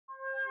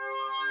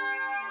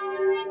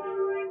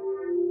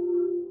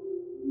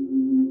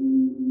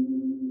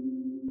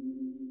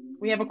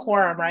We have a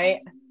quorum, right?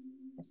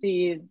 I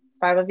see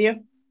 5 of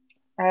you.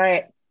 All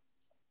right.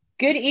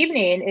 Good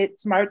evening.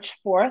 It's March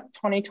 4th,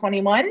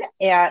 2021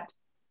 at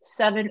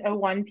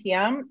 7:01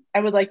 p.m. I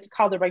would like to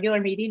call the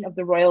regular meeting of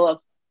the Royal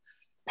Oak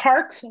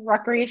Parks,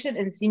 Recreation,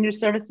 and Senior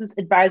Services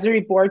Advisory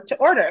Board to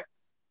order.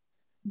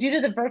 Due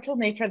to the virtual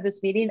nature of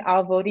this meeting,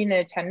 all voting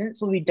and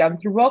attendance will be done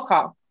through roll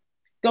call.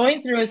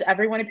 Going through as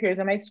everyone appears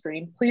on my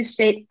screen, please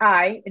state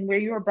aye and where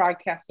you are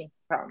broadcasting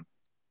from.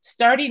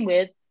 Starting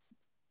with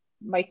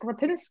Mike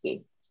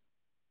Rapinski.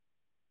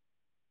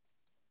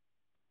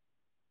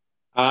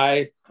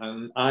 I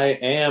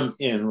am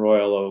in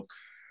Royal Oak.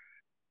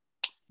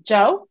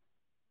 Joe?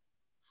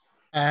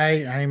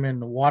 I'm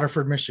in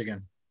Waterford,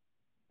 Michigan.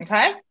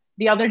 Okay.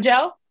 The other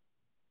Joe?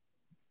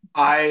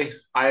 I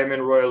am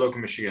in Royal Oak,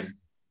 Michigan.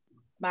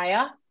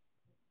 Maya?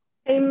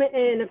 I'm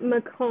in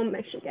Macomb,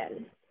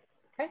 Michigan.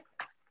 Okay.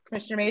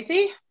 Commissioner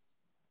Macy?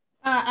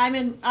 I'm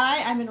in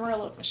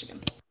Royal Oak,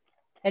 Michigan.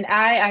 And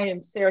I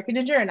am Sarah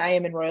Kinninger, and I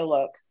am in Royal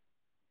Oak.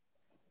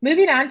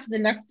 Moving on to the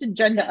next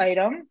agenda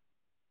item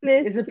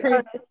is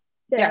approved.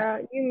 Sarah,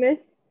 yes. You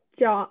missed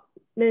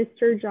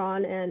Mr.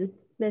 John and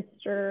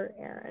Mr.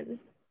 Aaron.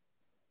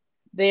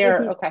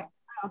 Okay.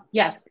 Oh.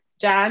 Yes.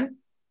 John?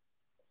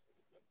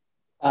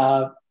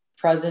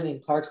 Present in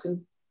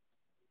Clarkson.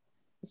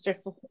 Mr.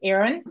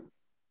 Aaron?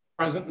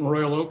 Present in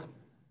Royal Oak.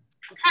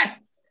 Okay.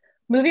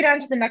 Moving on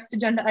to the next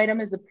agenda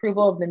item is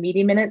approval of the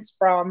meeting minutes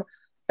from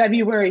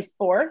February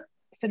 4th,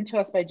 sent to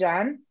us by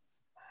John.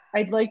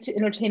 I'd like to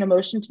entertain a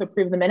motion to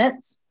approve the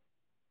minutes.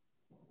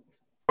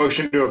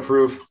 Motion to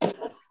approve.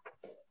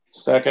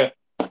 Second.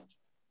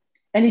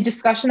 Any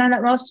discussion on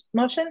that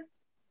motion?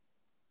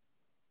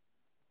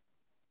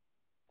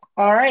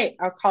 All right,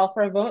 I'll call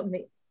for a vote in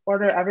the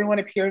order everyone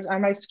appears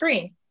on my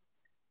screen.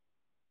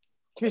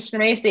 Commissioner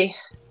Macy?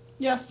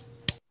 Yes.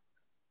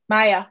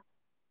 Maya?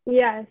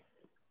 Yes.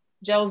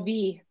 Joe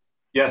V?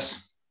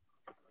 Yes.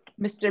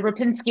 Mr.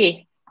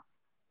 Rapinski?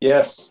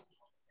 Yes.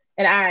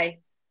 And I.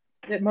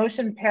 The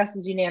motion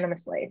passes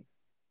unanimously.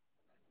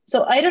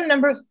 So item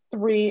number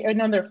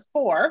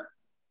 4,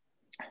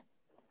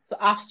 it's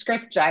off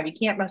script, Jive. You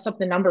can't mess up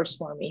the numbers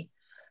for me.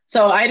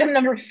 So item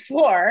number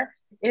 4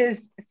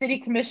 is City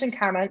Commission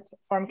comments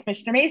from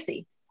Commissioner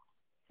Macy.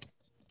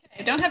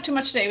 I don't have too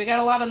much today. We got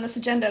a lot on this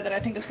agenda that I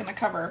think is going to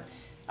cover.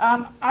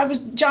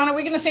 John, are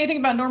we going to say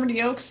anything about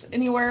Normandy Oaks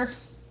anywhere?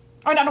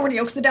 Oh, not Normandy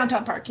Oaks, the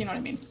downtown park. You know what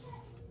I mean?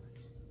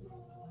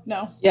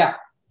 No. Yeah.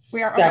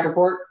 We are. Staff okay.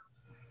 report.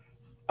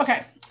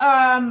 Okay.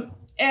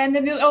 And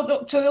then the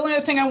only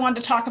other thing I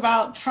wanted to talk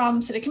about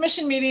from City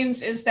Commission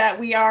meetings is that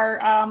we are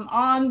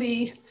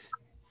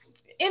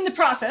in the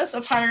process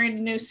of hiring a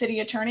new city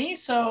attorney.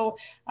 So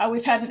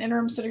we've had an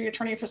interim city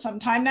attorney for some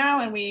time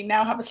now, and we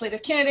now have a slate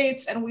of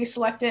candidates, and we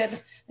selected,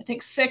 I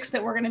think, 6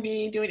 that we're going to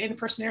be doing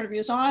in-person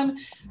interviews on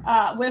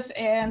with,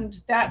 and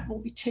that will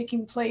be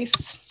taking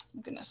place.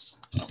 Oh, goodness,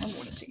 I don't remember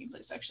when it's taking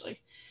place actually.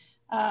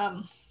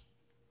 I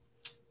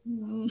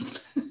don't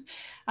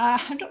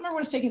remember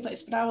when it's taking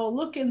place, but I will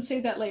look and say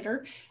that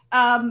later.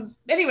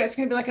 Anyway, it's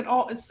going to be like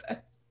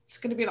it's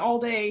going to be an all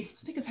day,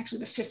 I think it's actually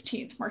the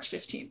 15th, March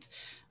 15th,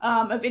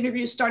 of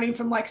interviews starting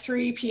from like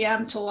 3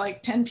 p.m. to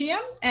like 10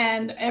 p.m.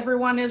 And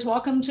everyone is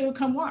welcome to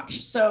come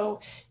watch.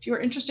 So if you're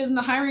interested in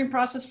the hiring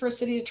process for a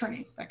city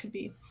attorney, that could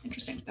be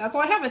interesting. That's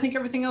all I have. I think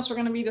everything else we're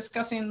going to be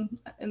discussing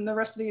in the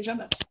rest of the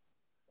agenda.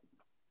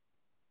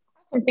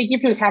 Thank you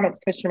for the comments,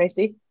 Commissioner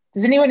Macy.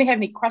 Does anyone have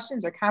any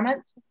questions or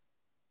comments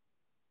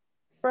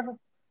for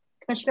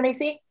Commissioner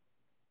Macy?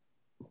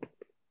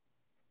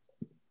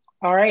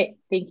 All right,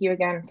 thank you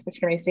again,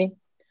 Commissioner Macy.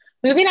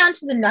 Moving on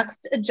to the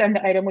next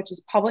agenda item, which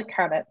is public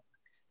comment.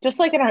 Just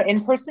like in our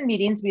in-person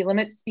meetings, we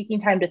limit speaking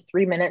time to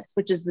 3 minutes,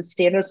 which is the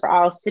standard for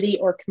all city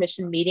or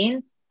commission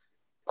meetings.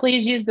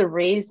 Please use the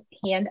raise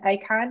hand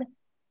icon.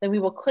 Then we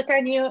will click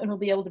on you and we'll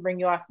be able to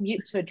bring you off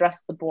mute to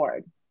address the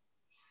board.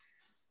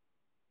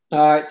 All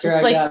right, sir,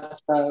 I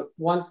got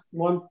one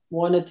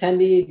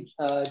attendee,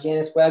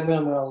 Janice Wagman.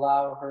 I'm going to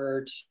allow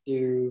her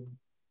to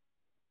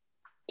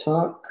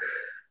talk.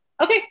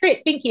 Okay,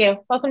 great. Thank you.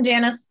 Welcome,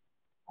 Janice.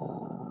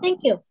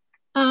 Thank you.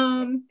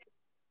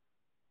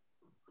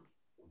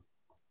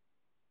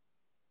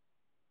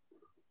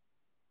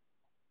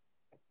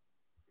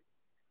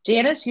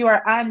 Janice, you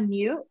are on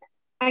mute.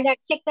 I got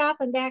kicked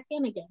off and back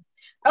in again.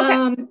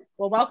 Okay.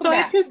 Well, welcome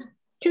back.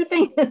 Two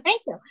things.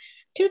 Thank you.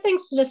 2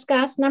 things to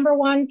discuss. Number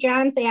 1,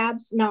 John's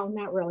abs. No,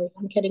 not really.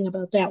 I'm kidding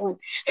about that one.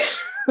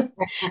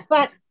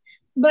 but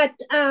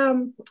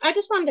I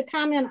just wanted to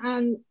comment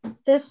on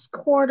this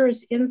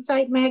quarter's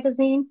Insight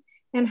magazine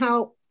and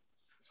how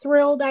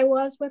thrilled I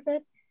was with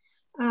it.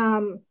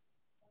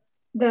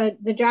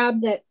 The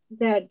job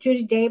that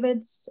Judy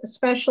Davids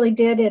especially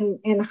did in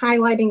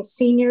highlighting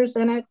seniors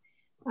in it.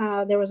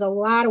 There was a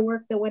lot of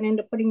work that went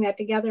into putting that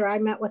together. I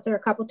met with her a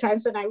couple of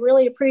times, and I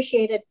really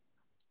appreciated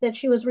that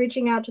she was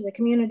reaching out to the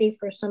community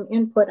for some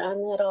input on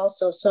that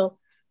also. So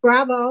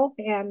bravo,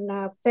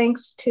 and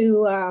thanks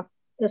to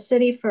the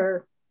city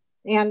for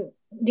your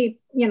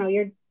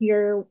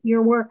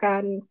work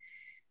on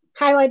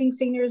highlighting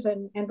seniors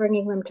and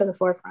bringing them to the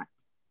forefront.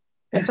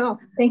 That's all.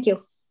 Thank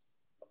you.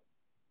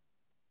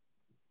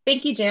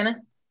 Thank you,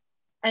 Janice.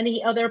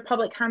 Any other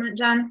public comment,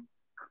 John?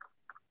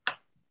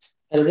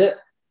 That is it.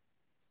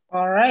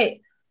 All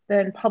right,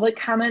 then public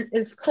comment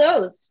is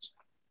closed.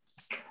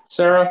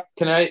 Sarah,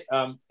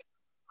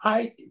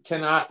 I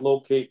cannot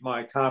locate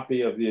my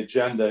copy of the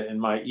agenda in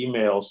my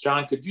emails.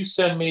 John, could you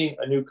send me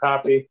a new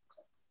copy?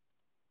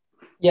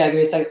 Yeah, give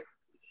me a second.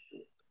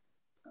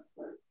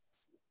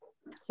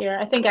 Here,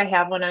 I think I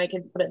have one. I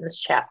can put it in this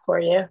chat for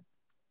you.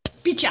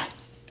 Beat ya.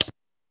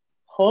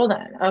 Hold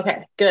on.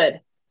 Okay,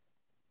 good.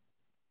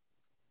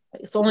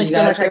 It's only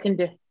so much I can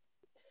do.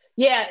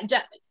 Yeah,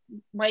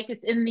 Mike,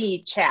 it's in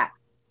the chat.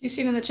 You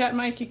see it in the chat,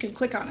 Mike? You can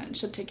click on it. It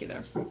should take you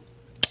there.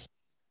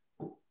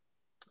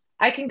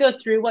 I can go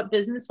through what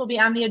business will be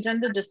on the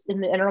agenda just in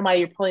the interim while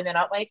you're pulling that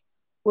out, Mike.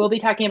 We'll be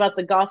talking about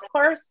the golf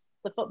course,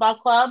 the football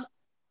club,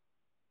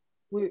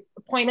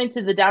 appointment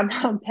to the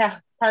downtown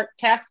park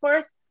task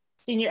force,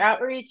 senior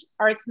outreach,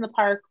 arts in the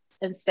parks,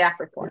 and staff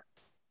report.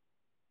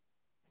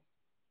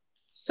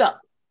 So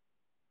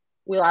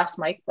we lost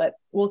Mike, but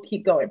we'll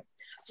keep going.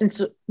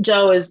 Since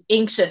Joe is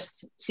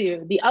anxious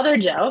the other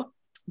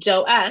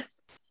Joe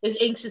S, is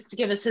anxious to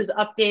give us his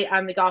update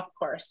on the golf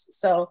course.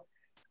 So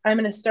I'm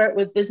going to start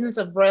with business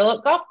of Royal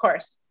Oak Golf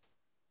Course.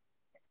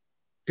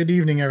 Good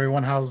evening,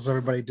 everyone. How's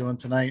everybody doing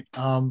tonight?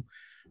 For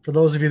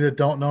those of you that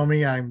don't know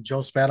me, I'm Joe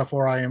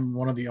Spatafor. I am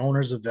one of the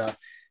owners of the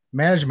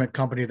management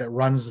company that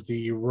runs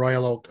the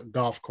Royal Oak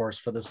Golf Course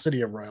for the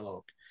city of Royal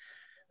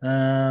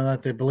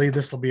Oak. They believe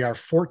this will be our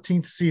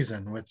 14th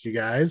season with you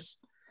guys.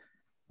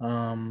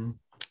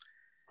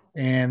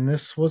 And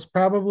this was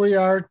probably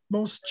our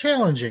most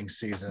challenging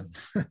season.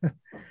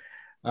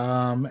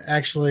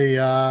 Actually,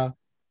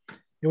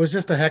 it was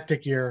just a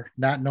hectic year,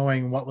 not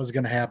knowing what was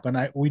going to happen.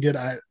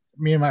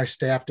 Me and my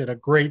staff did a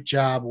great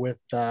job with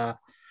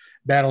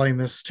battling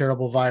this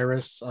terrible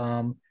virus.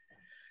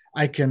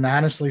 I can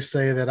honestly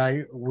say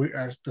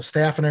that the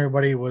staff and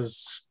everybody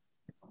was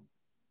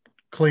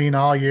clean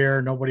all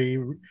year. Nobody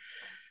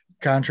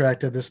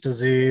contracted this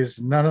disease.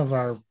 None of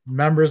our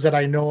members that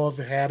I know of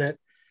had it.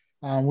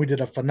 We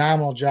did a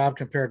phenomenal job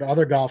compared to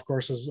other golf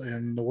courses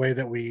in the way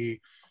that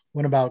we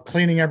went about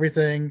cleaning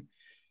everything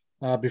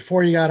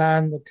before you got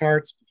on the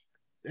carts,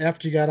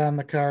 after you got on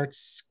the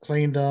carts,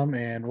 cleaned them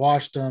and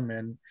washed them.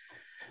 And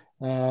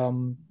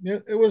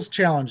it was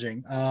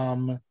challenging.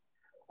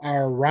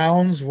 Our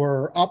rounds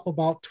were up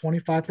about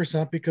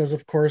 25% because,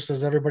 of course,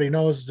 as everybody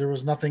knows, there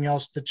was nothing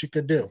else that you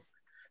could do.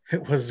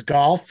 It was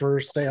golf or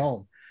stay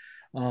home.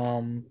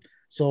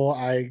 So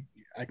I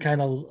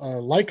kind of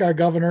like our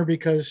governor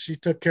because she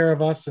took care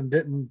of us and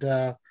didn't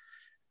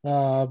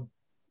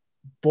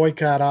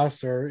boycott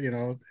us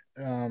or,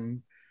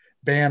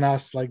 ban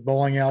us like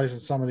bowling alleys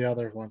and some of the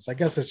other ones. I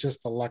guess it's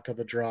just the luck of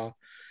the draw.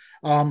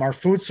 Our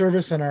food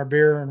service and our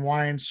beer and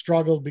wine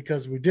struggled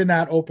because we did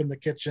not open the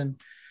kitchen,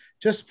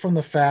 just from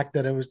the fact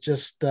that it was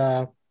just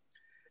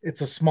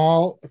it's a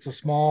small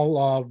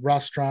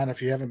restaurant.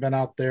 If you haven't been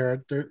out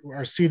there,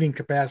 our seating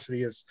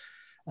capacity is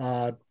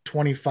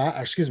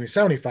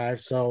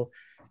 75. So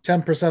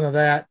 10% of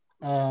that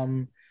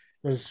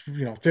was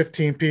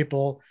 15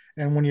 people.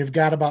 And when you've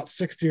got about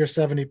 60 or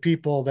 70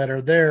 people that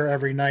are there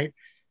every night,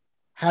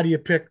 how do you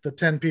pick the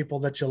 10 people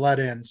that you let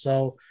in?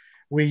 So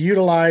we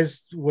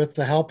utilized, with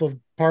the help of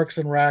Parks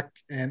and Rec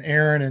and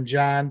Aaron and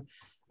John,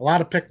 a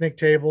lot of picnic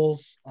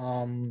tables,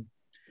 and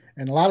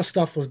a lot of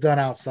stuff was done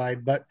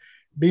outside. But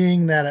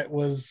being that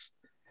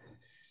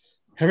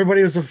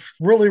everybody was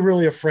really,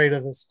 really afraid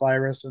of this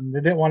virus and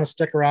they didn't want to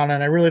stick around,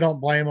 and I really don't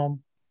blame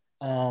them.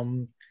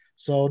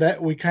 So that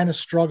we kind of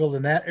struggled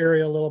in that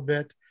area a little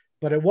bit,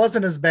 but it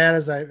wasn't as bad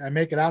as I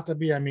make it out to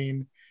be. I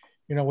mean,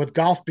 with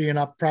golf being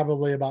up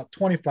probably about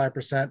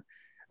 25%,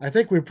 I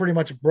think we pretty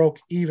much broke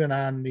even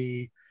on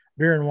the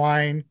beer and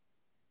wine.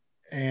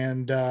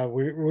 And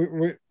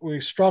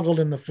we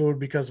struggled in the food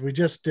because we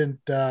just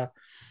didn't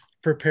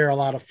prepare a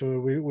lot of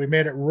food. We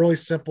made it really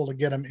simple to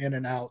get them in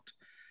and out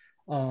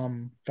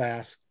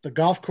fast. The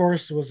golf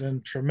course was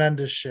in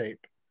tremendous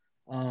shape.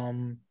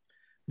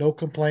 No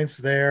complaints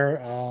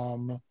there.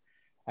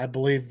 I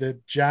believe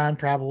that John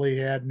probably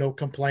had no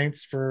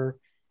complaints for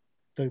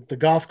the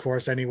golf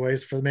course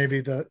anyways, for maybe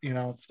the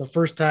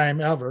first time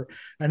ever.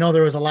 I know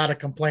there was a lot of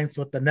complaints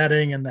with the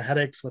netting and the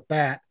headaches with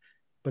that,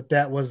 but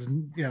that was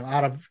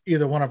out of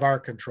either one of our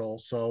control.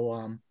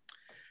 So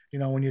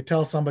when you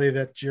tell somebody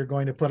that you're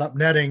going to put up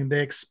netting,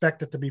 they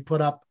expect it to be put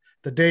up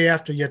the day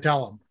after you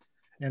tell them,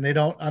 and they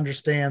don't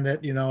understand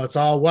that it's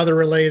all weather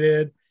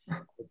related,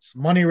 it's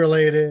money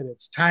related,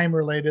 it's time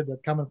related. They're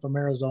coming from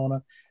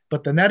Arizona,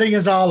 but the netting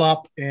is all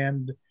up,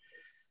 and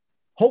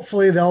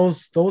hopefully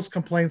those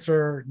complaints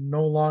are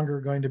no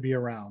longer going to be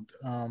around.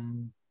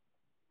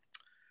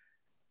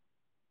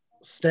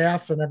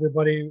 Staff and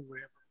everybody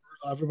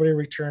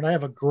returned. I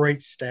have a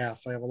great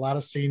staff. I have a lot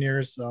of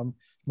seniors.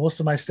 Most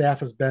of my staff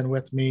has been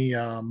with me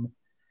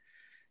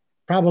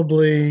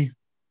probably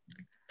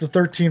the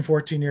 13,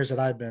 14 years that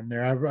I've been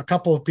there. A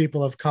couple of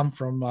people have come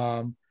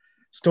from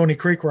Stony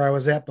Creek where I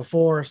was at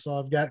before. So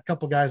I've got a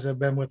couple guys that have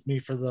been with me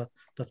for the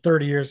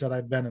 30 years that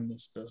I've been in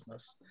this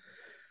business.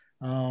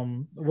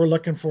 We're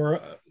looking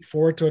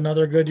forward to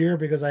another good year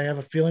because I have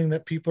a feeling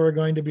that people are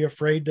going to be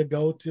afraid to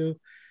go to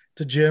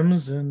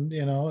gyms and,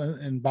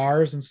 and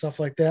bars and stuff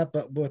like that.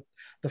 But with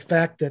the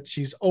fact that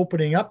she's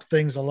opening up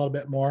things a little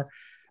bit more,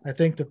 I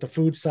think that the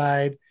food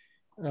side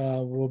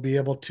will be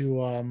able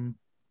to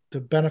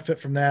benefit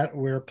from that.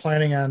 We're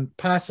planning on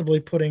possibly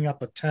putting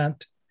up a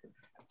tent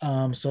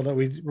so that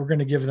we're going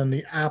to give them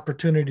the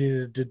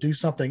opportunity to do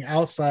something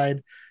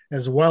outside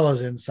as well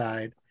as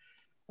inside.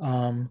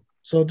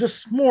 So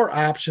just more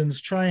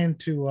options, trying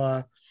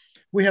to,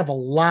 we have a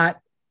lot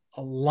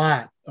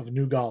of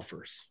new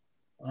golfers.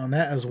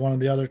 That is one of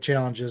the other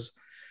challenges.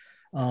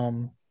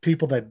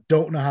 People that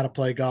don't know how to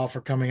play golf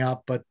are coming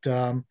out, but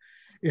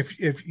if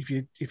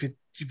you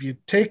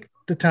take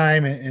the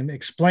time and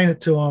explain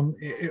it to them,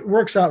 it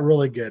works out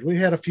really good. We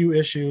had a few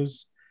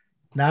issues,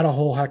 not a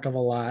whole heck of a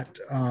lot,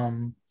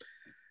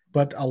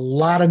 but a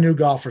lot of new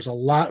golfers, a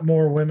lot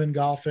more women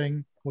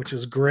golfing, which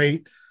is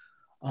great.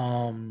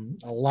 A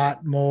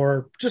lot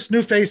more just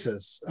new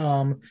faces.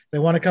 They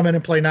want to come in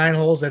and play 9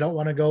 holes. They don't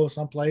want to go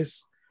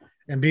someplace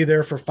and be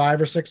there for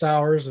 5 or 6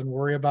 hours and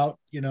worry about,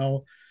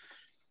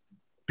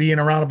 being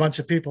around a bunch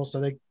of people.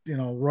 So they,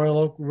 Royal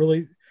Oak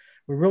we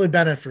really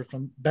benefit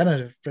from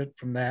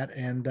that.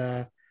 And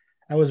I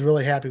was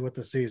really happy with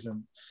the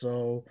season.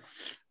 So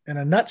in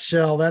a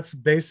nutshell, that's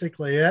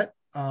basically it.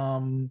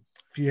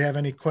 If you have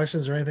any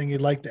questions or anything you'd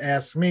like to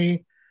ask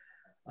me,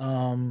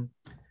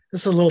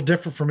 this is a little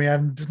different for me.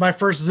 This is my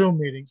first Zoom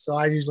meeting, so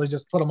I usually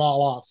just put them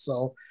all off.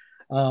 So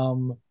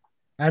I'm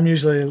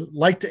usually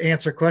like to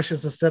answer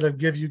questions instead of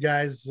give you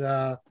guys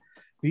the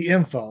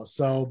info.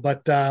 So,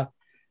 but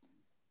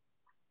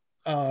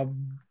I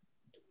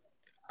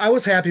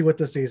was happy with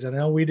the season. I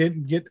know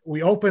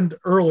we opened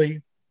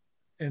early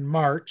in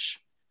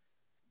March.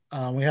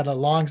 We had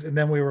and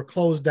then we were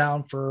closed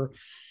down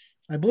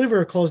I believe we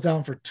were closed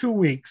down for 2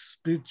 weeks.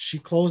 She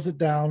closed it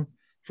down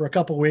for a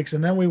couple of weeks,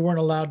 and then we weren't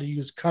allowed to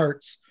use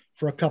carts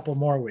for a couple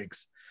more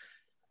weeks.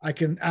 I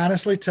can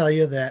honestly tell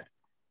you that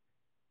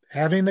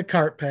having the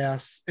cart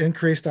pass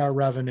increased our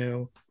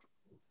revenue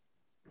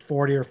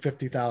 $40,000 or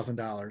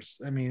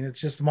 $50,000. I mean, it's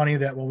just money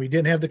that when we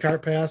didn't have the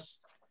cart pass,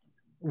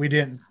 we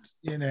didn't.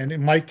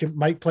 And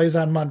Mike plays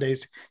on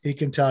Mondays. He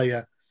can tell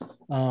you.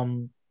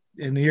 In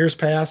the years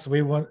past,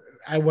 I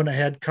wouldn't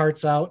have had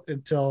carts out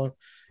until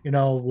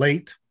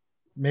late,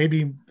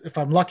 maybe if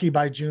I'm lucky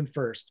by June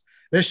 1st.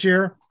 This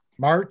year,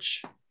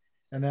 March,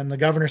 and then the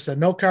governor said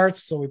no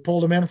carts, so we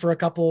pulled them in for a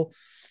couple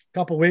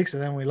weeks,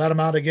 and then we let them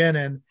out again.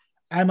 And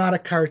I'm out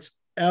of carts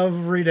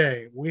every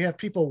day. We have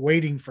people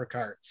waiting for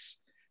carts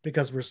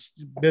because we're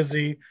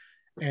busy,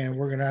 and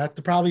we're gonna have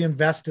to probably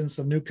invest in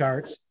some new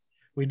carts.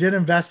 We did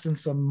invest in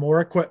some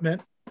more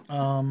equipment,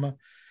 a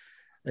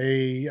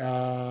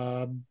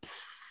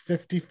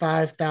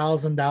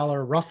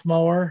 $55,000 rough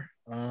mower.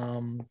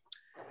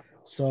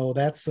 So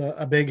that's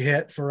a big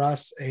hit for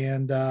us,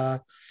 and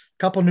a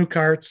couple new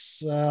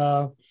carts.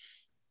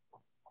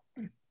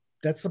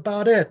 That's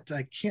about it.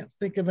 I can't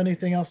think of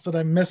anything else that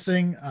I'm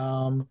missing.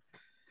 I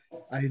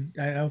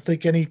don't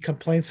think any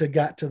complaints had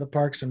got to the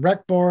Parks and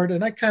Rec Board,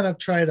 and I kind of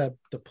try to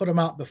put them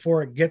out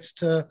before it gets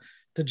to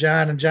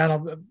John. And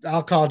John,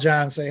 I'll call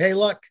John and say, hey,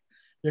 look,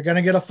 you're going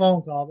to get a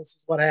phone call. This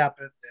is what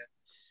happened.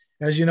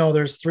 And as you know,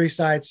 there's 3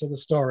 sides to the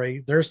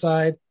story: their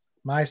side,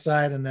 my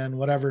side, and then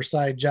whatever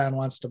side John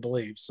wants to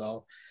believe.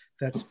 So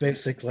that's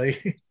basically,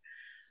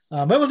 it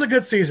was a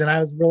good season. I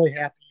was really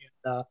happy.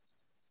 And,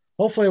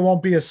 hopefully it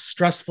won't be as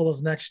stressful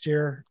as next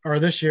year or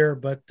this year,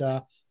 but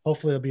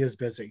hopefully it'll be as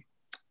busy.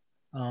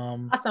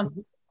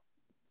 Awesome.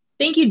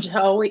 Thank you,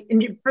 Joe.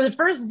 And for the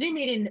first Zoom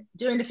meeting,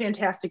 doing a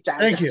fantastic job.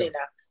 Thank you. So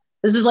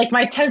this is like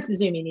my 10th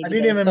Zoom meeting. I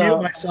didn't even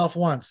mute myself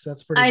once.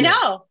 That's pretty good. I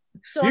know.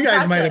 So you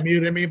guys might have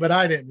muted me, but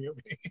I didn't mute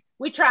me.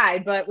 We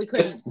tried, but we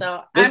couldn't.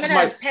 So this I'm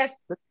going to pass.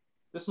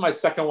 This is my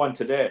second one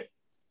today.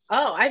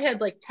 Oh, I've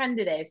had like 10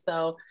 today.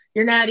 So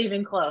you're not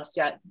even close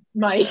yet,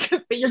 Mike,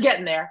 but you're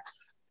getting there.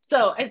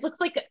 So it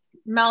looks like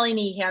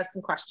Melanie has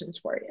some questions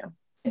for you.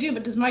 I do,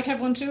 but does Mike have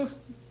one too?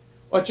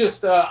 Well,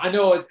 just I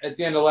know at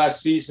the end of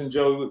last season,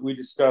 Joe, we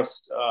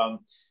discussed the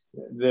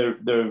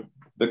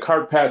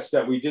cart paths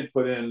that we did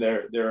put in.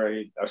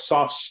 They're a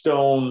soft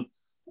stone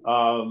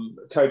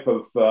type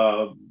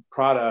of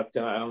product,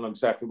 and I don't know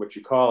exactly what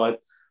you call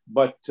it,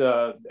 but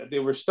they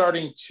were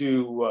starting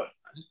to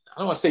I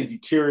don't want to say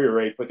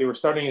deteriorate, but they were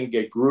starting to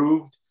get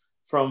grooved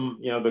from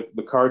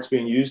the carts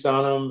being used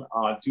on them.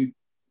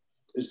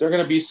 Is there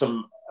going to be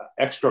some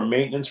extra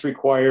maintenance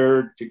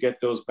required to get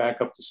those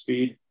back up to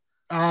speed?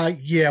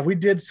 Yeah, we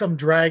did some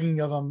dragging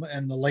of them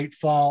in the late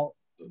fall.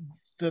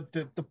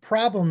 The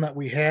problem that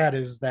we had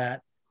is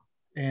that,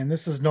 and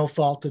this is no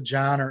fault to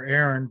John or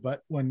Aaron,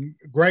 but when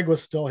Greg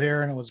was still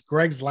here, and it was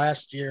Greg's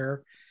last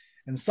year,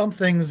 and some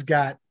things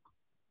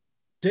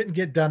didn't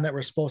get done that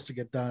were supposed to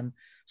get done.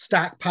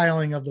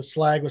 Stockpiling of the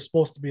slag was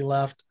supposed to be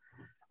left.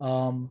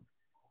 I'm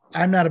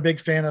not a big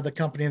fan of the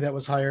company that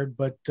was hired,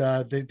 but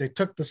they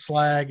took the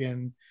slag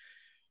and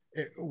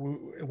it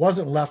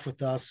wasn't left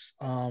with us.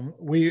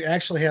 We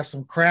actually have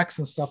some cracks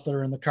and stuff that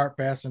are in the cart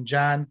path, and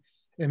John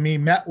and me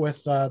met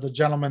with the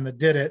gentleman that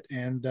did it,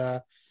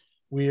 and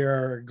we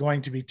are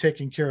going to be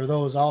taking care of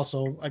those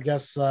also. I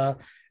guess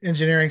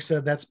engineering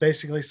said that's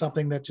basically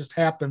something that just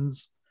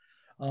happens,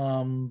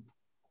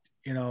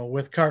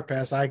 with cart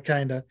paths. I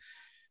kind of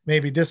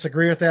maybe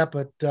disagree with that,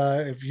 but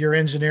if you're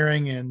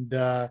engineering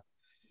and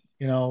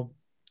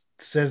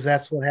says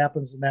that's what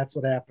happens, and that's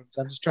what happens.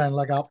 I'm just trying to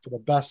look out for the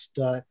best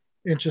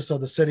interests of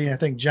the city, and I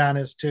think John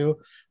is too.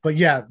 But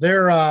yeah,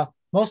 they're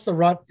most of the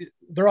rut,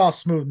 they're all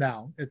smooth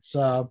now. It's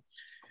but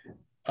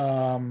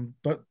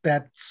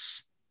that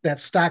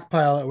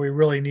stockpile that we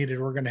really needed,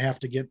 we're going to have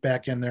to get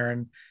back in there,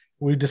 and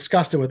we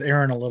discussed it with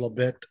Aaron a little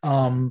bit.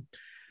 But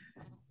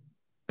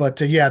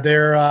yeah,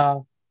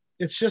 they're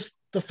it's just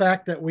the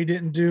fact that we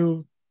didn't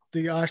do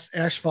the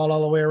asphalt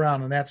all the way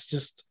around, and that's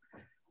just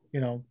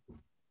the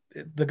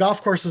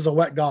golf course is a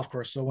wet golf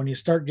course. So when you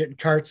start getting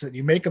carts that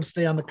you make them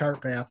stay on the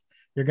cart path,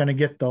 you're going to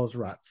get those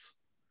ruts.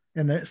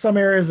 And some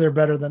areas they're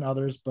better than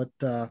others, but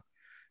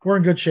we're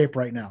in good shape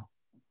right now.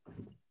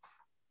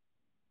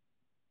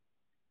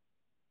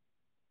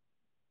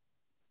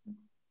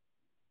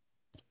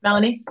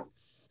 Melanie?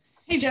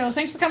 Hey, Joe.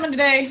 Thanks for coming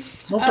today.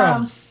 No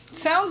problem.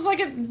 Sounds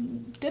like it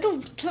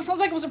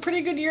was a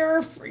pretty good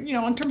year,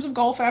 in terms of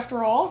golf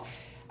after all.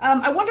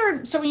 I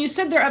wonder, so when you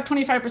said they're up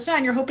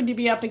 25%, you're hoping to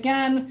be up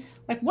again.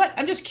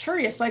 I'm just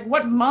curious,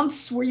 what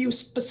months were you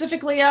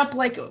specifically up?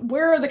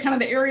 Where are the kind of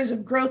the areas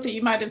of growth that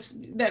you might have,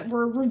 that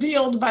were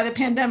revealed by the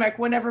pandemic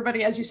when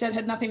everybody, as you said,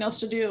 had nothing else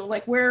to do?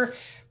 Where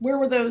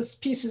were those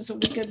pieces that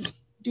we could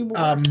do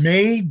more?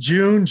 May,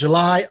 June,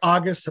 July,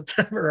 August,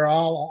 September,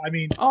 all of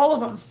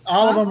them.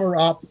 All of them were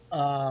up.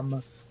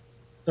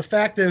 The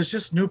fact that it was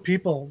just new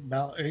people,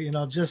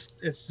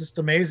 it's just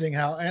amazing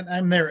how, and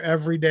I'm there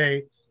every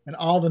day, and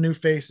all the new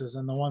faces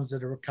and the ones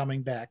that are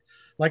coming back.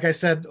 Like I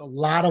said, a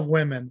lot of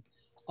women,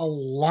 a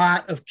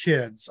lot of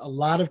kids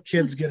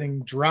getting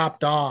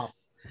dropped off.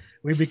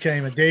 We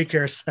became a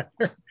daycare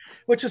center,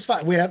 which is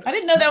fine. I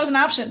didn't know that was an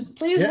option.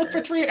 Please look for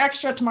 3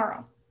 extra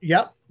tomorrow.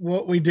 Yep.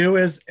 What we do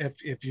is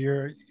if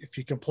you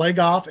can play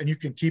golf and you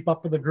can keep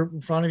up with the group in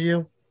front of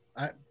you,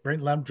 let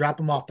them drop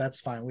them off. That's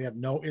fine. We have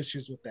no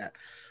issues with that.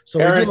 So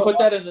Aaron, put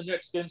that in the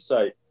next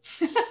insight.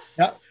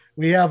 Yeah.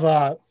 We have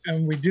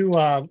and we do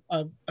a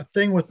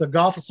thing with the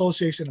Golf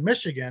Association of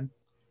Michigan,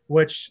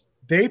 which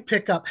they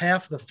pick up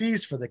half the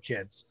fees for the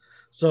kids.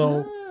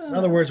 So in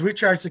other words, we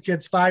charge the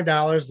kids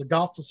 $5. The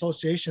Golf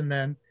Association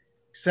then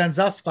sends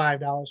us $5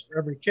 for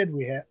every kid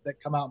we have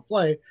that come out and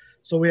play.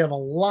 So we have a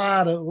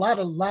lot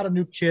of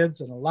new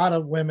kids and a lot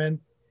of women,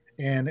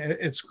 and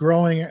it's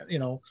growing.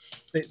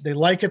 They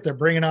like it. They're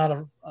bringing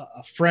out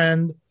a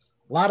friend,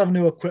 a lot of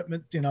new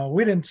equipment.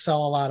 We didn't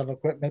sell a lot of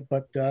equipment,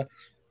 but a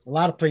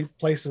lot of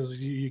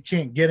places you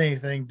can't get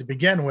anything to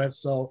begin with.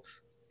 So,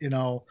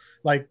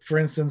 like for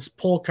instance,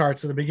 pull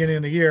carts at the beginning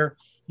of the year,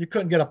 you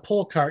couldn't get a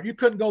pull cart. You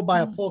couldn't go buy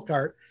a pull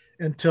cart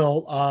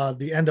until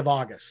the end of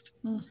August.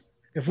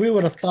 If we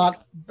would have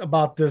thought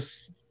about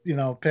this,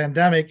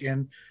 pandemic,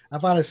 and I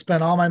thought I'd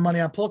spent all my money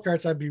on pull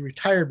carts, I'd be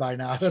retired by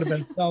now. I would have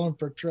been selling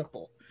for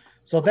triple.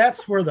 So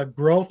that's where the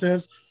growth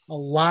is. A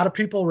lot of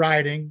people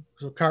riding,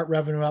 so cart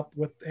revenue up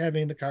with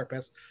having the cart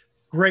pass.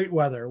 Great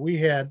weather. We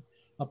had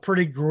a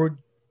pretty good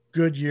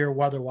year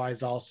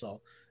weather-wise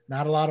also.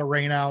 Not a lot of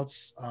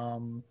rainouts.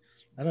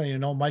 I don't even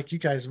know, Mike, you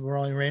guys were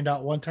only rained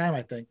out one time,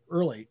 I think,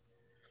 early,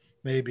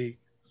 maybe.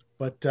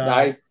 But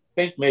I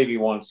think maybe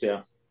once,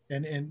 yeah.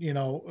 And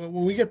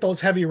when we get those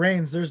heavy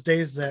rains, there's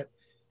days that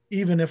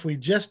even if we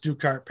just do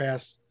cart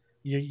pass,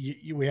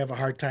 we have a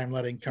hard time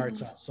letting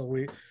carts out.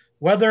 So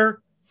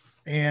weather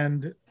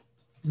and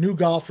new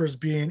golfers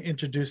being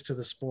introduced to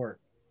the sport.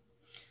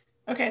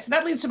 Okay, so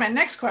that leads to my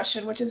next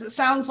question, which is, it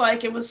sounds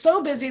like it was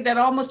so busy that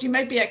almost you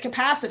might be at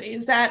capacity.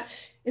 Is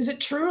it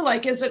true?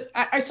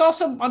 I saw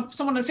someone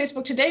on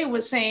Facebook today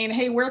was saying,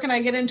 hey, where can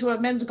I get into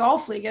a men's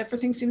golf league?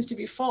 Everything seems to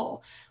be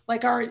full.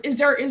 Is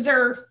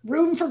there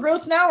room for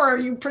growth now, or are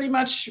you pretty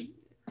much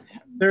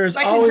there's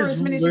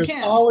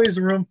always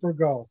room for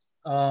growth.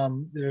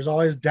 There's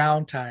always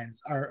downtimes.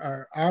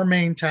 Our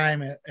main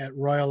time at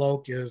Royal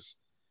Oak is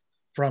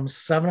from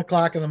 7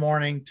 o'clock in the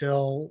morning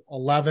till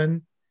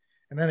 11.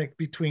 And then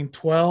between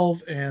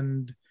 12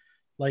 and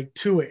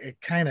 2, it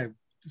kind of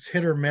is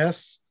hit or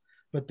miss.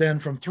 But then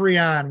from 3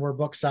 on, we're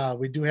booked solid.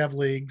 We do have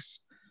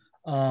leagues.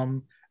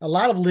 A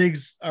lot of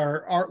leagues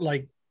are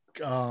like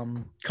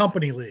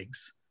company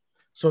leagues.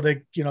 So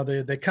they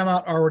come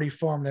out already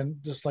formed,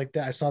 and just like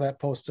that, I saw that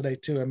post today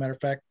too. As a matter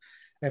of fact,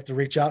 I have to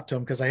reach out to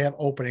them because I have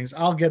openings.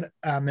 I'll get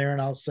on there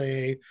and I'll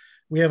say,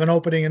 we have an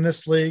opening in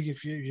this league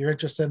if you're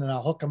interested, and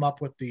I'll hook them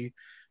up with the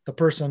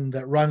person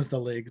that runs the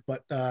league.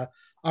 But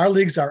our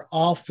leagues are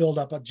all filled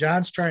up. But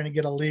John's trying to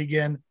get a league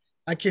in.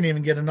 I can't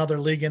even get another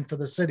league in for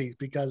the city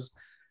because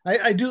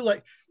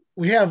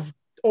we have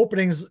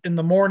openings in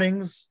the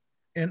mornings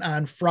and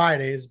on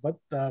Fridays, but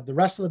the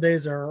rest of the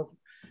days are,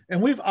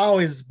 and we've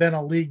always been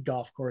a league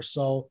golf course.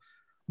 So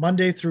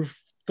Monday through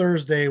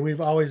Thursday,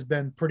 we've always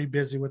been pretty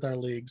busy with our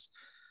leagues.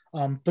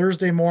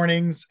 Thursday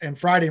mornings and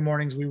Friday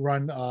mornings, we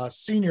run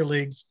senior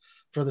leagues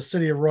for the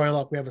city of Royal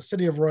Oak. We have a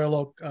city of Royal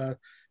Oak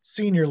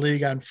senior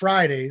league on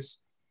Fridays,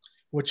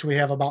 which we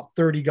have about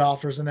 30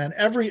 golfers. And then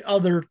every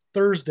other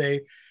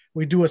Thursday,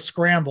 we do a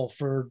scramble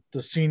for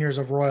the seniors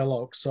of Royal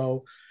Oak.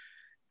 So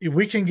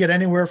we can get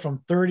anywhere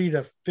from 30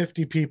 to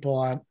 50 people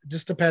on,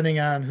 just depending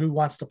on who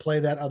wants to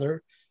play that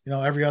other,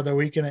 every other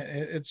weekend.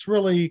 It's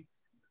really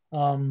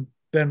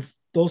been,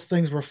 those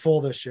things were full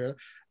this year.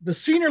 The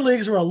senior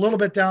leagues were a little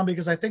bit down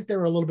because I think they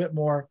were a little bit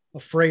more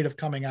afraid of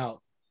coming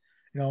out.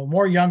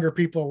 More younger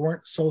people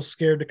weren't so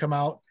scared to come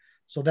out.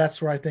 So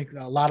that's where I think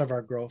a lot of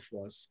our growth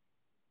was.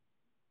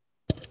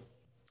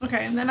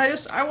 Okay. And then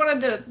I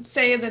wanted to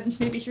say, and then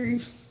maybe hear you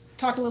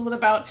talk a little bit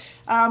about,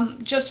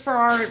 just for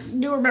our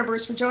newer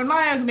members, for Joe and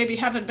Maya, who maybe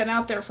haven't been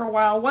out there for a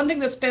while. One thing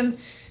there's been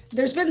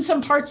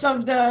some parts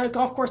of the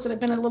golf course that have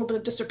been a little bit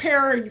of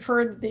disrepair. You've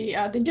heard they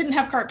didn't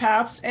have cart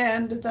paths,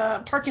 and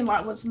the parking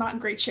lot was not in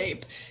great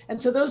shape.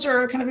 And so those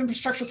are kind of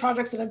infrastructure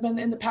projects that have been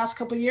in the past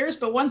couple of years.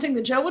 But one thing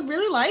that Joe would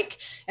really like,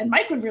 and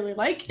Mike would really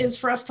like, is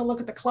for us to look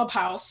at the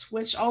clubhouse,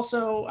 which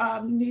also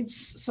needs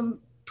some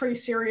pretty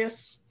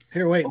serious.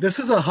 Here, wait, this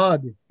is a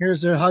hug.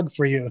 Here's a hug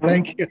for you.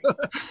 Thank you.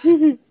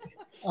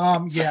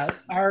 Yeah,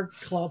 our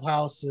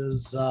clubhouse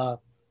is,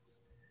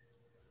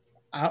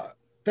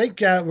 thank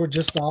God we're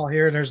just all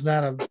here and there's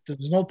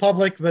no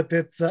public, but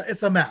it's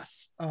a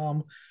mess.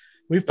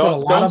 We've put a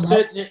lot of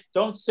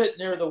don't sit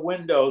near the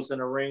windows in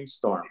a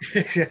rainstorm.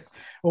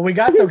 Well,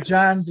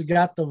 John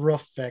got the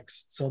roof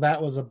fixed, so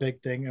that was a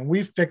big thing, and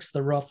we fix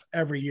the roof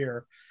every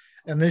year.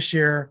 And this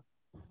year,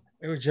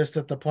 it was just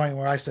at the point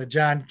where I said,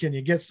 John, can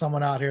you get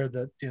someone out here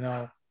that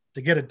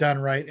to get it done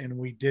right? And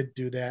we did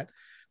do that.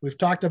 We've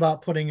talked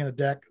about putting in a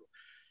deck.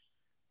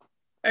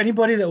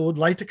 Anybody that would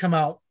like to come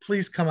out,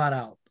 please come on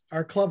out.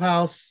 Our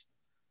clubhouse.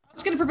 I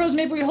was going to propose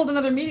maybe we hold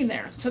another meeting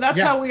there. So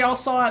that's how we all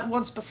saw it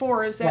once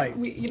before, is that right.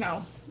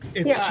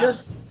 It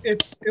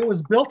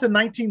was built in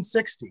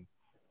 1960.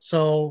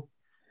 So,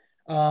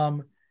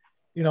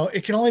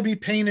 it can only be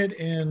painted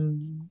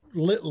and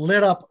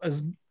lit up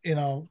as,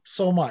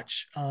 so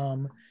much.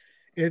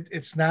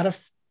 It's not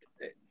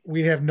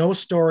we have no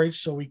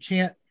storage, so we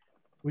can't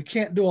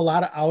do a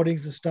lot of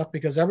outings and stuff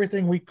because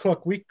everything we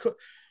cook,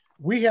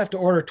 we have to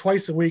order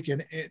twice a week,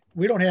 and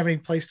we don't have any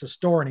place to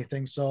store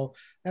anything. So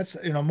that's,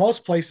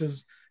 most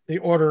places they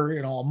order,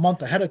 a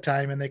month ahead of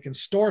time and they can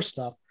store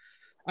stuff.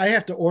 I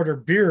have to order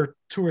beer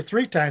 2 or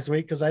 3 times a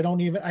week because I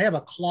have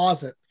a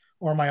closet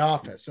or my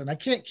office, and I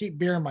can't keep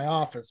beer in my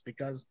office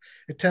because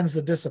it tends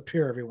to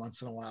disappear every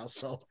once in a while.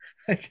 So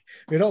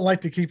we don't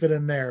like to keep it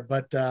in there,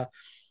 but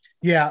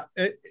we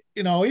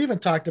even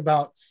talked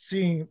about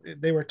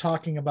they were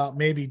talking about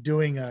maybe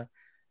doing a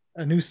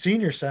new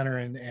senior center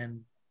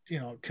and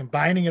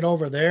combining it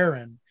over there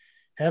and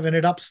having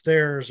it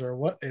upstairs or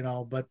what,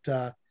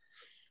 but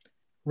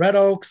Red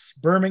Oaks,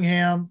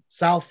 Birmingham,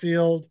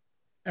 Southfield,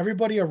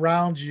 everybody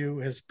around you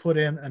has put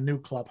in a new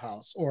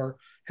clubhouse or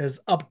has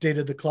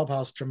updated the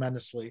clubhouse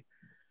tremendously.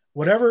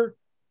 Whatever,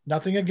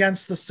 nothing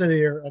against the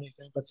city or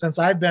anything, but since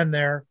I've been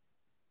there,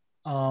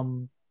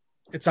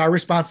 it's our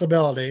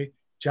responsibility.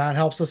 John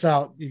helps us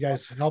out. You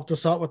guys helped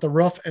us out with the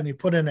roof, and you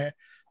put in a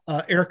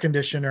air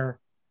conditioner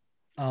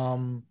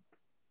 3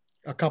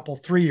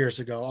 years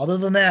ago. Other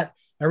than that,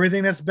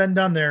 everything that's been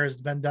done there has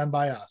been done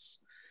by us.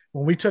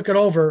 When we took it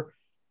over,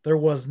 there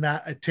was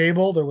not a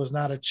table, there was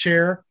not a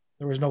chair,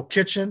 there was no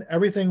kitchen.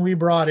 Everything we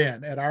brought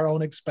in at our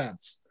own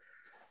expense.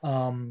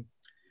 And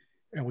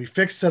we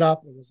fixed it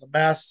up. It was a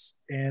mess,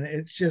 and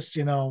it's just,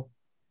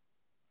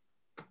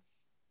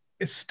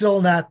 it's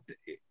still not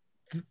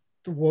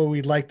what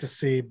we'd like to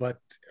see, but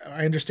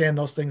I understand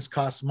those things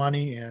cost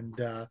money, and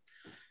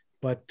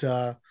but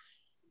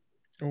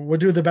we'll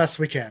do the best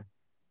we can.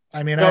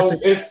 I mean, so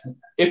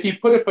if you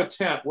put up a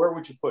tent, where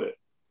would you put it?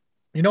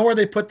 You know where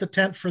they put the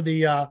tent for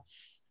the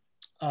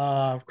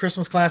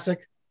Christmas Classic?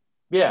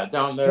 Yeah,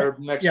 down there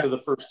next to the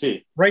first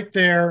tee. Right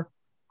there.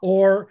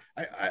 Or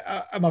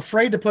I'm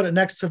afraid to put it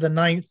next to the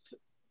 9th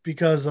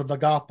because of the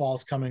golf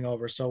balls coming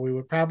over. So we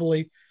would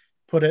probably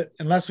put it,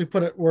 unless we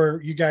put it where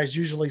you guys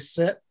usually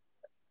sit,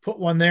 put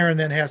one there and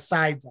then have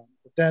sides on it.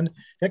 But then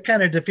that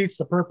kind of defeats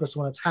the purpose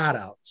when it's hot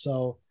out.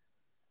 So,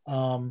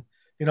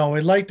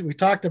 we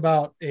talked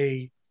about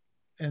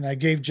and I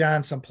gave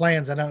John some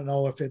plans. I don't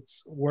know if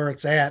it's where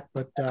it's at,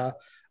 but a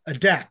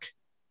deck.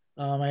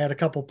 I had a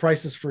couple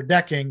prices for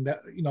decking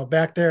that,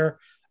 back there,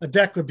 a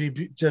deck would be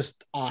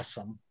just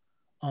awesome.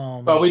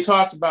 Well, we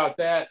talked about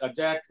that. A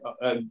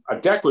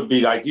deck would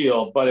be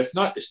ideal, but if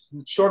not,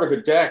 short of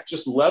a deck,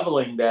 just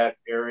leveling that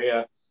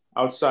area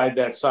outside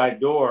that side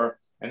door,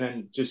 and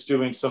then just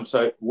doing some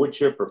type of wood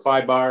chip or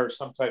 5-bar or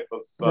some type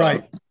of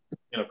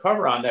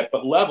cover on that,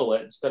 but level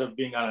it instead of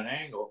being on an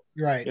angle.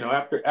 Right.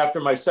 After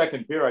my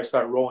second beer, I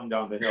start rolling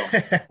down the hill.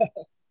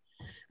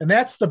 And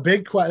that's the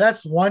big question.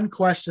 That's one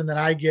question that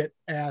I get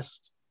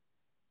asked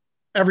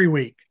every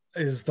week,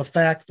 is the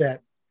fact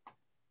that,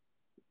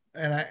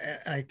 and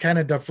I kind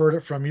of deferred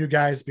it from you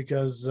guys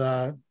because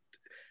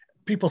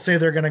people say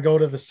they're going to go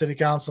to the city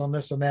council and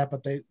this and that,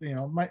 but they,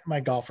 my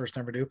golfers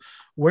never do.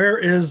 Where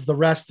is the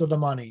rest of the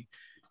money?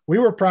 We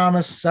were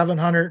promised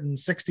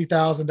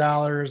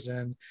 $760,000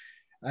 and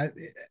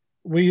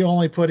we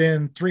only put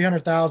in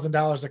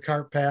 $300,000 a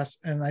cart pass.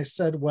 And I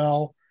said,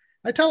 well,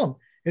 I tell them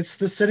it's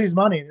the city's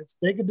money.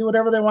 They can do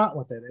whatever they want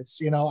with it. It's,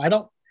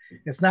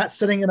 it's not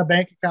sitting in a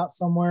bank account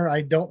somewhere.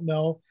 I don't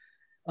know.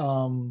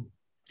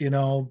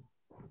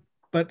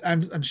 But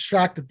I'm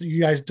shocked that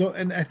you guys don't.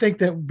 And I think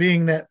that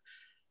being that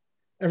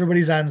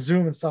everybody's on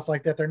Zoom and stuff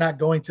like that, they're not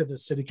going to the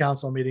city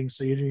council meetings.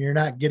 So you're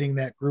not getting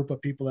that group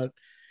of people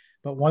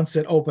but once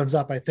it opens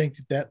up, I think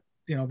that,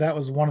 that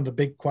was one of the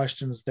big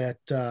questions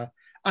that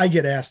I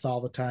get asked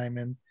all the time.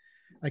 And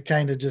I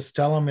kind of just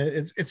tell them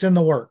it's in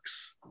the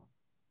works.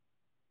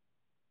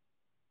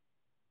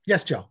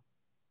 Yes, Joe.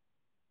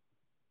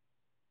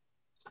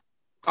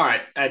 All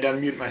right, I had to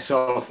unmute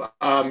myself.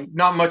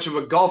 Not much of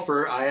a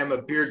golfer. I am a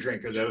beer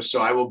drinker, though,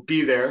 so I will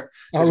be there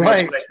as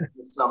much as I can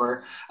this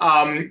summer.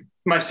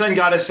 My son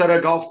got a set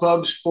of golf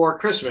clubs for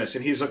Christmas,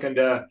 and he's looking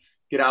to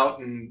get out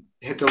and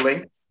hit the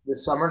links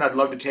this summer, and I'd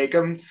love to take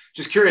him.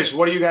 Just curious,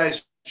 what do you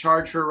guys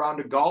charge for a round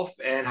of golf,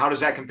 and how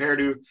does that compare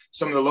to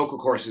some of the local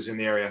courses in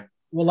the area?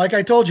 Well, like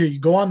I told you, you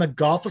go on the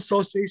Golf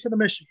Association of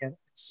Michigan,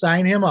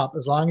 sign him up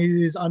as long as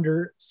he's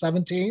under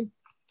 17.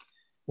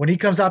 When he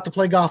comes out to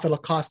play golf, it'll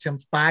cost him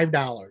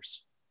 $5.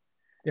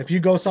 If you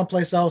go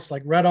someplace else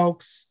like Red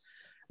Oaks,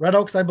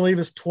 I believe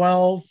is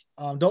 12.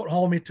 Don't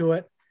hold me to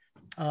it.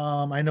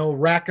 I know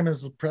Rackham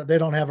they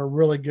don't have a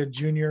really good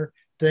junior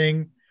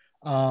thing.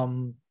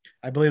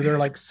 I believe they're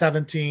like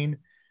 17.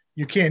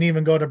 You can't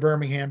even go to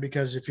Birmingham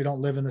because if you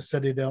don't live in the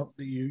city,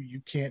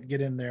 you can't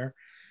get in there.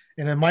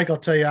 And then Mike will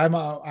tell you, I'm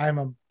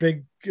a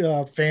big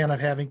fan of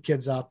having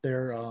kids out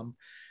there.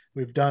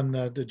 We've done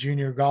the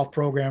junior golf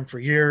program for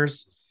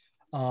years.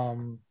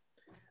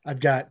 I've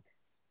got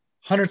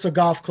hundreds of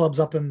golf clubs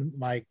up in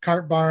my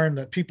cart barn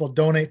that people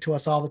donate to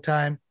us all the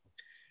time.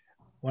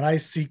 When I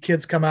see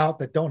kids come out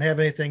that don't have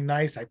anything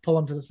nice, I pull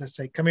them to this. I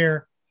say, come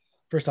here.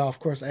 First off, of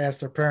course, I ask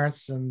their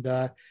parents, and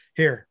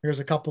here's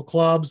a couple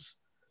clubs.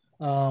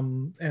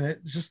 And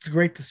it's just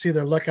great to see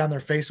their look on their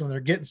face when they're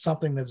getting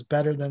something that's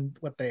better than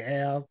what they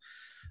have.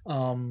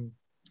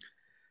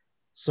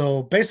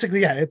 So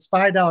basically, yeah, it's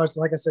 $5.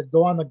 Like I said,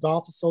 go on the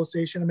Golf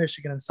Association of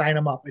Michigan and sign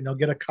them up, and they'll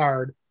get a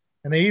card.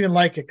 And they even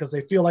like it because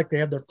they feel like they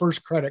have their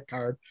first credit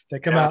card. They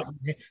come out,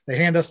 they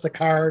hand us the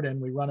card, and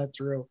we run it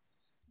through.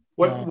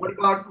 What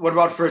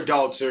about for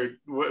adults, or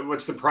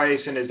what's the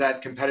price, and is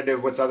that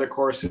competitive with other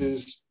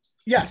courses?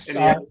 Yes.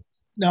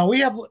 Now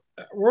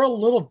we're a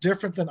little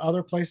different than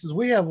other places.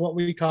 We have what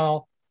we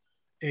call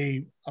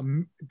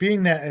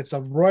being that it's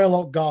a Royal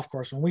Oak golf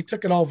course. When we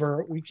took it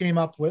over, we came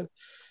up with,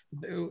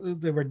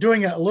 they were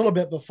doing it a little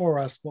bit before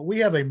us, but we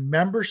have a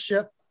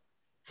membership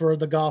for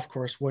the golf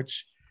course,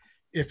 which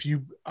if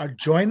you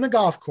join the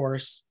golf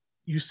course,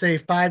 you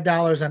save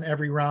 $5 on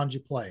every round you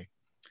play.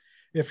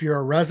 If you're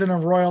a resident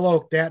of Royal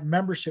Oak, that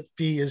membership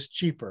fee is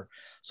cheaper.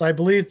 So I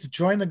believe to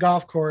join the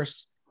golf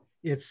course,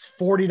 it's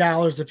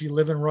 $40 if you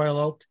live in Royal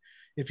Oak.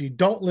 If you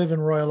don't live in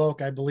Royal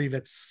Oak, I believe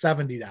it's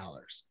 $70.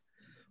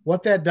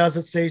 What that does,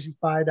 it saves you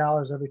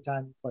 $5 every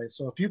time you play.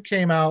 So if you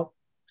came out,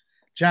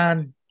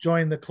 John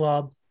joined the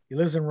club, he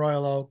lives in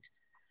Royal Oak,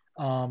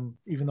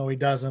 even though he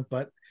doesn't,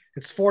 but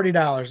it's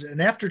 $40.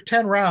 And after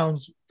 10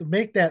 rounds, to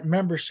make that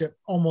membership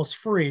almost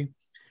free,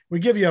 we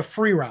give you a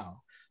free round.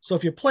 So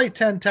if you play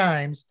 10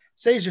 times,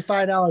 saves you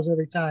 $5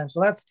 every time.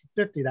 So that's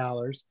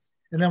 $50.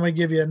 And then we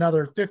give you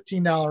another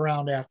 $15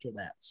 round after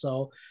that.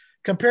 So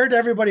compared to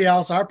everybody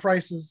else, our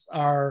prices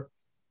are,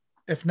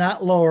 if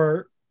not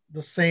lower,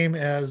 the same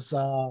as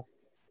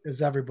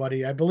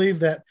everybody. I believe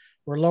that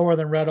we're lower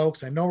than Red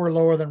Oaks. I know we're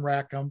lower than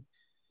Rackham.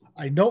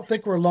 I don't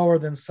think we're lower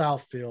than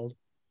Southfield.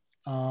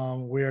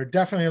 We are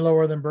definitely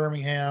lower than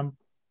Birmingham.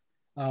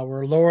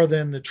 We're lower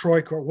than the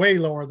Troy, way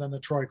lower than the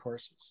Troy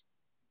courses.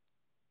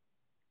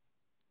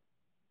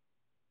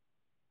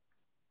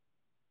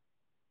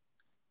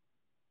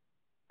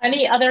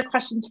 Any other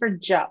questions for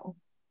Joe?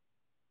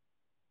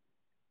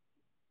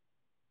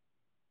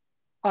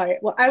 All right.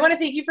 Well, I want to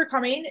thank you for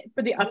coming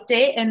for the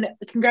update, and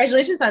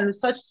congratulations on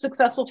such a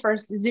successful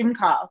first Zoom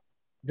call.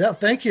 Yeah,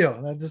 thank you.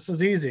 This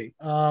is easy.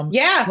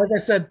 Yeah. Like I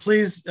said,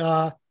 please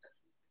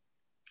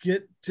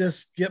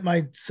get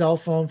my cell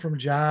phone from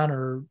John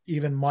or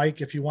even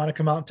Mike. If you want to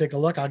come out and take a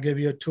look, I'll give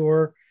you a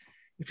tour.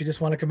 If you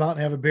just want to come out and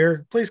have a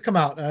beer, please come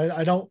out.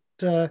 I don't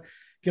get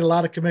a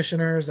lot of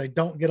commissioners. I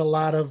don't get a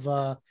lot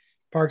of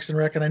Parks and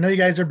Rec. And I know you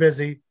guys are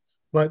busy,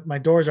 but my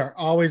doors are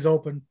always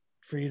open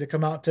for you to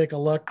come out, take a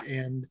look,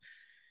 and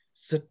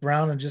sit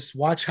around and just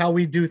watch how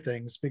we do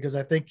things, because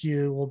I think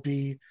you will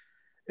be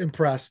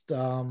impressed.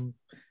 Of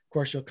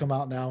course, you'll come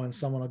out now and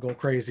someone will go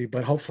crazy,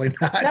 but hopefully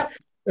not.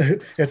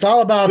 Yep. It's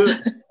all about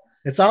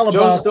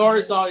Joe's door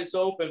is always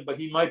open, but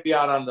he might be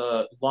out on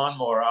the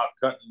lawnmower out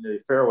cutting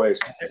the fairways.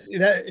 If you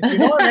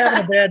know I'm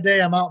having a bad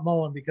day, I'm out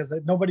mowing because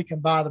nobody can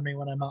bother me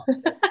when I'm out.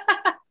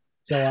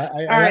 So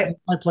that's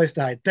my place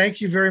to hide.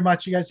 Thank you very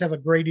much. You guys have a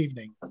great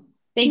evening.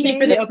 Thank you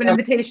for the open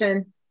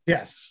invitation.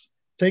 Yes.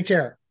 Take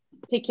care.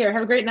 Take care.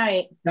 Have a great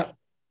night. Yep.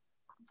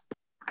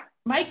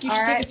 Mike, you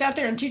should take us out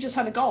there and teach us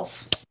how to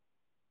golf.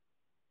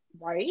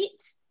 Right?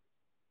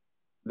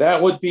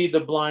 That would be the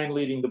blind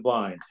leading the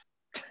blind.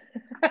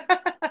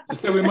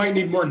 Instead, we might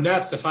need more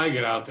nets if I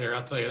get out there.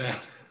 I'll tell you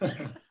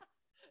that.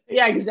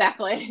 Yeah,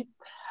 exactly.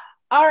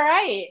 All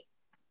right.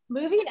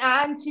 Moving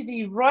on to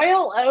the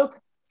Royal Oak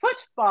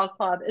Football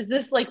Club. Is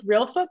this like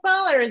real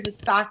football or is this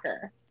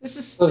soccer? This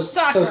is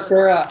soccer. So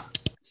Sarah,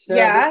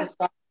 yeah. This is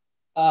soccer.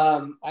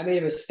 I made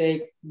a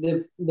mistake.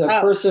 The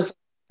person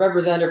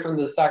representative from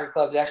the soccer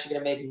club is actually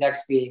going to make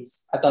next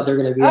meetings. I thought they were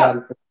going to be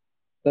on.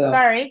 So.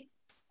 Sorry.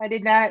 I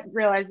did not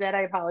realize that.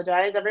 I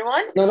apologize,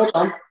 everyone. No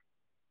problem.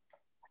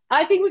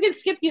 I think we can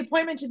skip the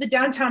appointment to the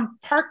Downtown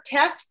Park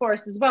Task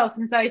Force as well,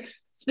 since I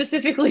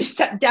specifically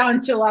stepped down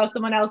to allow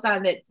someone else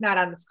on that's not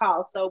on this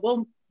call. So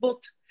we'll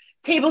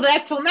table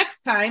that till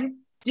next time.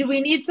 Do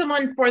we need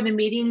someone for the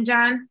meeting,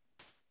 John?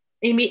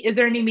 Is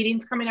there any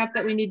meetings coming up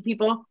that we need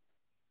people?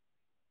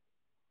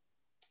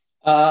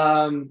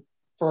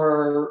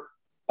 For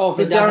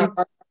the Downtown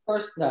Park Task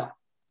Force? No.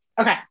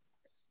 Okay.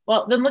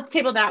 Well, then let's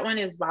table that one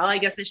as well. I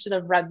guess I should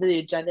have read the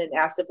agenda and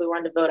asked if we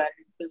wanted to vote on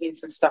moving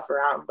some stuff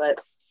around,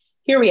 but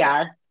here we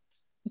are.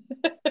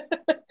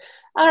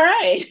 All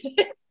right.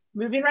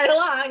 Moving right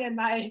along in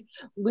my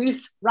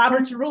loose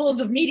Robert's rules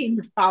of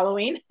meeting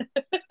following.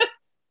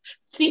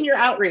 Senior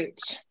outreach.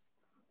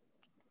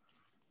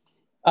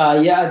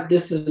 Yeah,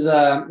 this is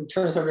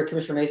turn us over to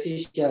Commissioner Macy.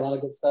 She got a lot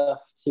of good stuff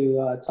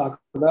to talk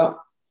about.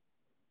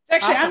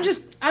 Actually,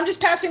 awesome. I'm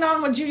just passing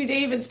on what Judy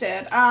Davids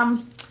did.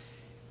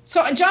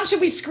 So John,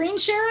 should we screen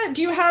share it?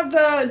 Do you have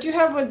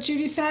what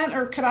Judy sent,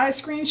 or could I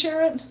screen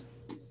share it?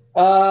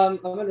 I'm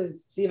gonna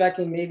see if I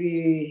can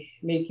maybe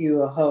make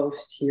you a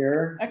host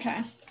here.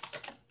 Okay.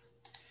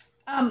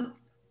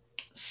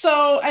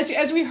 So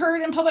as we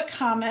heard in public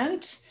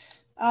comment,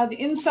 the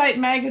Insight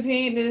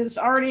magazine is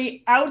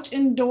already out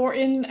in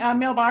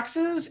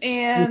mailboxes,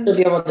 and you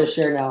should be able to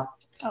share now.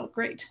 Oh,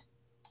 great!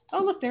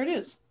 Oh, look, there it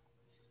is.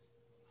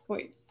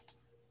 Wait.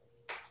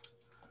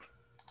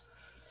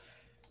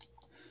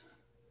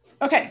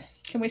 Okay,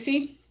 can we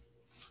see?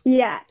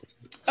 Yeah.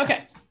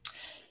 Okay.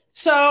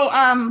 So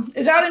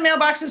it's out in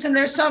mailboxes, and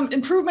there's some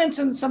improvements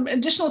and some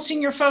additional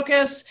senior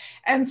focus.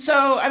 And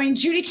so, I mean,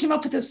 Judy came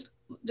up with this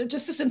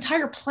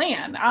entire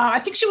plan. I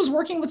think she was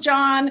working with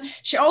John.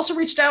 She also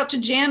reached out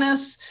to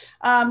Janice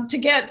to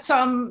get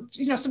some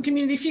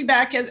community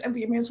feedback. As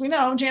we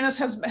know, Janice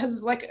has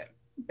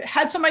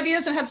had some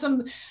ideas and had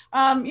some,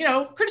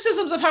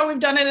 criticisms of how we've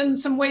done it and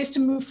some ways to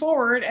move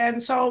forward.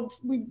 And so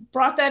we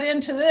brought that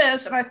into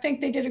this, and I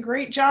think they did a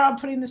great job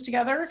putting this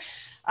together.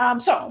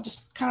 So I'll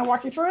just kind of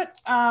walk you through it.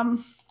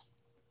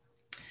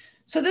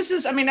 So this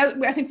is,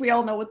 I think we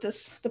all know what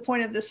the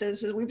point of this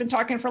is we've been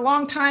talking for a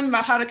long time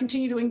about how to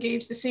continue to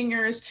engage the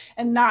seniors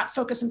and not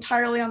focus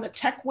entirely on the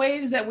tech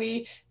ways that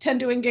we tend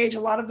to engage a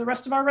lot of the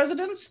rest of our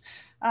residents.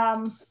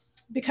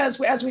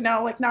 Because as we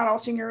know, not all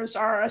seniors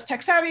are as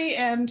tech savvy,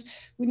 and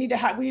we need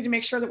to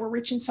make sure that we're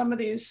reaching some of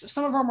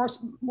our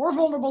more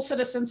vulnerable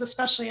citizens,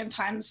 especially in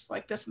times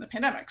like this in the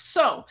pandemic.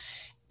 So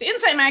the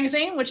Insight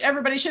magazine, which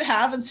everybody should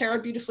have, and Sarah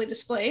beautifully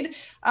displayed,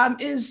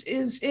 is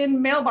in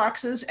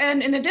mailboxes.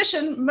 And in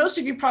addition, most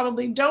of you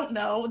probably don't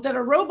know that a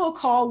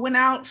robocall went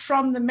out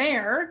from the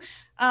mayor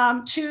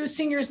to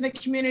seniors in the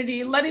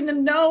community, letting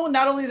them know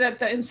not only that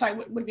the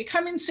Insight would be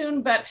coming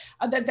soon, but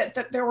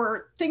that there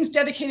were things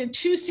dedicated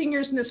to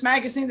seniors in this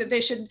magazine that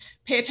they should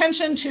pay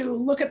attention to,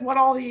 look at what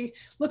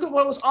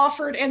was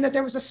offered, and that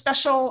there was a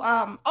special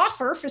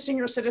offer for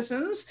senior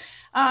citizens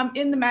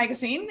in the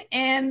magazine.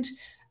 And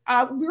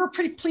we were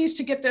pretty pleased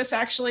to get this,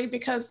 actually,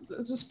 because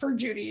this is per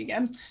Judy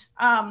again.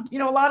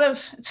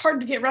 It's hard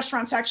to get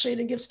restaurants actually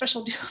to give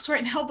special deals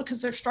right now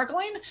because they're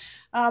struggling.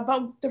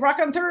 But the WROK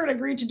on Third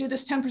agreed to do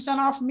this 10%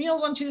 off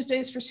meals on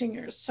Tuesdays for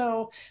seniors.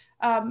 So,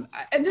 and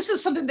this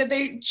is something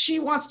that she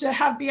wants to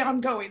have be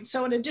ongoing.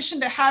 So in addition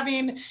to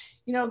having,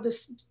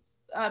 this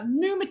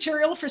new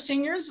material for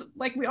seniors,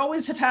 like we've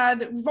always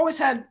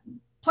had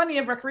plenty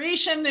of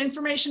recreation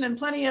information and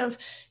plenty of,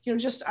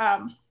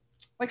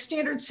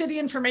 standard city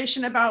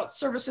information about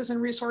services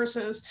and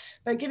resources,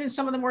 but getting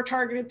some of the more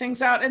targeted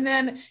things out, and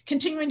then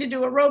continuing to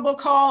do a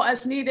robocall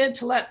as needed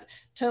to let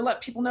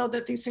people know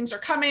that these things are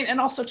coming, and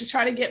also to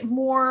try to get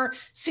more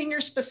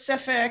senior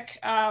specific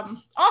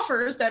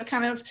offers that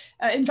kind of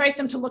invite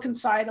them to look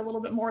inside a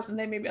little bit more than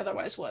they maybe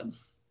otherwise would.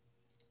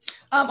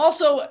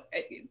 Also,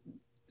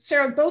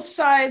 Sarah, both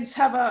sides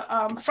have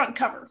a front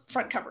cover.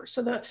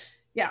 So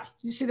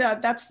you see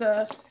that's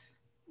the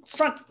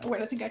front.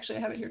 Wait, I think actually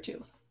I have it here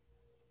too.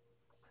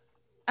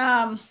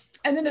 And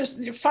then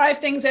there's 5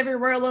 things every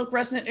Royal Oak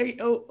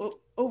resident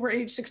over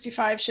age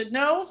 65 should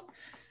know.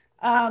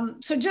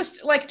 So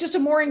just a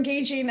more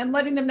engaging and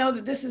letting them know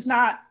that this is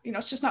not,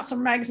 it's just not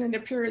some magazine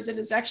that appears. It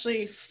is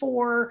actually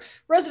for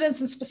residents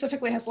and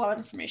specifically has a lot of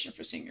information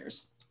for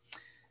seniors.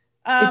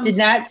 It did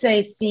not say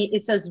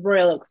it says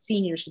Royal Oak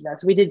seniors should know.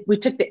 So we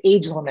took the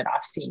age limit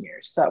off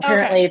seniors. So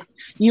apparently if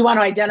you want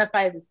to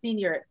identify as a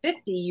senior at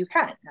 50, you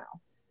can now.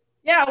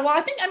 Yeah, well,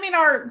 I think,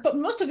 but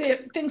most of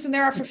the things in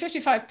there are for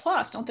 55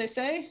 plus, don't they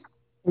say?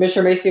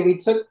 Commissioner Macy, we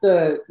took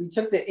the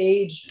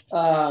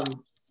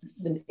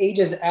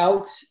ages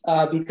out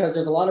because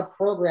there's a lot of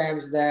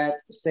programs that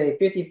say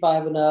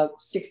 55 and up,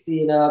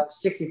 60 and up,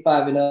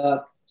 65 and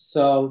up.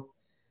 So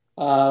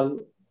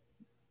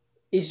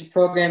each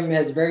program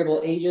has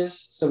variable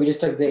ages. So we just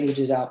took the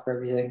ages out for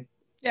everything.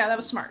 Yeah, that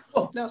was smart.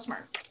 That was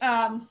smart.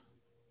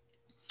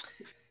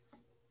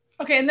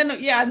 Okay, and then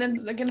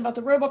again about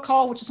the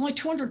robocall, which is only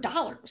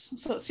 $200.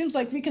 So it seems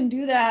like we can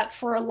do that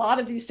for a lot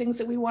of these things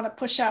that we want to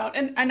push out.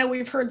 And I know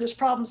we've heard there's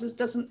problems.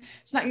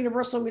 It's not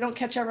universal. We don't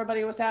catch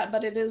everybody with that,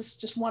 but it is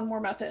just one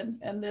more method.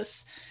 And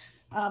this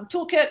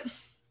toolkit.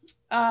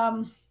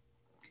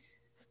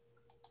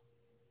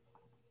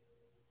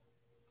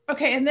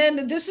 Okay, and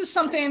then this is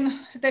something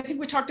that I think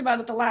we talked about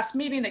at the last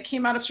meeting that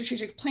came out of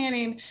strategic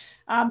planning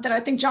that I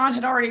think John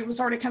was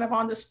already kind of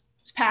on this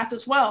path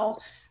as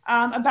well.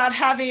 About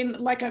having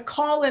like a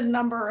call-in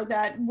number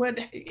that would,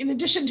 in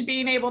addition to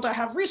being able to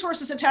have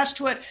resources attached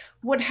to it,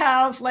 would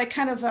have like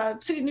kind of a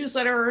city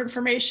newsletter or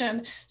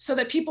information so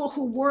that people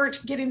who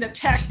weren't getting the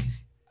tech,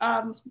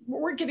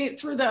 weren't getting it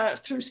through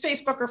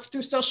Facebook or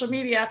through social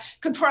media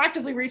could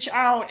proactively reach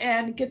out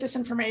and get this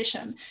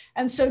information.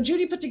 And so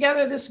Judy put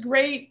together this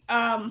great,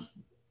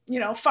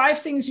 5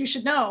 things you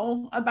should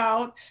know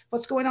about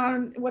what's going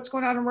on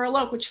in Royal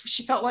Oak, which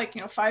she felt like,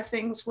 5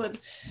 things would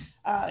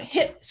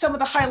hit some of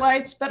the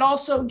highlights, but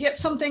also get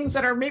some things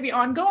that are maybe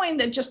ongoing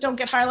that just don't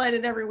get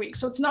highlighted every week.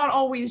 So it's not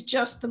always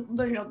just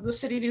the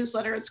city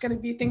newsletter. It's going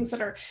to be things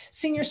that are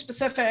senior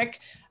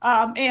specific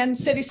and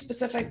city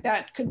specific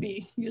that could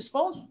be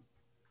useful.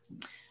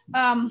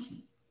 And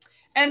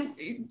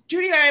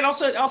Judy and I had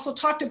also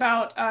talked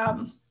about,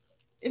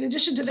 in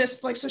addition to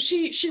this, so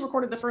she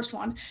recorded the first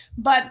one,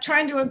 but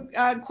trying to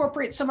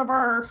incorporate some of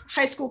our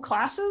high school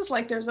classes.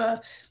 Like there's I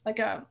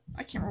can't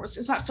remember,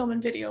 it's not film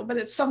and video, but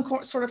it's some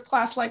sort of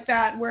class like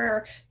that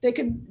where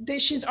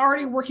she's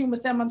already working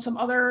with them on some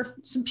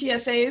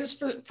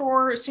PSAs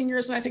for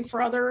seniors and I think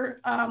for other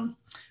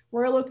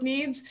Royal Oak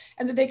needs,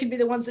 and that they could be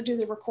the ones that do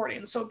the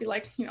recording. So it'd be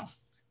like,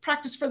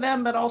 practice for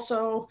them, but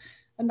also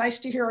nice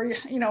to hear,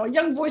 a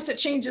young voice that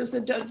changes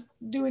that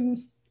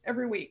doing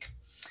every week.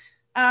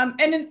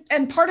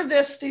 And part of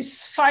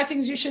these 5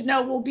 things you should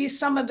know will be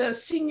some of the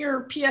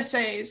senior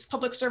PSAs,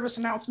 public service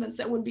announcements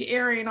that would be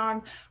airing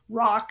on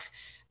WROK.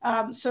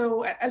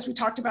 So as we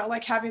talked about,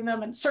 like having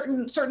them in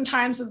certain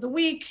times of the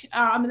week.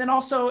 And then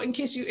also in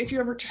case if you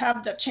ever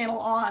have that channel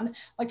on,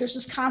 like there's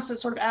just constant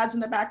sort of ads in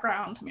the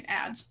background,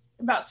 ads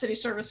about city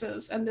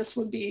services. And this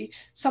would be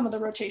some of the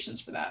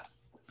rotations for that.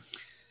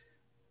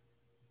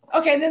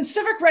 Okay, and then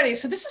Civic Ready.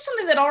 So this is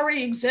something that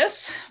already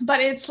exists,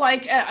 but it's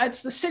like,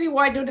 it's the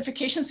citywide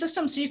notification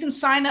system. So you can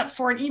sign up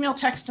for an email,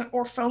 text,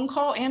 or phone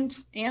call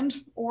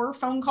or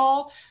phone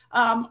call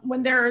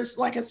when there's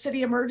like a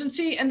city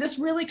emergency. And this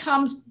really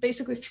comes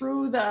basically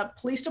through the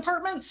police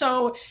department.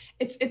 So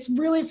it's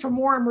really for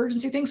more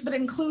emergency things, but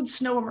it includes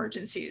snow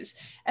emergencies.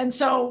 And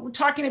so we're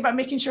talking about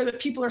making sure that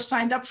people are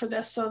signed up for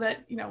this so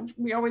that,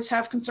 we always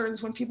have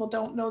concerns when people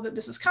don't know that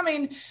this is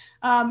coming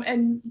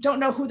and don't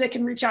know who they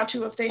can reach out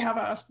to if they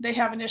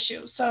have an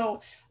issue.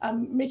 So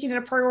making it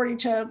a priority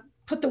to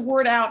put the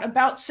word out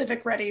about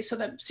Civic Ready so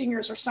that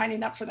seniors are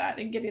signing up for that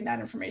and getting that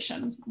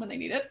information when they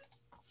need it.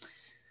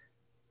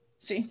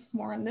 See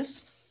more on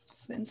this.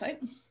 It's the insight.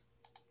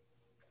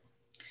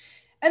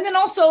 And then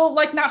also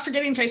like not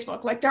forgetting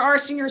Facebook. Like there are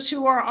seniors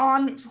who are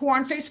on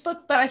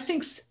Facebook, but I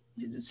think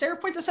did Sarah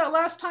point this out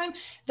last time,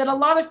 that a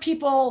lot of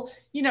people,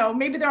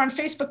 maybe they're on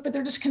Facebook, but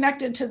they're just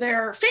connected to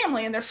their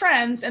family and their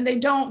friends, and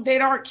they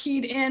aren't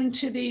keyed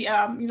into the,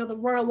 the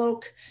Royal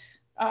Oak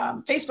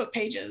Facebook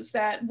pages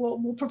that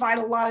will provide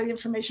a lot of the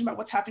information about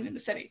what's happening in the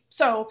city.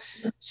 So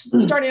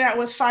starting out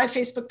with 5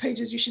 Facebook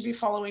pages you should be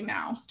following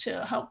now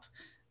to help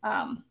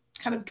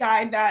kind of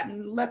guide that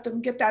and let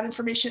them get that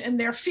information in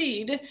their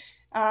feed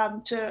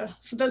for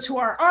those who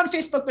are on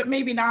Facebook, but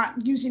maybe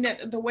not using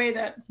it the way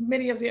that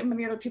many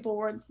other people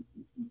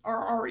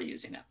are already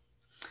using it.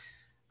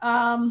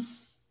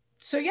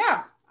 So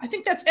yeah, I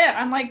think that's it.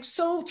 I'm like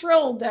so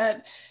thrilled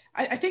that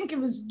I think it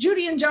was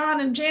Judy and John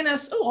and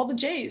Janice, all the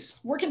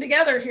J's working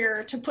together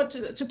here to put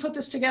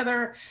this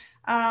together.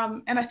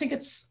 And I think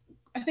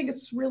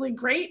it's really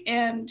great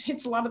and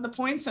hits a lot of the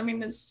points.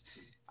 It's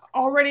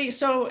already,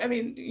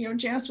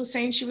 Janice was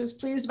saying she was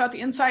pleased about the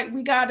insight.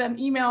 We got an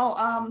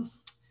email,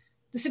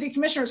 the city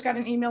commissioners got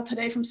an email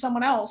today from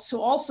someone else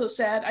who also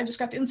said, I just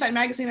got the Insight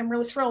magazine. I'm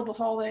really thrilled with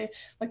all the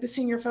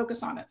senior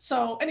focus on it.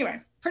 So anyway,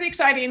 pretty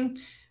exciting.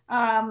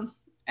 And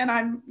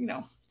I'm,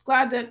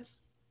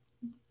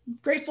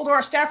 grateful to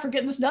our staff for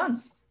getting this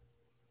done.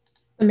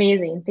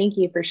 Amazing. Thank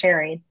you for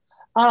sharing.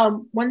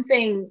 One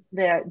thing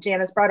that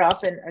Janice brought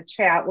up in a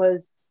chat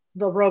was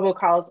the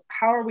robocalls.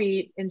 How are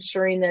we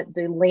ensuring that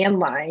the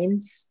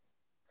landlines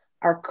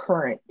are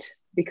current?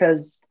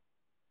 Because,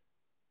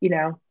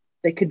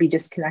 they could be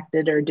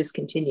disconnected or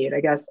discontinued,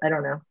 I guess. I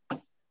don't know. I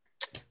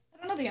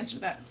don't know the answer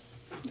to that.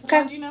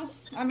 Okay. Do you know?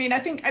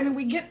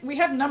 We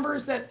have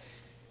numbers that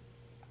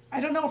I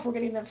don't know if we're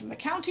getting them from the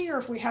county or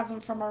if we have them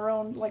from our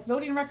own like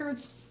voting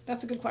records.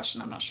 That's a good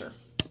question. I'm not sure.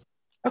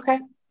 Okay.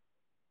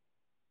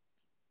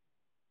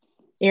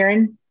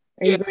 Aaron,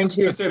 are you going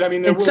to say that, I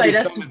mean, there will be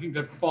us? some, I think,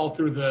 that fall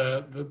through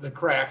the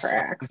cracks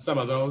on some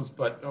of those,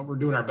 but we're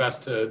doing our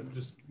best to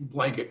just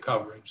blanket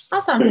coverage. So.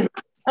 Awesome.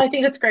 I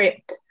think that's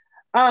great.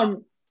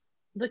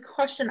 The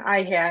question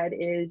I had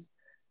is,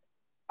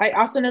 I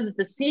also know that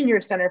the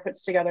Senior Center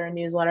puts together a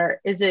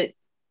newsletter.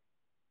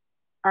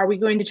 Are we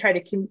going to try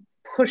to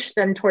push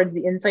them towards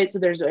the Insight so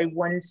there's a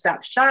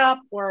one-stop shop,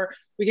 or are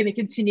we going to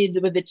continue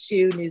with the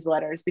two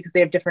newsletters because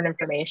they have different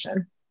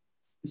information?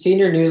 The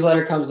senior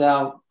newsletter comes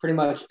out pretty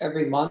much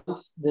every month.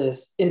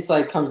 This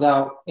Insight comes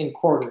out in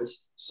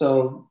quarters.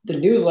 So the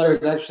newsletter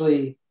is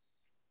actually,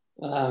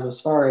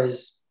 as far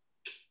as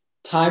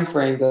time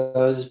frame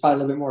goes, is probably a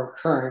little bit more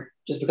current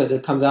just because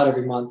it comes out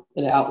every month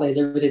and it outlays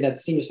everything that the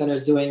Senior Center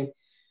is doing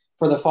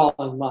for the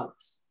following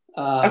months.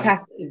 Okay.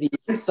 The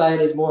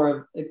Insight is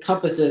more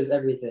encompasses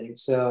everything.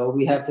 So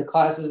we have the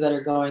classes that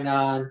are going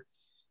on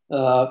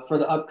for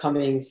the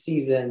upcoming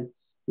season.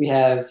 We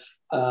have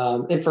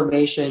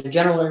information,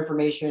 general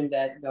information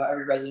that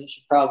every resident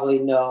should probably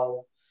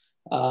know.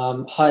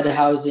 HUD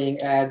housing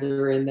ads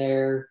are in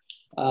there.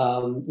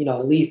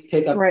 Leaf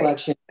pickup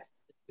collection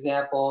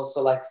examples.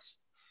 So like,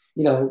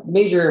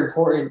 major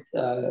important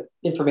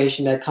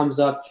information that comes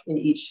up in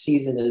each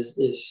season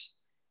is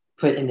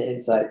put in the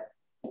Insight.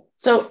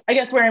 So I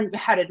guess where I'm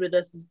headed with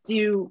this is,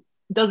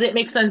 does it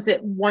make sense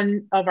that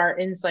one of our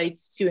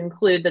insights to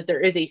include that there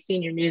is a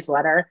senior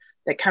newsletter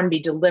that can be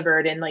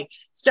delivered, and like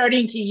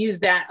starting to use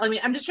that? I mean,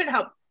 I'm just trying to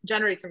help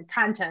generate some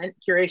content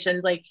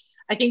curation. Like,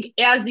 I think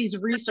as these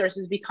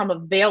resources become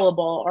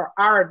available or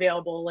are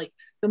available, like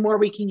the more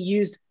we can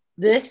use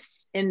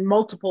this in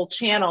multiple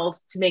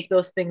channels to make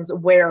those things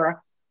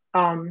aware.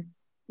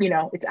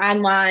 It's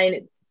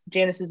online.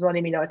 Janice is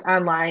letting me know it's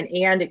online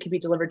and it can be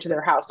delivered to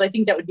their house. So I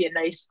think that would be a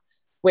nice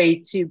way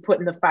to put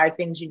in the 5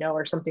 things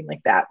or something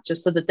like that,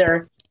 just so that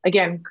they're,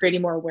 again,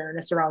 creating more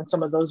awareness around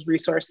some of those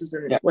resources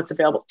and what's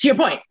available. To your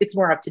point, it's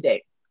more up to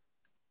date.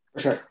 For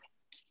sure.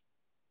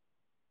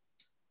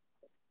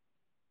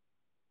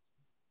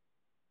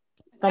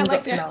 I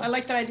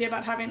like that idea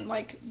about having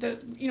like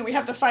we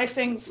have the 5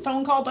 things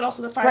phone call, but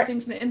also the 5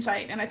 things in the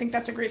Insight. And I think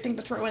that's a great thing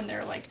to throw in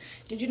there. Like,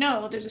 did you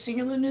know there's a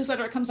senior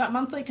newsletter that comes out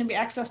monthly, can be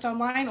accessed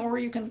online, or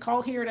you can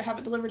call here to have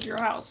it delivered to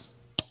your house.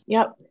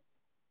 Yep.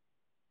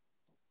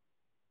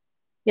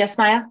 Yes,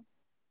 Maya?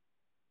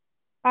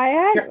 I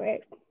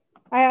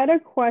had a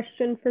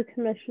question for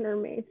Commissioner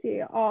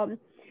Macy.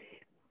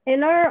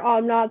 In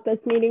our, not this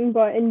meeting,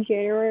 but in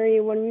January,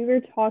 when we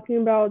were talking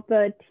about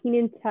the Teen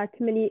and Tech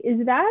Committee,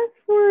 is that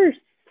for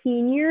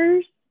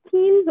seniors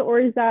teams or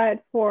is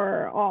that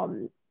for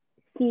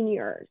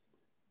seniors?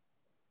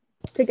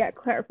 To get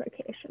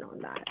clarification on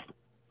that.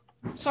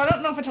 So I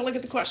don't know if I totally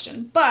get the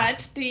question,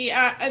 but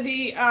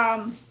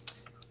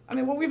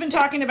what we've been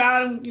talking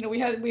about, and we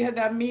had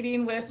that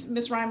meeting with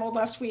Ms. Reimold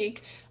last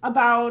week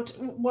about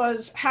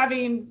was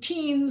having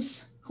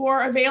teens who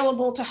are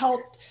available to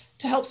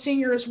help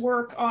seniors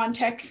work on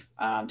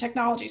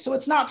technology. So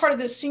it's not part of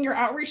this senior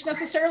outreach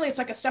necessarily. It's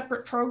like a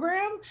separate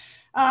program.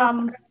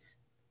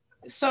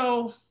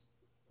 So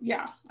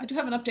yeah, I do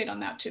have an update on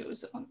that too.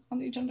 Is it on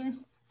the agenda?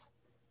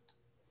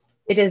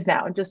 It is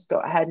now. Just go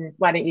ahead and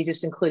why don't you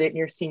just include it in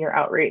your senior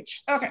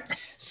outreach? Okay.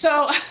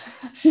 So,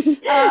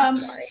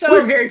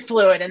 we're very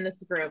fluid in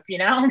this group,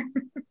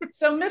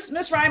 So Miss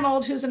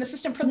Reimold, who's an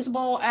assistant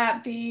principal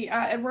at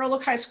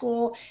WROK High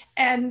School,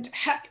 and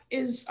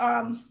she's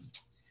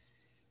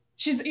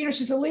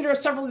the leader of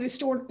several of these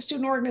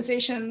student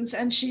organizations,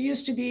 and she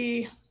used to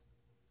be,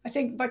 I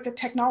think, like the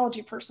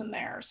technology person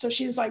there. So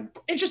she's like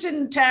interested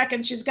in tech,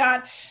 and she's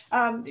got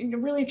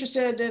really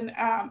interested in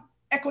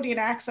equity and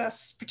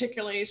access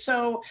particularly.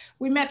 So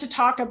we met to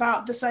talk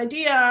about this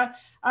idea,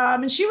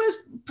 and she was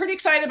pretty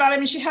excited about it. I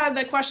mean, she had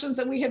the questions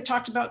that we had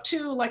talked about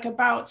too, like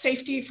about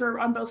safety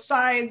on both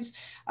sides,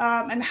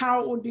 and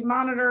how it would be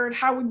monitored,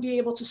 how we'd be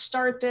able to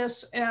start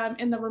this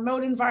in the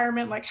remote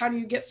environment, like how do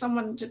you get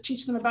someone to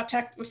teach them about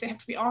tech if they have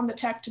to be on the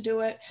tech to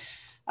do it.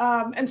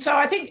 And so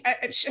I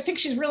think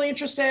she's really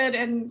interested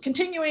in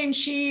continuing.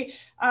 She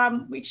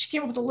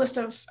came up with a list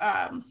of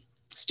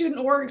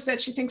student orgs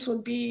that she thinks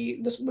would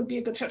be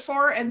a good fit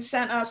for, and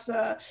sent us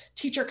the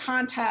teacher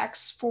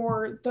contacts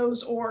for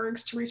those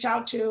orgs to reach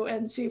out to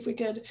and see if we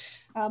could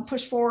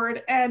push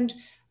forward. And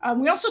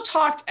we also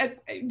talked,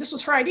 this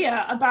was her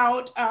idea,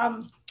 about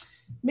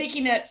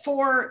making it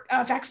for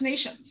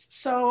vaccinations.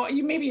 So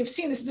you maybe have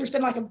seen this, there's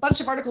been like a bunch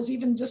of articles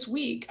even this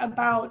week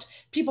about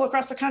people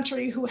across the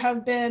country who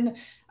have been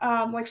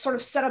sort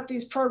of set up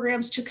these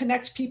programs to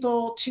connect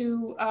people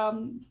to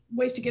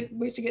ways to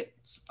get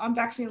on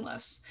vaccine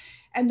lists.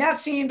 And that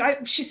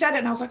she said it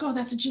and I was like, oh,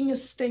 that's a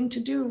genius thing to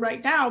do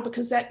right now,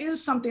 because that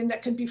is something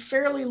that could be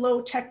fairly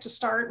low tech to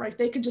start, right?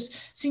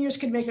 Seniors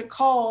could make a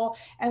call,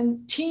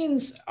 and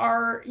teens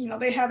are,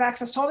 they have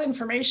access to all the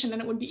information,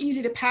 and it would be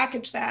easy to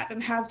package that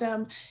and have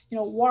them,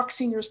 walk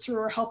seniors through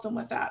or help them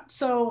with that.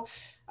 So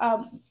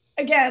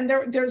again,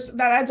 there's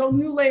that adds a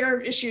new layer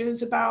of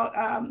issues about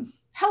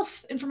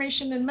health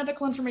information and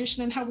medical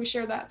information and how we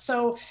share that.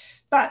 So,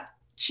 but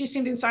she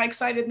seemed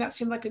excited, and that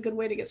seemed like a good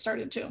way to get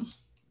started too.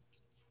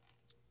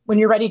 When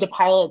you're ready to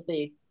pilot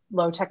the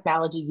low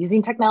technology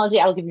using technology,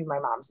 I'll give you my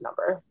mom's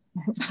number.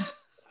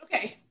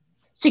 Okay.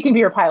 She can be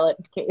your pilot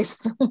in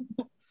case. All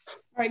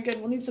right, good.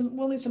 We'll need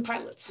some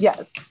pilots.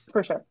 Yes,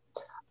 for sure.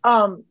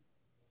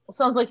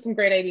 Sounds like some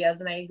great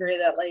ideas, and I agree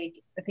that I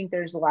think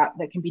there's a lot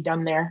that can be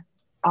done there.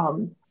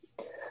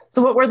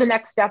 So what were the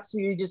next steps?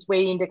 Were you just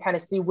waiting to kind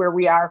of see where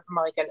we are from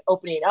an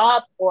opening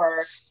up, or?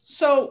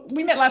 So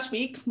we met last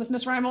week with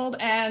Ms. Reimold,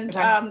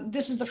 and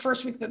this is the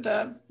first week that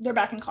they're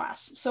back in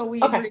class. So we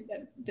agreed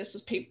that this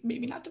is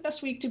maybe not the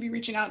best week to be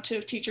reaching out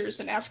to teachers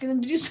and asking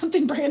them to do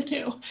something brand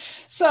new.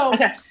 So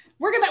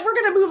we're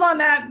gonna move on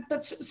that,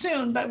 but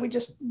soon. But we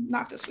just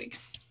not this week.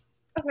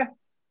 Okay.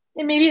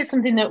 And maybe it's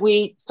something that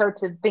we start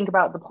to think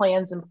about the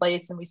plans in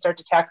place, and we start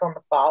to tackle in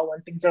the fall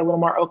when things are a little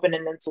more open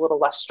and it's a little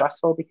less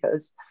stressful,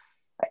 because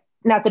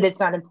not that it's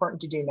not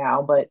important to do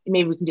now, but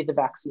maybe we can do the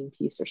vaccine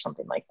piece or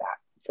something like that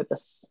for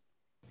this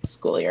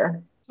school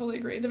year. Totally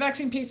agree. The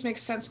vaccine piece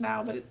makes sense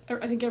now, but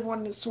I think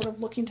everyone is sort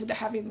of looking to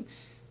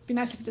be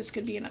nice if this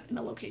could be in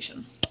a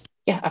location.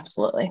 Yeah,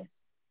 absolutely.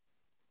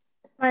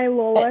 Hi,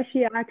 Lola.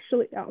 She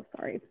actually,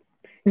 sorry.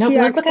 No, she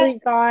that's actually okay.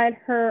 got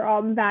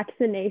her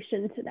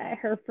vaccination today,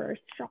 her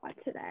first shot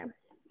today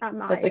at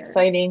Meyer. That's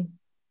exciting.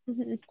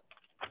 Mm-hmm.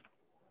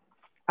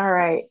 All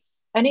right.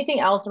 Anything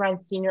else around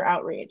senior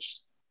outreach?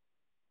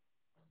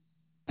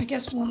 I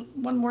guess one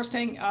more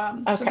thing.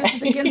 So this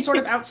is again sort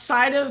of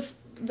outside of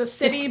the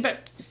city,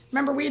 but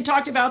remember we had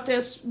talked about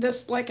this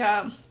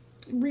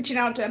reaching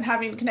out to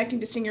and connecting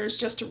to seniors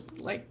just to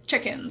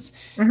check-ins.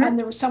 Mm-hmm. And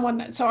there was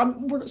someone, so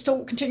we're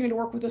still continuing to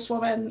work with this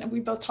woman, and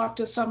we both talked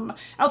to some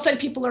outside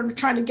people who are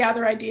trying to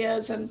gather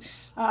ideas, and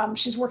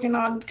she's working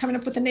on coming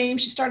up with a name.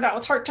 She started out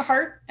with Heart to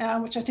Heart,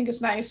 which I think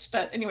is nice,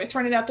 but anyway,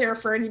 throwing it out there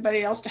for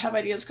anybody else to have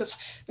ideas, because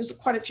there's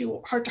quite a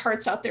few Heart to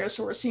Hearts out there,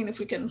 so we're seeing if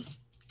we can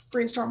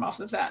brainstorm off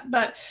of that.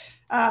 But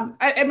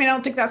I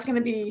don't think that's going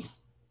to be,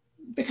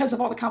 because of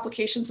all the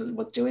complications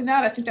with doing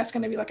that, I think that's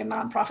going to be like a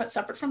nonprofit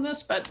separate from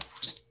this, but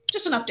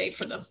just an update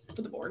for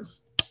the board.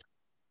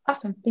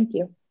 Awesome, thank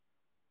you.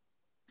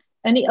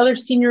 Any other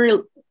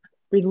senior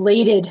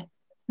related,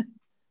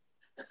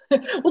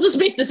 we'll just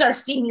make this our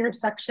senior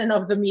section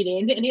of the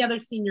meeting. Any other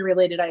senior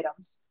related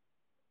items?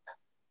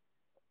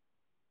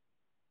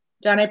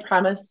 John, I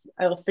promise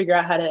I will figure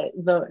out how to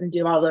vote and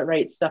do all the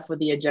right stuff with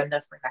the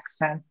agenda for next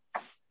time.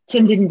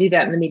 Tim didn't do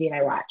that in the meeting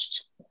I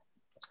watched.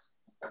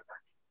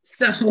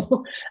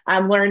 So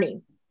I'm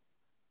learning.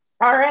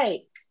 All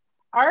right,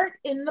 art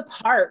in the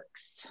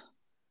parks.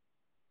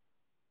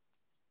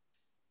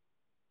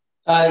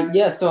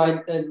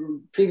 So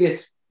in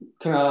previous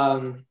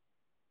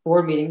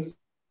board meetings,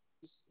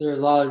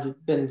 there's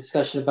been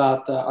discussion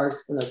about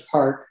arts in the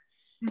park.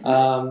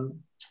 Mm-hmm.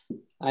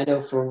 I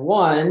know for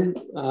one,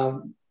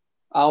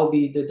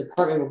 the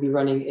department will be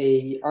running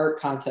a art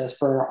contest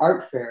for our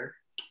art fair.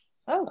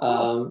 Oh,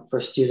 cool. For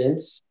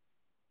students.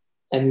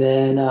 And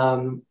then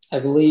I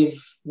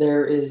believe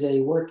there is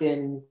a work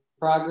in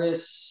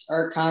progress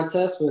art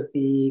contest with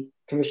the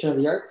Commission of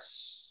the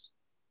Arts.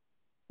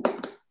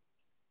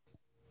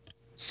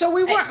 So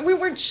we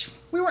weren't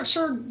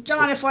sure,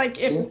 John,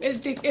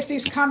 if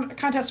these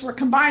contests were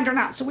combined or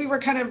not. So we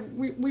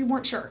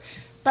weren't sure,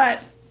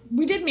 but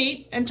we did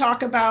meet and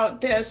talk about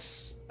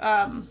this.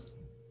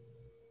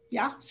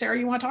 Yeah, Sarah,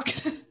 you want to talk?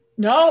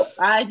 No,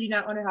 I do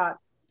not want to talk.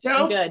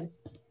 Joe? I'm good.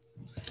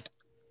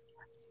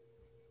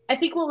 I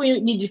think what we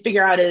need to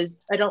figure out is,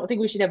 I don't think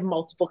we should have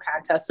multiple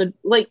contests. So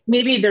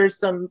maybe there's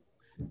some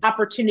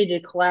opportunity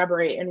to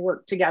collaborate and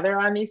work together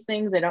on these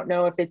things. I don't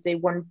know if it's a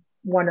one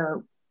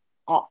or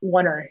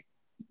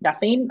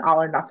nothing,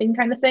 all or nothing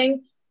kind of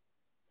thing.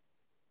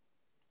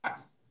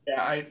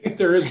 Yeah, I think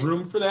there is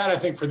room for that. I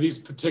think for these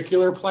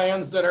particular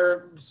plans that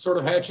are sort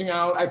of hatching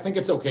out, I think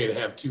it's okay to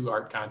have 2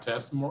 art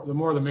contests. The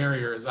more the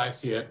merrier, as I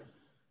see it.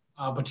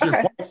 But to your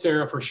point,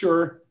 Sarah, for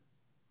sure,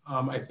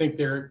 I think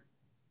they're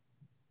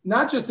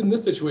not just in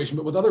this situation,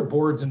 but with other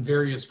boards and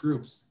various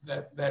groups,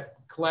 that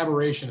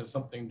collaboration is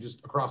something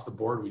just across the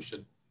board we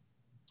should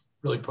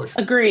really push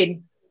for.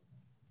 Agreed.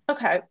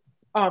 Okay.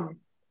 The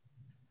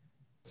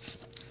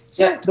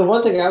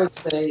one thing I would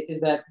say is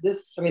that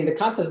the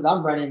contest that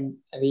I'm running,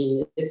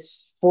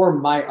 it's for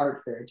my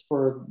art fair. It's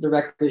for the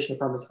Recreation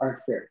Department's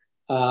art fair.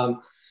 I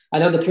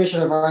know the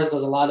Commission of Arts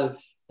does a lot of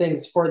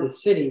things for the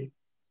city,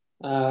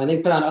 and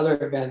they put on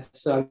other events.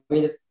 So,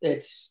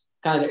 it's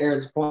kind of to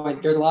Aaron's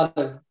point. There's a lot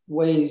of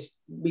ways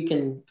we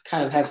can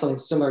kind of have something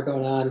similar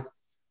going on,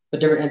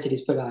 but different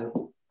entities put on it.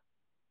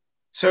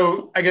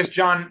 So I guess,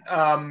 John,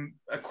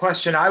 a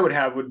question I would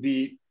have would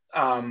be,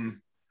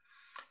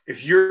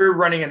 if you're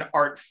running an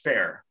art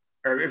fair,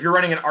 or if you're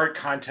running an art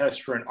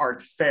contest for an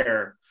art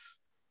fair,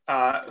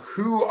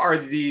 who are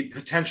the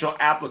potential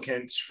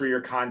applicants for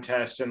your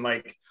contest, and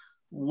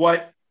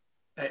what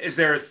is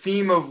there a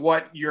theme of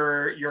what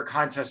your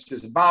contest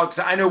is about?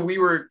 Because I know we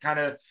were kind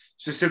of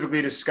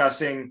specifically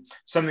discussing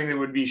something that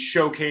would be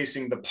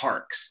showcasing the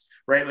parks,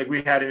 right? Like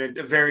we had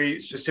a very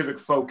specific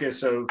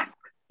focus of,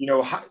 you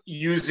know,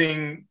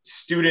 using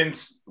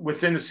students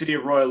within the city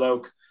of Royal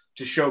Oak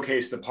to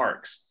showcase the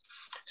parks.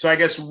 So I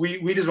guess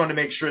we just want to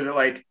make sure that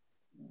like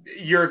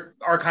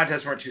our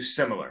contests weren't too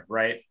similar,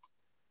 right?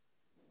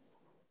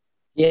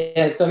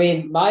 Yeah, so I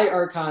mean, my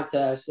art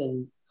contest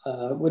and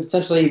would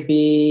essentially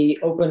be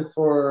open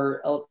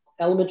for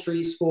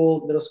elementary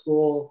school, middle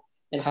school,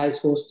 and high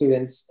school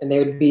students, and they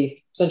would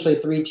be essentially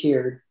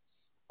three-tiered.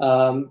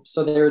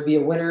 So there would be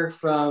a winner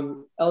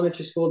from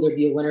elementary school, there'd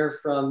be a winner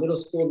from middle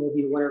school, and there'd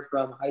be a winner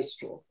from high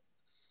school.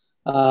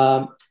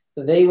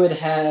 They would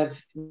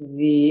have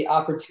the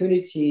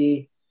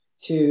opportunity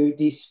to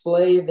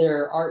display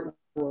their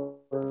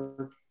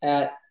artwork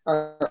at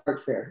our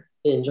art fair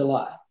in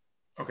July.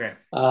 Okay.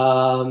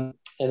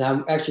 And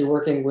I'm actually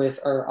working with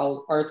our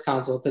arts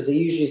council because they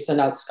usually send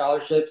out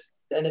scholarships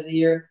at the end of the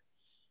year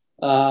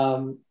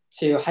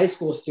to high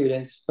school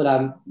students. But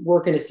I'm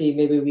working to see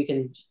maybe we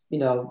can, you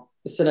know,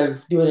 instead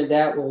of doing it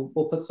that,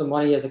 we'll put some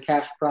money as a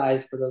cash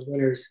prize for those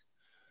winners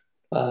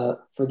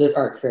for this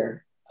art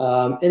fair.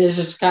 And it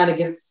just kind of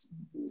gets,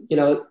 you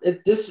know,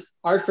 this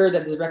art fair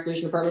that the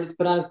recreation department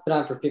has put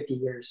on for 50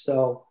 years.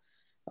 So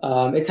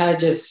it kind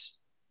of just,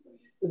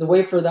 it's a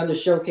way for them to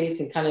showcase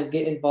and kind of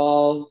get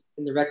involved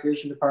in the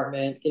recreation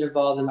department, get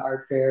involved in the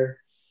art fair,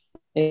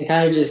 and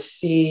kind of just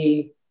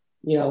see,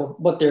 you know,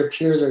 what their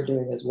peers are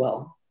doing as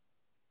well.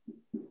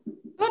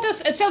 Well,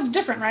 it sounds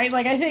different, right?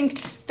 Like I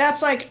think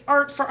that's like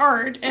art for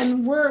art,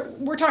 and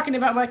we're talking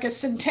about like a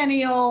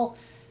centennial,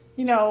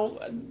 you know,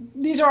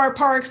 these are our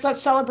parks,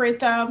 let's celebrate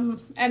them.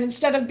 And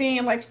instead of being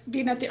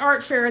at the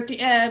art fair at the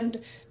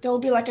end, there'll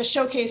be like a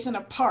showcase in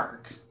a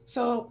park.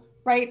 So,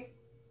 right?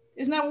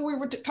 Isn't that what we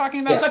were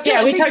talking about? Yeah,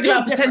 So we talked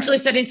about different. potentially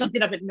setting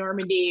something up at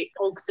Normandy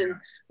Oaks and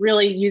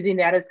really using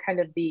that as kind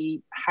of the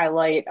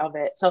highlight of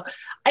it. So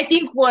I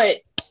think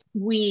what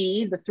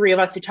the three of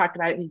us who talked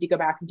about it, need to go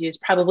back and do is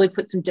probably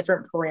put some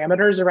different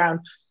parameters around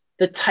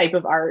the type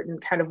of art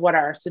and kind of what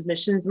our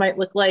submissions might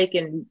look like.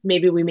 And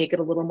maybe we make it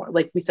a little more,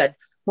 like we said,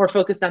 more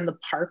focused on the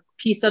park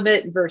piece of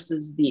it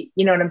versus you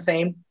know what I'm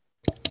saying?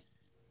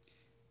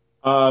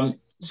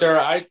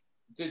 Sarah, I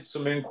did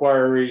some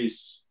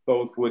inquiries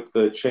both with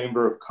the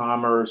Chamber of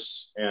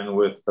Commerce and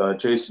with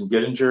Jason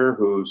Gittinger,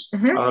 who's, I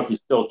don't know if he's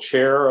still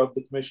chair of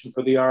the Commission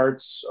for the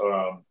Arts.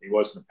 He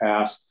was in the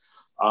past.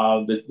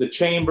 The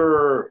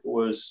Chamber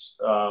was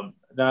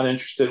not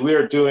interested. We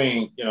are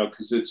doing, you know,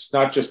 because it's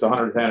not just the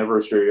 100th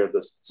anniversary of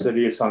the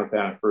city, it's 100th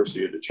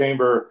anniversary of the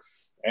Chamber.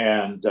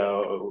 And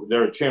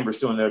their Chamber's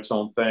doing its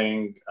own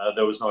thing.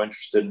 There was no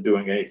interest in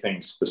doing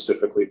anything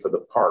specifically for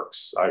the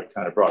parks. I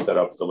kind of brought that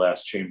up at the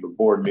last Chamber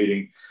board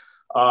meeting.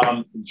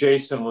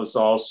 Jason was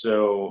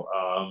also,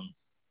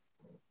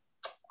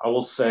 I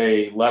will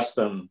say, less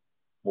than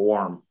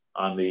warm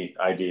on the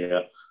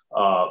idea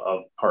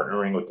of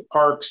partnering with the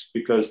parks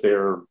because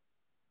they're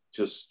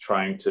just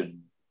trying to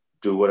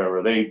do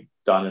whatever they've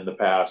done in the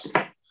past.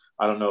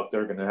 I don't know if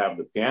they're going to have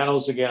the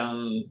pianos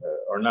again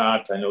or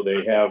not. I know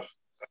they have,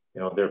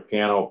 you know, their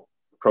piano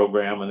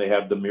program and they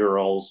have the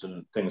murals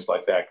and things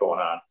like that going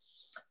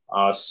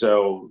on.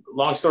 So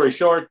long story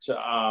short,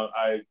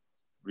 I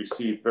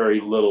received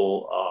very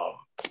little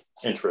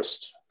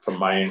interest from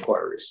my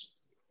inquiries.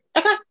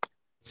 Okay.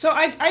 So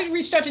I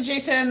reached out to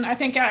Jason, I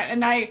think,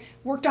 and I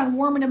worked on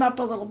warming him up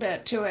a little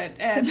bit to it.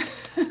 And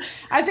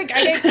I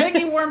think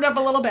he warmed up a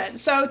little bit.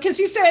 So, because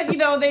he said, you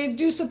know, they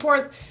do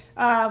support,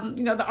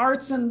 you know, the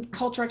arts and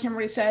culture, I can't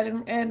remember what he said,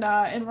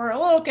 in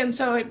Royal Oak. And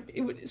so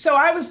so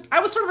I was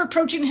sort of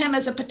approaching him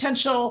as a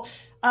potential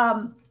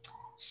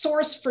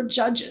source for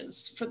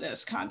judges for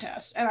this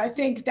contest. And I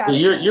think that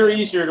you're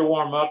easier to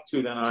warm up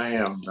to than I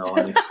am,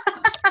 Melanie.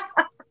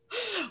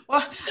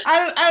 Well,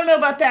 I don't know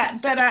about that,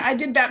 but I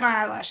did bat my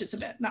eyelashes a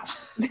bit. No.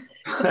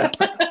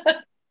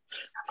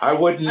 I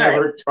would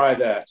never try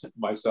that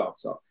myself.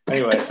 So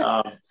anyway,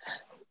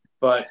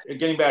 but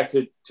getting back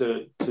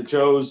to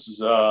Joe's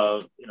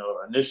you know,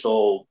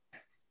 initial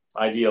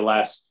idea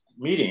last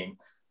meeting,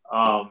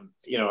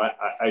 you know,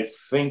 I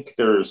think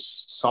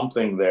there's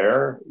something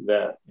there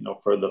that, you know,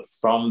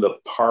 from the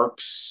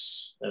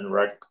Parks and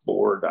Rec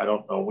Board. I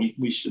don't know.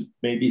 We should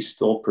maybe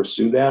still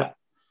pursue that.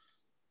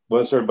 What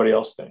does everybody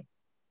else think?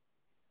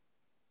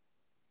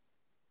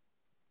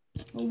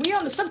 We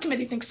on the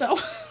subcommittee think so.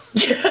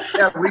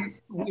 Yeah,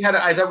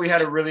 I thought we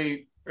had a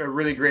really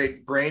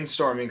great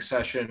brainstorming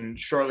session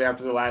shortly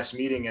after the last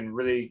meeting, and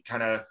really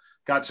kind of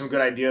got some good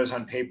ideas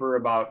on paper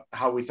about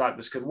how we thought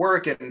this could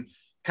work, and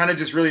kind of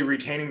just really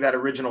retaining that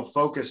original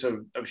focus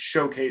of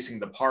showcasing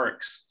the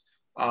parks.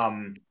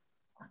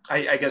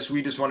 I guess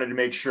we just wanted to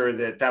make sure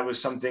that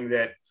was something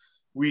that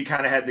we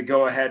kind of had the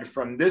go ahead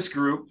from this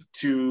group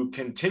to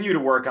continue to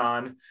work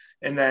on.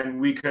 And then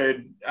we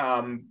could,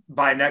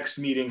 by next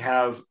meeting,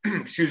 have,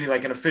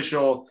 like an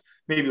official,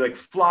 maybe like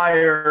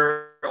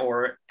flyer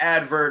or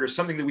advert or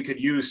something that we could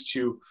use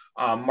to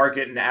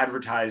market and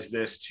advertise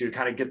this, to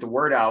kind of get the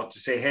word out, to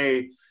say,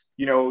 hey,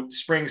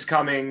 spring's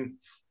coming.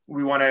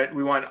 We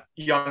want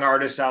young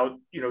artists out,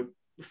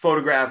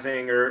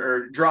 photographing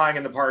or drawing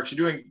in the parks, or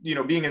doing,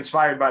 being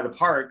inspired by the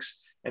parks.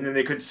 And then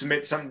they could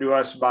submit something to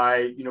us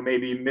by,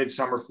 maybe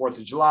midsummer, 4th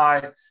of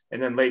July.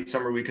 And then late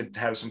summer, we could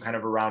have some kind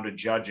of a round of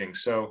judging.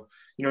 So,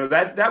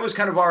 that was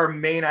kind of our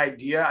main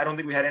idea. I don't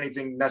think we had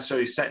anything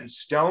necessarily set in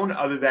stone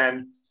other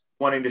than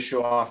wanting to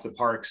show off the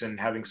parks and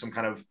having some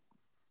kind of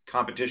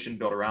competition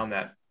built around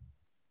that.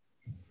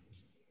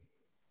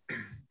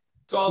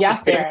 So I'll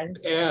just add,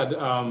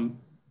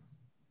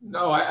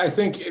 no, I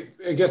think,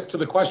 I guess to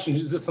the question,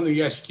 is this something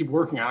you guys should keep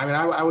working on? I mean,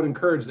 I would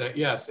encourage that,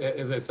 yes.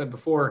 As I said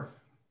before,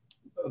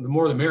 the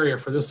more the merrier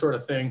for this sort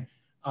of thing.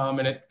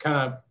 And it kind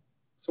of,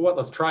 so what,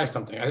 let's try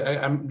something.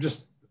 I'm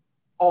just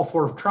all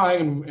for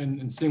trying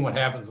and seeing what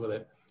happens with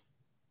it.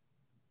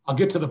 I'll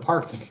get to the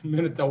park thing in a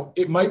minute though.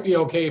 It might be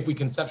okay if we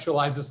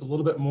conceptualize this a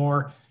little bit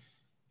more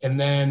and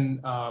then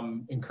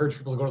encourage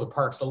people to go to the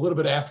parks a little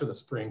bit after the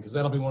spring, because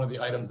that'll be one of the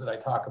items that I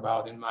talk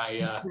about in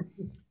my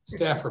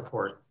staff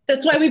report.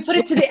 That's why we put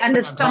it to the end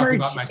of summer,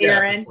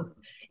 Aaron.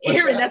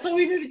 Aaron, that's why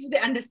we moved it to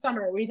the end of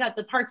summer. We thought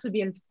the parks would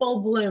be in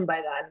full bloom by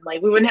then.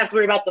 Like, we wouldn't have to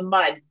worry about the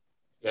mud.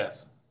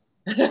 Yes.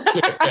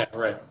 Yeah,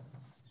 right.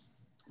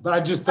 But I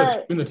just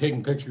thought in the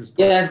taking pictures.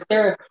 Yeah, and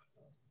Sarah,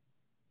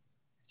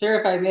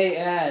 if I may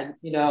add,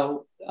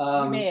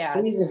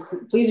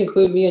 please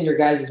include me in your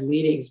guys'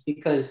 meetings,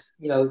 because,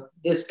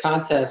 this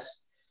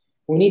contest,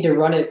 we need to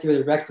run it through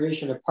the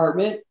recreation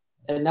department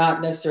and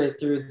not necessarily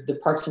through the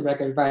Parks and Rec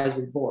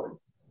Advisory Board.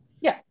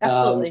 Yeah,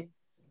 absolutely.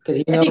 Because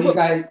even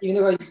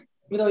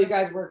though you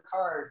guys work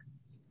hard,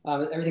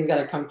 everything's got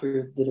to come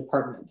through the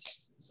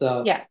departments.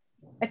 So yeah,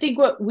 I think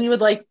what we would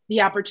like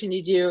the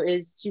opportunity to do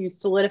is to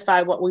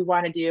solidify what we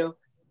want to do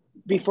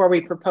before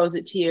we propose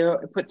it to you,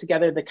 put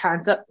together the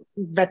concept,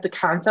 vet the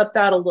concept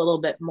out a little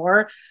bit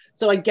more.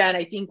 So again,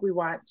 I think we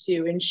want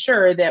to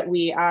ensure that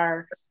we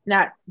are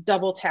not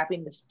double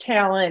tapping this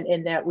talent,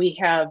 and that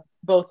we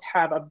both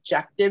have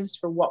objectives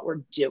for what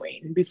we're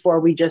doing before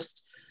we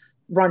just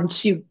run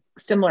two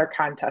similar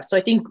contests. So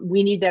I think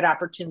we need that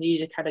opportunity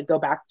to kind of go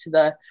back to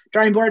the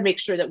drawing board, make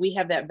sure that we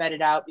have that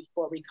vetted out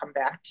before we come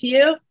back to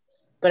you.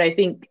 But I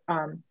think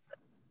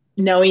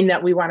knowing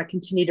that we want to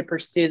continue to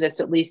pursue this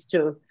at least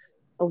to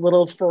a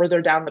little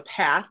further down the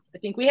path, I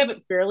think we have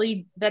it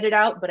fairly vetted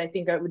out, but I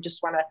think I would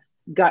just want to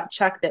gut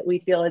check that we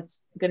feel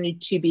it's going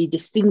to be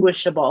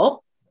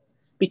distinguishable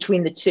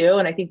between the two.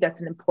 And I think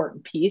that's an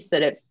important piece,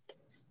 that if,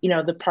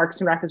 the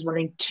Parks and Rec is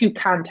running two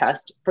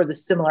contests for the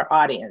similar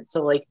audience.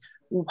 So like,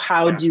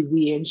 how do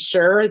we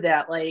ensure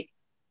that like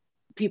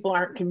people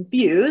aren't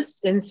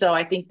confused? And so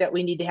I think that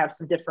we need to have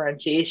some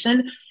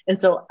differentiation. And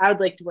so I would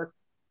like to work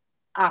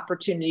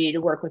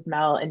with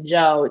Mel and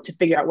Joe to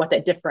figure out what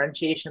that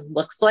differentiation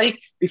looks like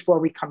before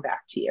we come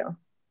back to you.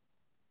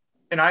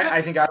 And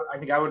I think I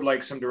would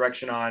like some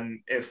direction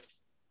on, if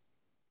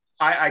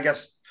I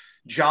guess,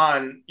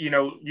 John,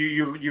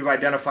 you've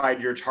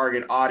identified your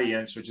target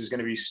audience, which is going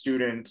to be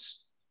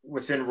students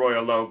within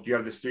Royal Oak. You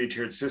have this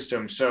 3-tiered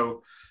system.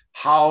 So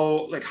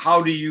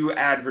how do you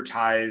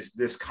advertise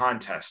this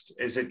contest?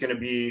 Is it going to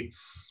be,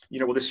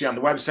 will this be on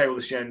the website? Will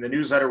this be in the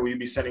newsletter? Will you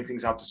be sending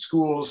things out to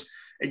schools?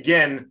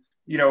 Again,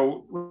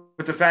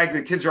 with the fact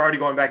that kids are already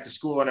going back to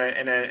school in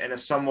a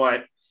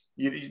somewhat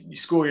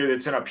school year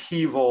that's in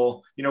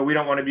upheaval, we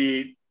don't want to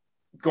be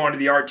going to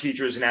the art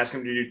teachers and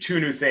asking them to do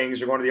 2 new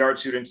things, or going to the art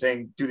students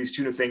saying, do these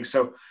 2 new things.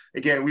 So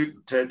again,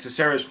 to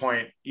Sarah's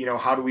point,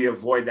 how do we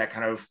avoid that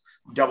kind of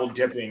double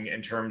dipping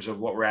in terms of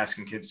what we're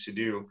asking kids to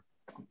do?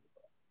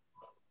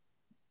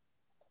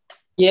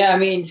 Yeah, I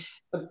mean,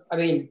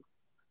 I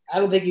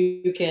don't think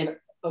you can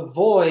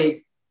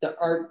avoid the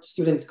art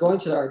students going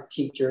to the art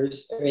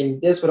teachers. I mean,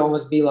 this would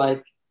almost be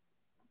like,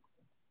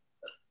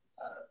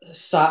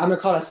 I'm going to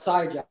call it a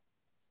side job,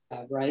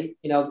 right?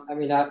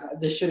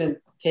 This shouldn't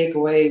take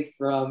away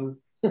from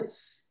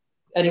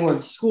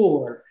anyone's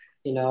schoolwork.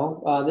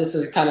 This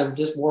is kind of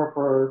just more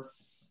for,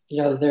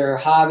 their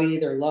hobby,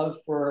 their love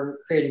for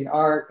creating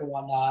art and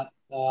whatnot.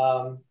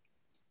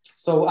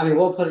 So,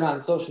 we'll put it on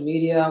social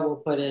media. We'll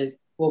put it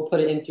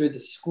in through the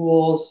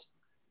schools,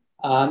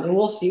 and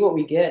we'll see what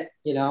we get.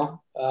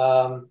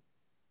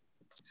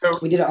 So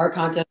we did an art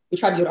contest. We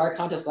tried to do an art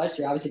contest last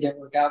year. Obviously, it didn't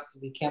work out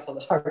because we canceled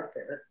the art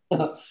fair.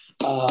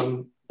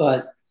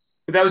 But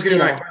that was going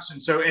to be my question.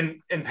 So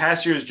in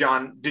past years,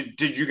 John,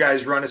 did you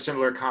guys run a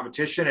similar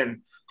competition,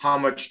 and how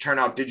much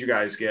turnout did you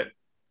guys get?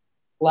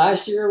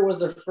 Last year was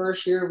the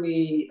first year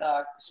we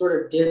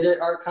sort of did an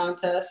art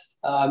contest.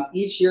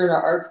 Each year in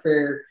our art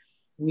fair,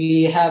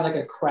 we have like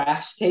a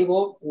crafts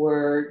table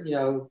where,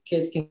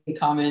 kids can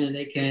come in and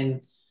they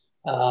can,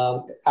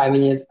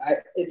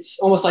 it's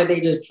almost like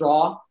they just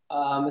draw.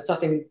 It's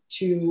nothing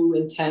too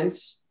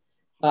intense.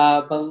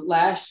 But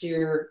last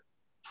year,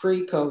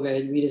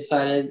 pre-COVID, we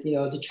decided,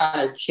 to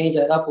try to change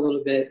that up a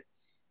little bit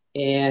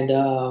and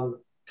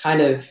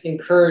kind of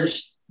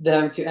encourage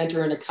them to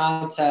enter in a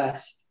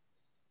contest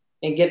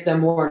and get them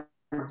more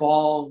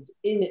involved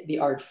in the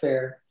art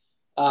fair.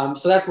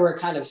 So that's where it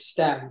kind of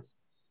stemmed.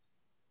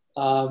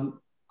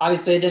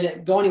 obviously it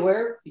didn't go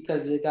anywhere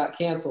because it got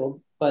canceled,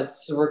 but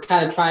so we're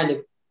kind of trying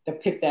to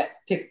pick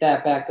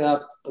that back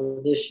up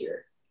for this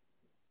year.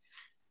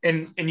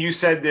 And you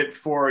said that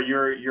for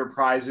your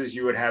prizes,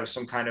 you would have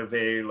some kind of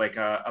a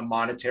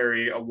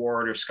monetary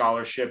award or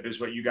scholarship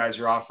is what you guys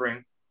are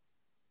offering?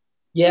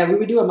 Yeah, we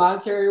would do a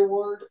monetary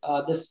award.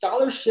 The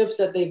scholarships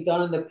that they've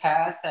done in the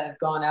past have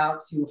gone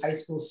out to high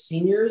school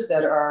seniors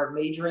that are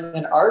majoring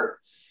in art.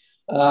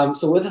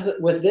 So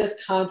with this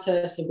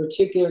contest in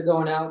particular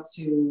going out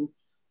to,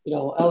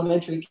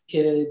 elementary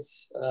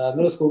kids,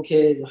 middle school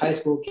kids, and high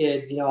school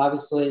kids,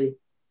 obviously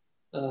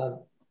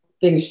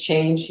things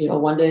change.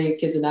 One day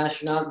kid's an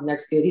astronaut, the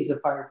next kid he's a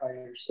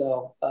firefighter.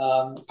 So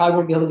probably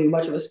won't be able to do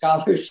much of a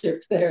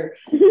scholarship there,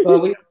 but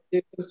we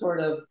do some sort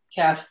of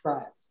cash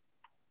prize.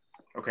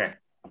 Okay.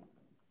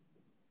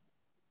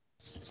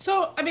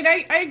 So, I mean,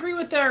 I agree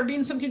with there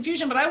being some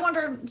confusion, but I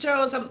wonder,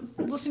 Joe, as I'm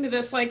listening to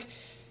this,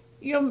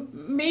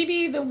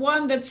 maybe the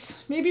one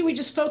maybe we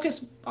just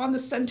focus on the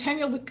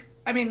centennial.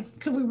 I mean,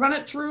 could we run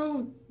it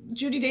through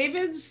Judy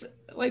David's,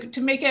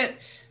 to make it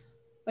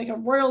like a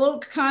Royal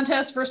Oak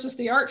contest versus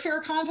the art fair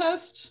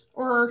contest?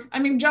 Or, I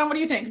mean, John, what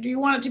do you think? Do you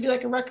want it to be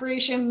like a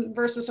recreation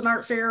versus an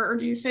art fair? Or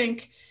do you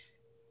think,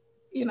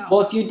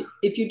 Well,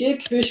 if you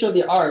did Commission of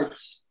the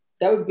Arts,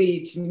 that would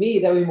be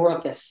more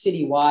like a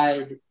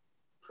citywide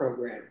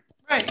program.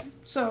 Right.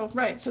 So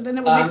then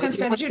it would make sense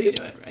to have Judy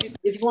do it, right?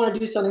 If you want to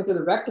do something through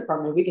the rec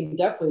department, we can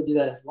definitely do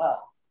that as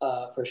well,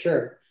 for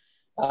sure.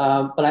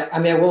 But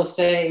I will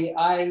say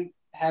I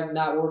have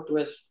not worked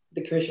with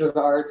the Commissioner of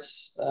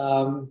Arts.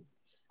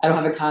 I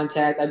don't have a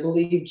contact. I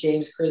believe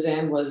James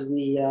Krizan was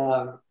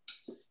the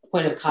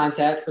point of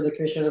contact for the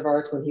Commissioner of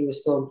Arts when he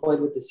was still employed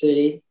with the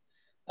city.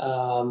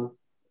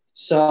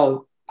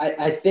 So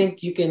I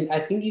think you can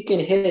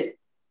hit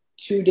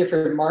two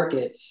different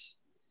markets.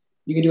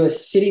 You can do a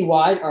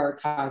citywide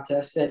art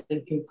contest that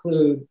can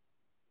include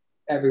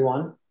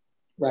everyone,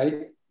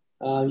 right?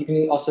 You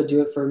can also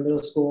do it for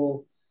middle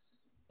school,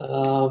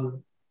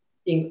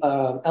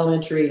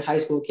 elementary and high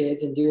school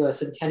kids, and do a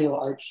centennial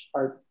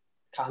art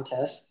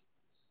contest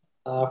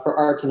for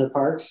arts in the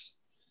parks.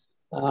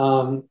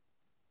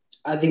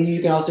 I think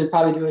you can also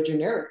probably do a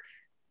generic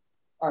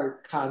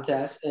art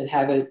contest and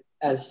have it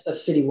as a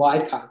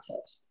citywide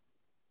contest.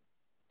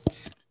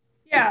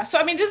 Yeah, so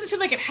I mean, it doesn't seem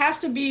like it has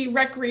to be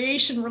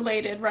recreation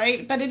related,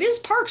 right? But it is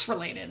parks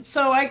related.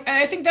 So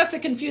I think that's the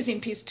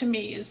confusing piece to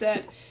me, is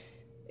that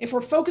if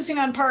we're focusing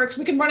on parks,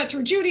 we can run it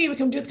through Judy, we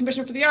can do it with the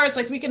Commissioner for the Arts,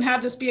 we can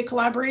have this be a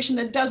collaboration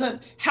that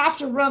doesn't have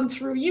to run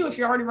through you if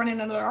you're already running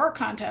another art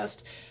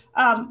contest.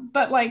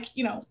 But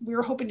we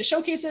were hoping to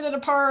showcase it at a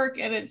park,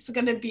 and it's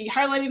going to be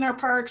highlighting our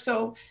park.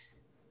 So,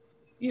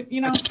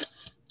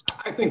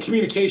 I think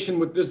communication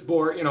with this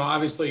board,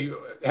 obviously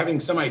having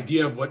some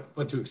idea of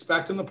what to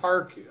expect in the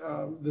park,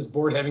 this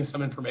board having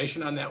some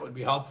information on that would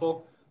be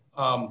helpful.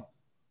 But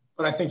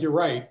I think you're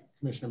right,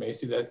 Commissioner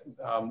Macy, that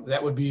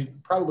that would be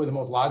probably the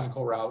most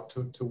logical route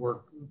to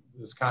work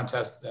this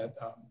contest that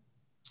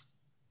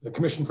the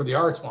Commission for the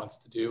Arts wants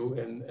to do.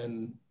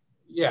 And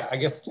yeah, I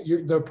guess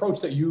the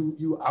approach that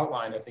you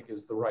outlined, I think,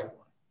 is the right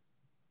one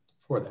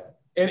for that.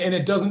 And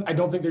it doesn't, I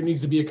don't think there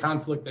needs to be a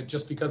conflict that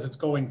just because it's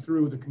going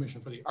through the Commission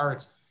for the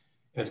Arts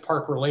and it's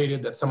park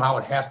related, that somehow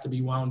it has to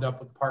be wound up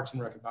with the Parks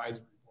and Rec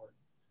Advisory Board.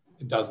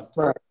 It doesn't.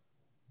 Right.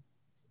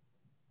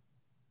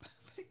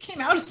 It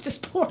came out of this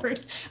board.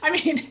 I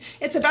mean,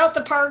 it's about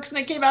the parks and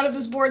it came out of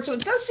this board. So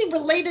it does seem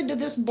related to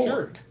this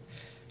board.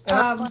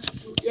 Sure.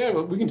 Yeah,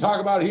 well, we can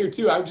talk about it here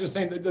too. I was just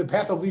saying that the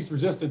path of least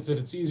resistance, that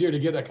it's easier to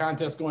get a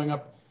contest going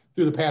up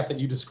through the path that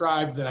you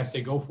described, then I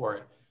say go for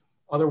it.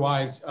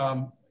 Otherwise,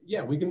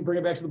 yeah, we can bring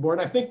it back to the board.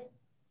 And I think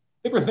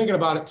we're thinking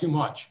about it too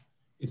much.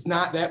 It's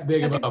not that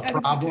big of a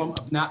problem,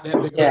 not that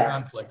big of a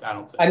conflict, I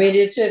don't think. I mean,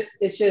 it's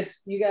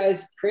just you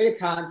guys create a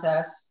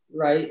contest,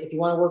 right? If you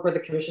want to work with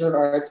the Commissioner of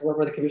Arts, work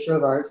with the Commissioner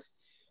of Arts.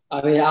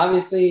 I mean,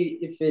 obviously,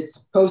 if it's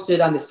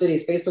posted on the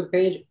city's Facebook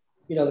page,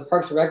 the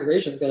Parks and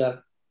Recreation is going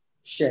to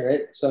share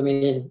it. So, I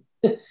mean,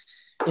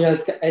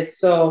 it's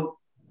so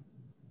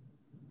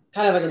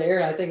kind of like an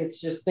error. I think it's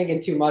just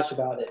thinking too much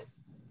about it.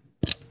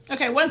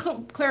 Okay, one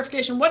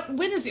clarification.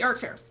 When is the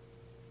art fair?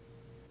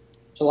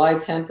 July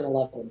 10th and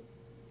 11th.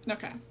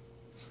 Okay.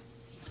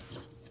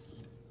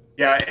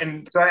 Yeah,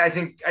 and so I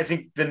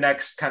think the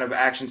next kind of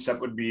action step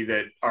would be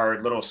that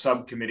our little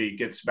subcommittee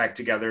gets back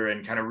together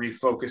and kind of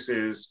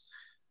refocuses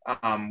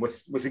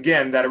with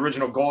again that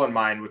original goal in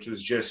mind, which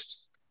was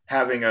just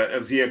having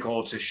a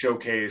vehicle to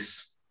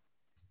showcase,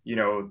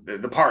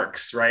 the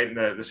parks, right,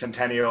 and the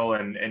centennial,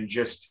 and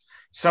just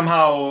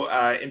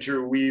somehow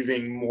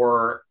interweaving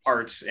more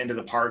arts into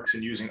the parks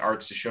and using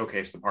arts to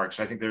showcase the parks.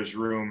 So I think there's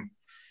room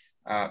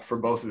for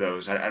both of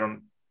those.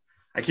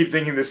 I keep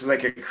thinking this is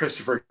like a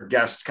Christopher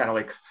Guest kind of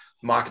like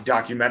mock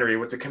documentary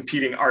with the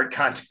competing art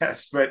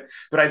contest, but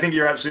I think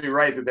you're absolutely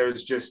right that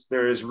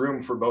there is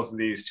room for both of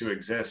these to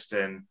exist,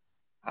 and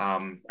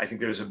I think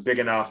there's a big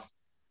enough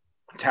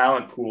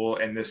talent pool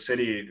in this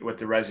city with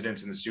the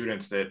residents and the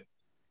students that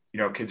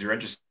kids are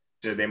interested.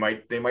 They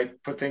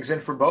might put things in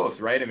for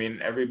both, right? I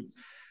mean,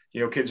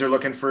 kids are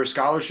looking for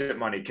scholarship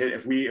money.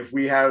 If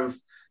we have,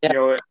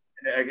 an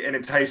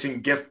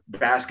enticing gift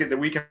basket that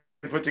we can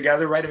put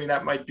together, right? I mean,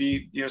 that might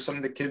be,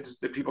 something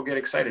that people get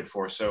excited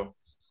for. So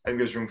I think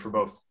there's room for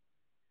both.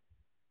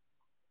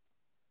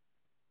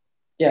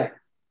 Yeah.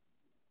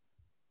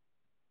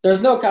 There's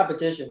no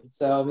competition.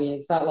 So, I mean,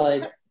 it's not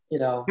like,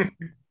 I'm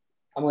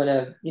going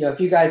to,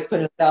 if you guys put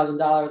in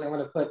 $1,000, I'm going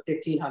to put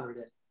 1,500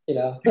 in,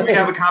 Do we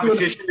have a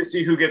competition to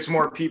see who gets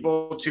more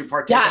people to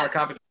partake in our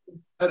competition?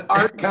 An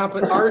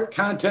art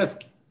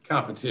contest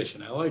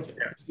competition. I like it.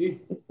 Yeah. See?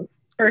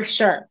 For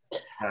sure.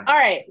 Yeah. All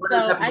right. So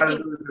I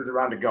think there's a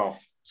round of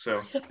golf.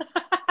 So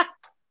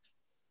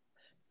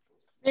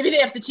maybe they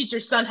have to teach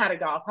your son how to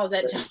golf. How's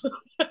that, Joe?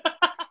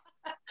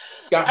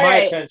 Got my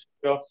attention,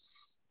 Joe.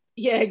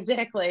 Yeah,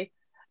 exactly.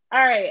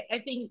 All right. I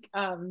think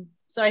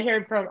so. I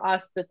heard from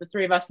us that the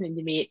three of us need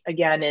to meet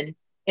again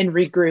and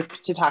regroup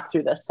to talk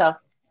through this. So,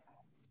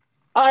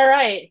 all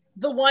right,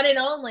 the one and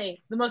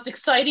only, the most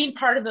exciting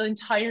part of the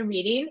entire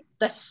meeting,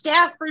 the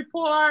staff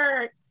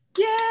report.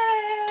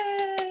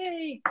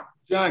 Yay!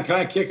 John, can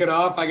I kick it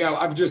off?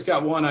 I've just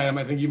got one item.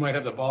 I think you might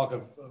have the bulk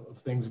of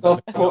things. Go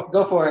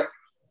for it.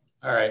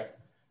 All right.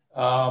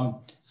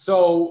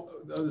 So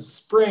the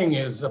spring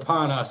is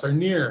upon us, or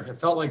near. It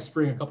felt like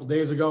spring a couple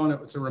days ago, and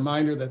it's a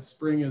reminder that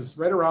spring is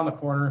right around the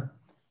corner,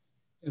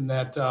 and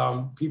that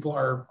people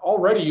are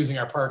already using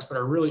our parks, but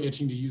are really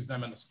itching to use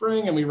them in the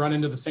spring. And we run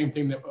into the same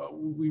thing that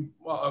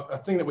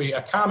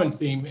a common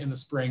theme in the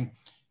spring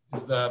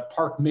is the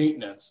park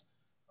maintenance.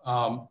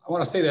 I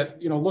want to say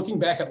that, looking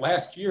back at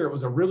last year, it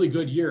was a really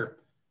good year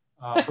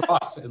for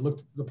us.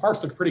 The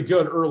parks looked pretty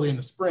good early in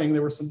the spring.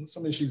 There were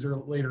some issues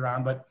later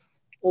on, but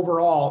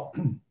overall,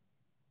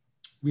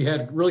 we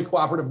had really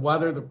cooperative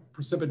weather. The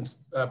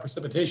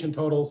precipitation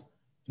totals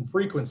and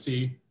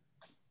frequency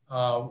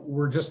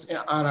were just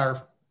on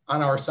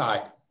our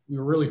side. We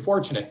were really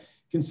fortunate,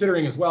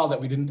 considering as well that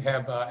we didn't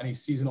have any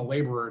seasonal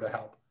laborer to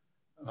help.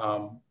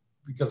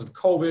 Because of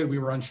COVID, we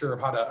were unsure of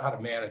how to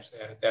manage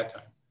that at that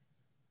time.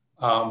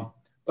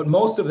 But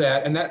most of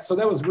that, so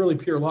that was really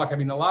pure luck. I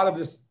mean, a lot of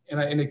this,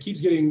 and it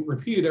keeps getting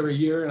repeated every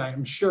year, and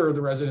I'm sure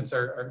the residents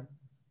are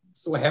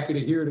so happy to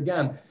hear it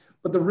again.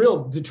 But the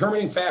real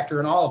determining factor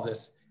in all of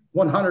this,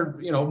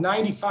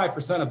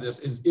 95% of this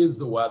is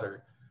the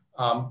weather,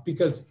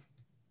 because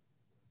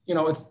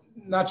it's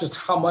not just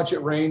how much it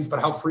rains,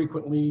 but how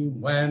frequently,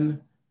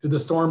 when. Did the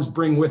storms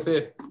bring with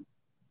it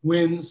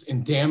winds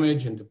and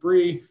damage and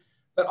debris?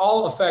 That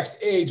all affects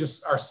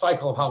just our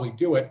cycle of how we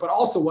do it, but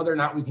also whether or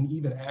not we can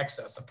even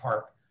access a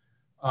park.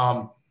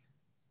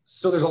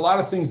 So there's a lot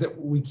of things that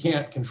we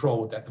can't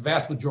control with that. The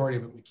vast majority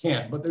of it we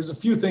can, but there's a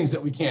few things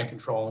that we can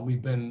control, and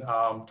we've been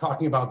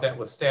talking about that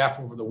with staff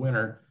over the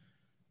winter.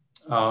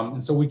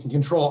 And so we can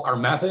control our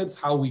methods,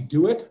 how we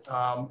do it,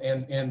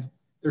 and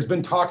there's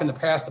been talk in the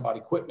past about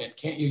equipment.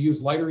 Can't you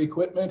use lighter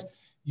equipment?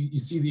 You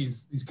see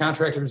these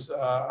contractors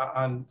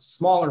on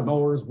smaller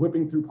mowers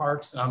whipping through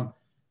parks.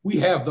 We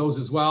have those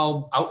as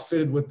well,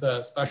 outfitted with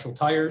the special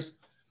tires,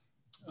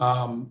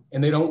 and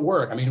they don't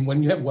work. I mean,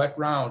 when you have wet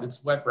ground,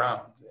 it's wet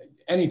ground.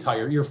 Any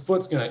tire, your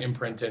foot's going to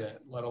imprint in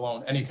it, let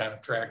alone any kind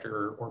of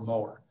tractor or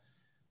mower.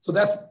 So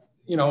that's,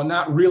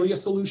 not really a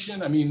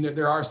solution. I mean,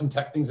 there are some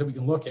tech things that we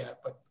can look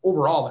at, but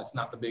overall, that's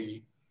not the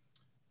biggie.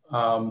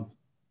 I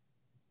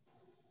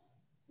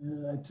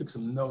took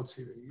some notes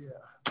here. Yeah.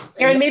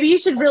 Aaron, maybe you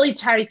should really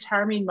try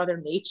charming Mother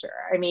Nature.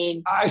 I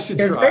mean,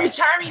 you're a very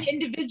charming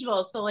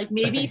individual. So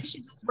maybe you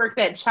should just work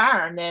that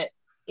charm that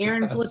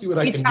Aaron puts on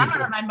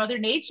my Mother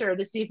Nature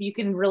to see if you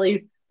can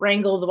really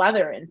wrangle the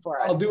weather in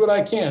for us. I'll do what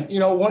I can.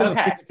 One of the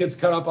things that gets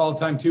cut up all the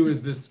time too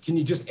is this, can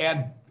you just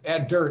add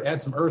dirt, add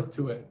some earth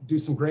to it, do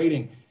some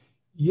grading?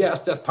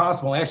 Yes, that's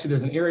possible. Actually,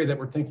 there's an area that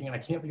we're thinking, and I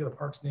can't think of the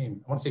park's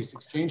name. I want to say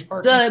Exchange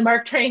Park. The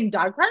Mark Twain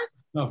Dog Park?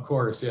 Of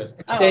course, yes.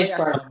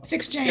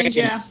 Exchange,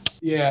 yeah.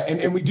 Yeah,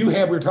 and we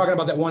were talking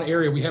about that one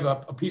area. We have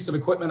a piece of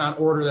equipment on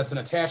order that's an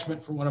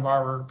attachment for one of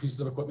our pieces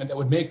of equipment that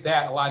would make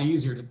that a lot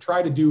easier to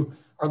try to do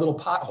our little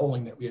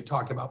potholing that we had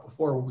talked about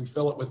before, where we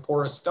fill it with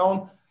porous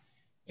stone.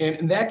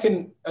 And that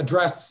can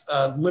address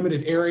a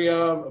limited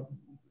area,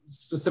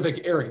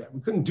 specific area.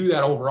 We couldn't do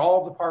that over all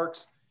of the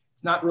parks.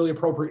 It's not really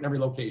appropriate in every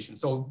location.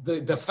 So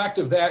the effect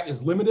of that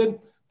is limited,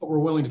 but we're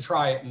willing to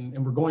try it,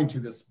 and we're going to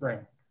this spring.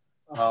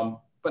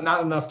 But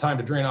not enough time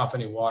to drain off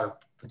any water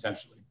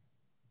potentially.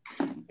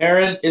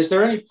 Aaron, is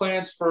there any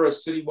plans for a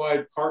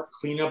citywide park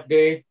cleanup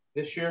day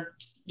this year?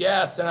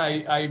 Yes, and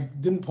I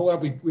didn't pull it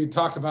up. We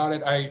talked about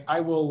it. I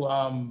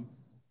will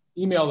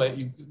email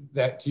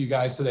that to you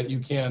guys so that you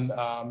can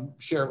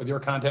share it with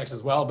your contacts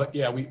as well. But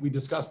yeah, we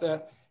discussed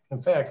that. In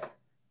fact,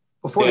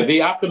 before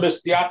the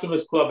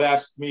Optimist Club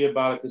asked me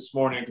about it this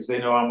morning because they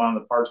know I'm on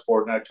the Parks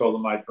Board, and I told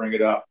them I'd bring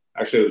it up.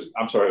 Actually,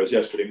 it was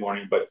yesterday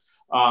morning, but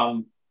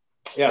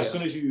as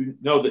soon as you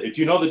know do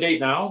you know the date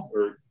now,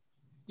 or?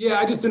 Yeah,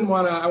 I just didn't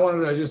want to. I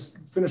wanted to just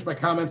finish my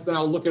comments, then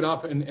I'll look it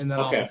up, and then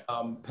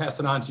I'll pass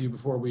it on to you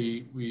before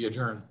we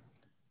adjourn.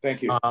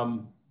 Thank you.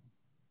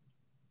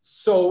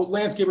 So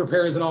landscape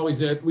repair isn't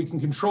always it. We can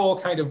control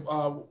kind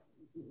of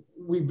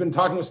we've been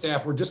talking with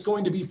staff. We're just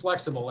going to be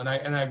flexible. And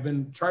I've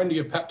been trying to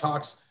give pep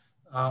talks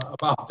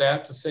about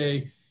that to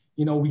say,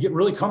 you know, we get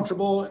really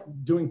comfortable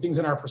doing things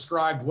in our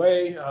prescribed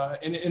way.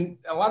 And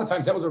a lot of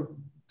times that was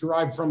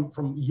derived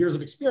from years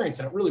of experience,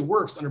 and it really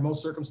works under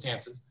most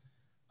circumstances.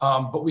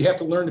 But we have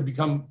to learn to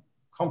become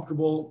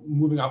comfortable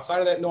moving outside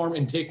of that norm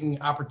and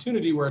taking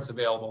opportunity where it's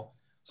available.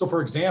 So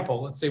for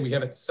example, let's say we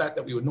have it set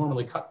that we would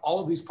normally cut all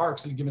of these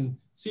parks in a given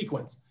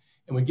sequence,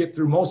 and we get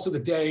through most of the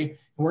day,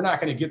 and we're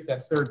not going to get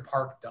that third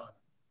park done,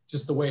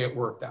 just the way it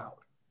worked out.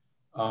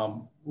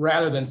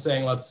 Rather than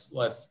saying,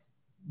 let's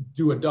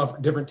do a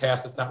different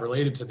task that's not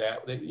related to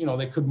that.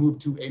 They could move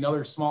to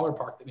another smaller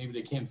park that maybe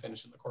they can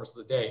finish in the course of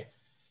the day.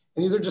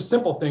 And these are just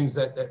simple things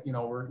that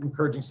we're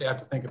encouraging staff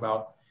to think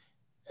about.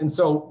 And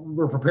so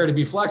we're prepared to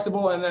be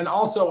flexible. And then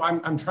also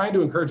I'm trying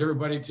to encourage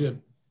everybody to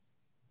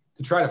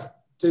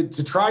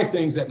try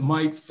things that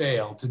might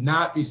fail, to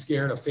not be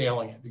scared of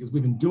failing it, because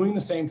we've been doing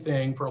the same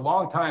thing for a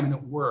long time and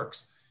it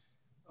works.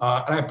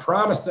 And I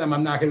promise them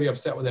I'm not going to be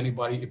upset with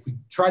anybody if we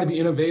try to be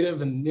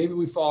innovative and maybe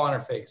we fall on our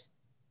face,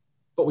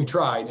 but we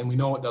tried and we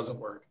know it doesn't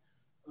work.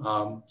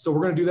 So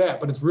we're going to do that,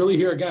 but it's really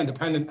here again,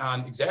 dependent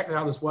on exactly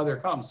how this weather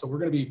comes. So we're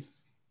going to be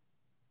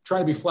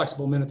trying to be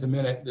flexible minute to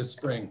minute this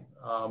spring.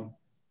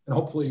 And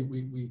hopefully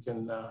we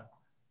can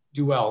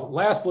do well.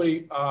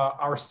 Lastly,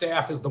 our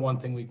staff is the one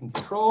thing we can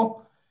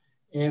control.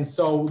 And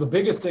so the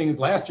biggest thing is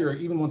last year,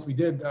 even once we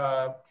did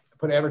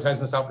put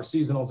advertisements out for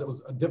seasonals, it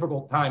was a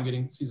difficult time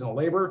getting seasonal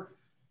labor.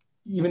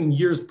 Even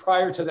years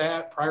prior to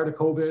that, prior to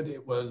COVID,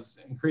 it was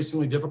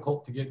increasingly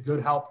difficult to get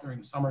good help during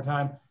the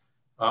summertime.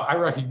 I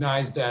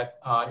recognize that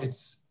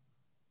it's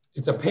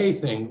a pay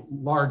thing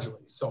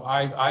largely. So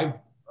I've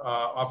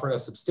offered a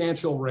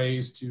substantial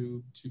raise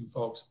to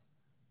folks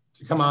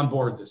to come on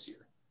board this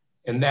year.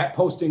 And that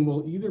posting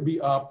will either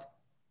be up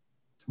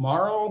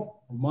tomorrow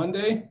or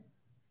Monday.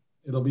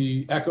 It'll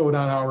be echoed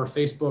on our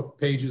Facebook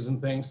pages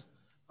and things.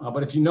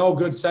 But if you know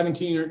good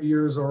 17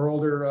 years or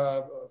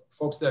older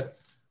folks that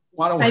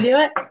want to— I do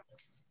it?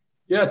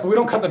 Yes, but we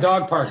don't cut the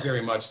dog park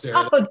very much,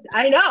 Sarah. Oh,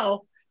 I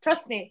know.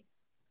 Trust me.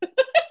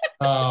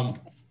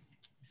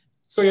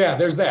 So yeah,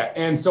 there's that.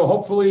 And so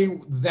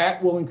hopefully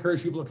that will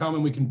encourage people to come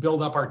and we can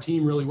build up our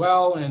team really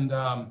well. And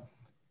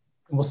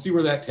we'll see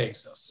where that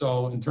takes us.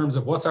 So in terms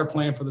of what's our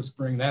plan for the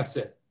spring, that's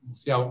it. We'll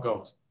see how it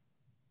goes.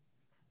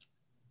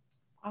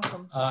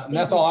 Awesome. And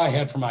that's all I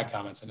had for my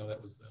comments. I know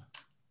that was the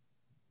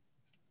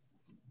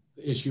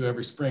issue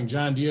every spring.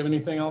 John, do you have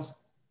anything else?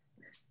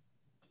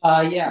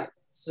 Yeah.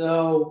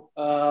 So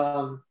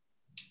a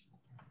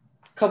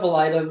couple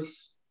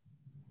items.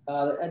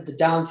 At the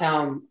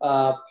downtown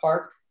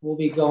park, we'll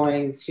be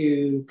going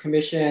to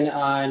commission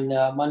on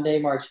Monday,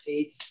 March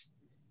 8th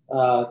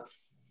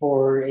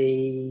for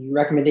a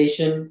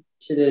recommendation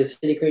to the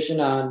city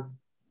commission on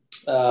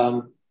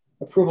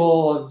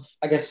approval of,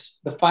 I guess,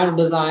 the final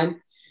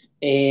design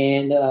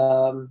and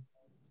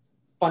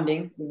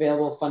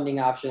available funding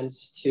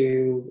options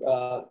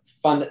to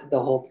fund the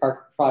whole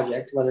park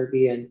project, whether it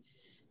be in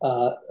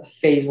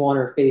phase 1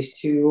 or phase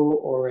 2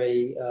 or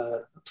a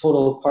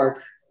total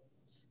park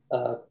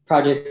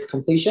project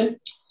completion.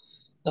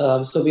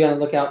 So be on the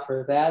lookout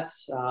for that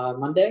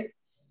Monday.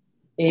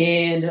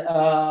 And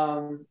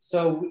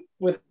so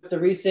with the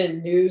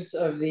recent news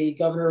of the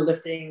governor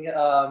lifting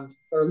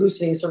or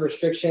loosening some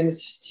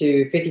restrictions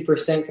to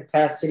 50%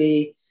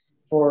 capacity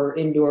for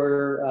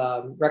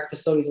indoor rec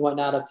facilities and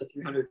whatnot, up to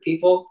 300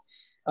 people,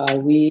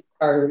 we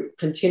are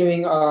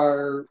continuing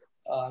our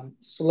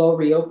slow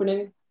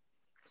reopening.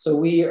 So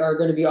we are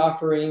going to be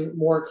offering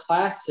more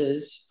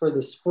classes for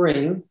the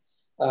spring,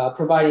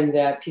 providing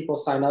that people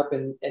sign up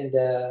and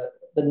the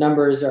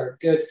numbers are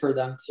good for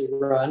them to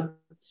run.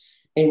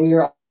 And we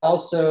are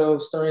also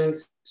starting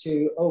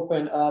to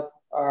open up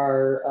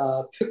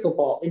our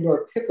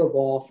indoor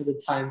pickleball for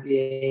the time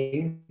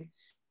being.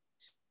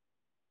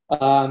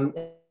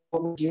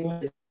 What we do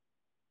is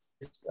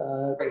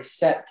a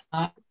set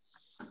time.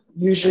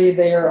 Usually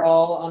they are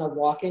all on a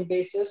walk-in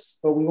basis,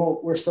 but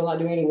we're still not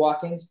doing any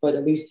walk-ins, but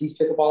at least these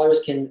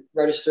pickleballers can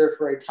register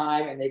for a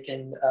time and they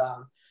can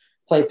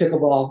play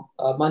pickleball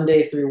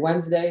Monday through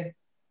Wednesday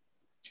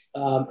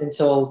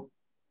until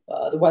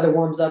the weather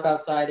warms up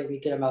outside and we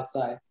get them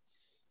outside.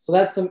 So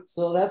that's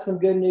some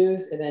good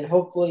news. And then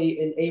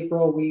hopefully in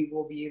April, we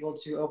will be able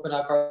to open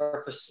up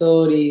our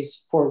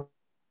facilities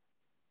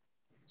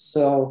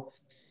so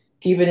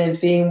keeping in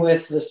theme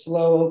with the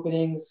slow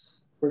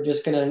openings, we're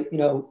just going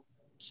to,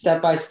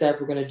 step by step,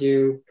 we're going to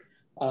do,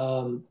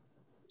 add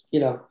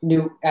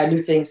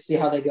new things, see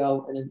how they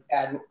go, and then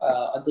add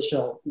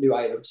additional new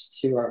items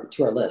to our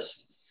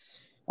list.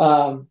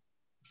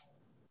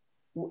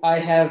 I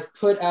have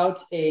put out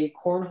a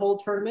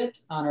cornhole tournament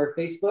on our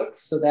Facebook.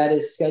 So that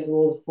is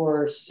scheduled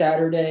for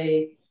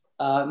Saturday,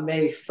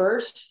 May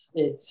 1st.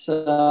 It's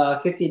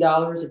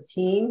 $50 a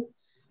team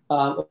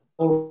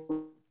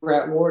over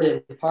at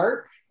Warden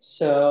Park.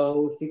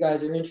 So if you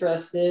guys are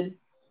interested,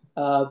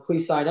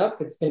 please sign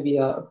up. It's going to be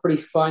a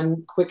pretty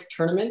fun, quick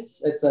tournament.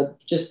 It's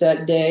just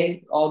that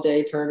day, all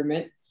day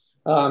tournament,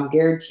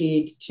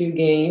 guaranteed 2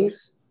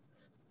 games.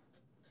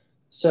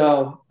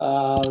 So,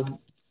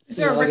 is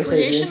there a like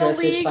recreational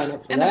league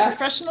and a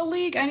professional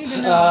league? I need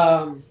to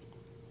know.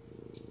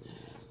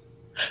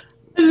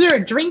 Is there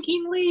a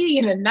drinking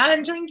league and a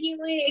non-drinking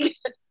league?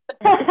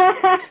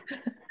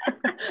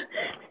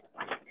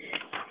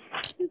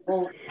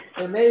 Well,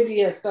 there may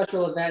be a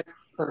special event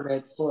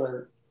permit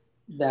for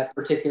that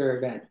particular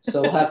event,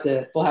 so we'll have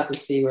to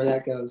see where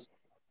that goes.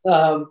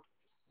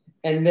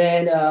 And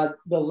then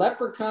the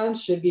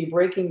Leprechauns should be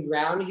breaking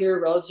ground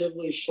here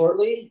relatively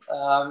shortly.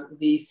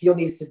 The field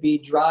needs to be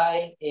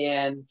dry,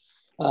 and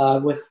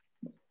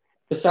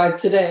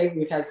besides today,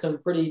 we've had some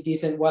pretty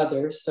decent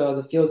weather, so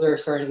the fields are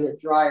starting to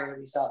get drier, at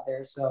least out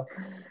there. So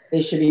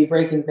they should be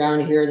breaking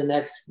ground here the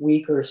next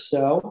week or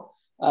so,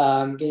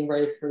 getting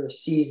ready for the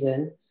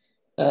season.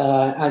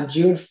 On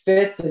June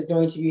 5th is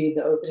going to be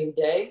the opening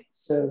day,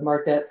 so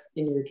mark that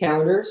in your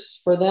calendars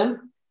for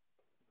them.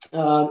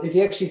 If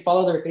you actually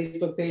follow their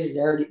Facebook page,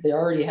 they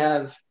already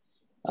have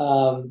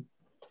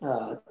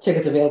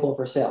tickets available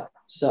for sale.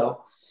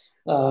 So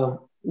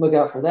look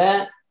out for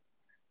that.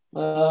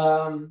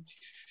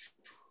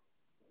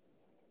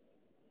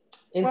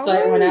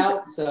 Insight went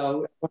out,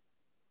 so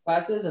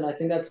classes, and I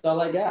think that's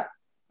all I got.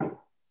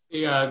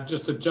 Yeah,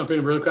 just to jump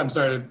in real quick, I'm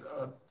sorry,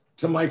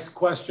 to Mike's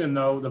question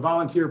though, the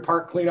volunteer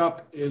park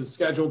cleanup is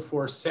scheduled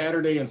for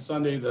Saturday and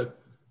Sunday, the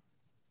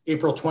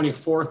April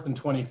 24th and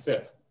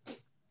 25th.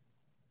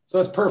 So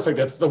that's perfect.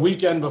 That's the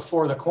weekend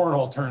before the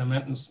cornhole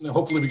tournament, and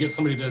hopefully we get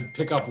somebody to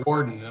pick up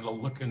Warden, and it'll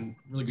look in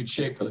really good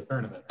shape for the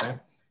tournament, right?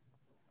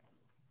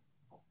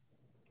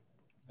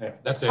 Yeah,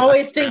 that's it.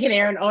 Always thinking,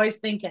 Aaron, always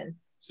thinking.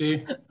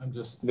 See, I'm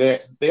just...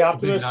 The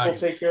optimists will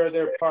take care of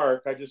their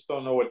park. I just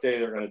don't know what day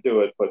they're going to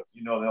do it, but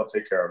they'll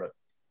take care of it.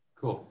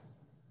 Cool.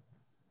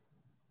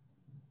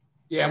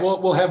 Yeah,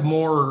 we'll have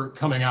more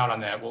coming out on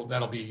that.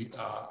 That'll be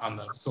on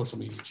the social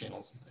media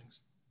channels and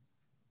things.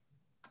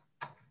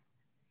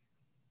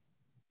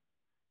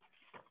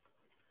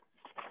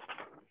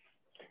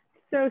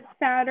 So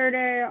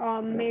Saturday,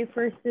 May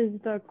 1st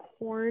is the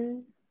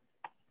corn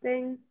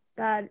thing,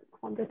 that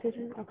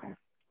competition? Okay.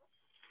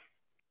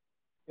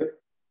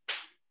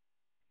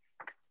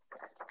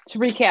 To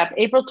recap,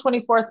 April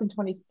 24th and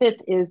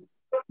 25th is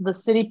the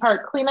City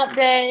Park Cleanup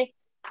Day.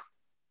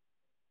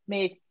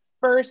 May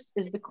 1st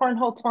is the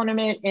Cornhole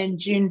Tournament, and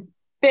June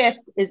 5th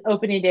is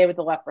opening day with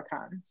the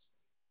Leprechauns.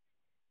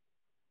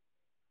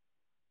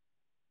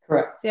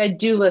 Correct. See, I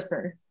do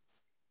listen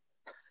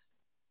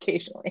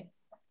occasionally.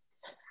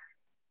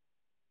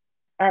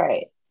 All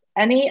right.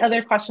 Any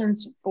other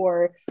questions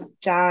for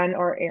John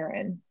or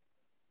Aaron?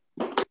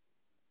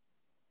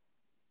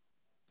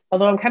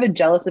 Although I'm kind of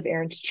jealous of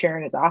Aaron's chair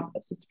in his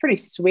office. It's pretty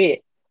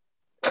sweet.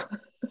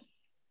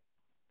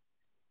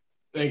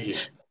 Thank you.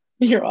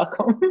 You're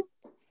welcome.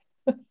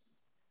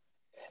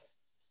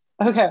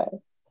 Okay.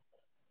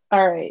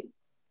 All right.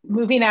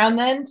 Moving on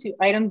then to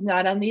items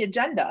not on the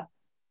agenda.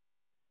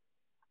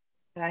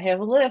 I have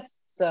a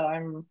list, but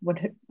I'm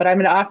going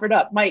to offer it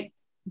up. Mike,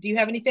 do you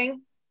have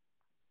anything?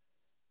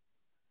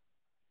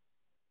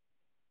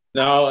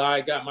 No,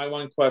 I got my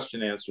one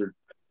question answered.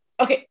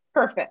 Okay,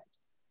 perfect.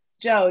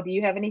 Joe, do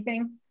you have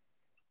anything?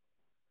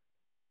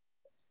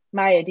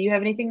 Maya, do you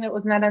have anything that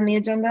was not on the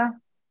agenda?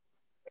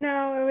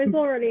 No, it was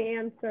already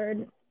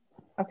answered.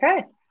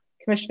 Okay.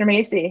 Commissioner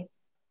Macy.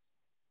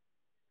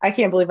 I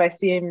can't believe I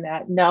seen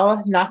that.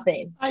 No,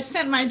 nothing. I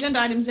sent my agenda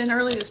items in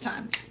early this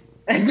time.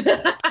 I'm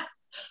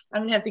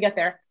going to have to get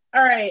there.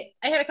 All right.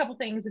 I had a couple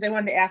things that I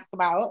wanted to ask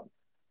about.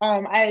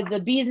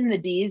 The B's and the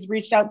D's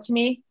reached out to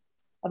me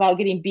about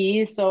getting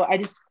bees. So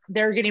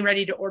they're getting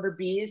ready to order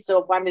bees.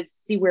 So I wanted to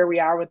see where we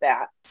are with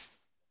that.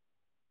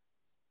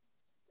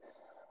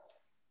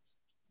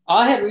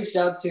 I had reached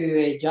out to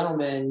a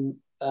gentleman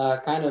I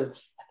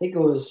think it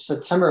was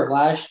September of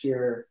last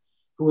year,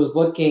 who was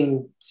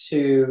looking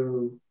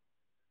to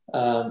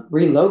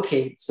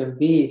relocate some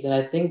bees. And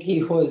I think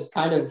he was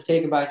kind of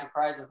taken by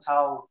surprise of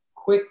how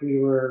quick we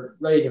were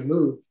ready to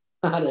move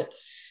on it.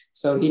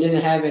 So he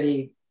didn't have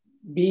any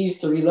bees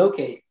to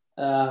relocate.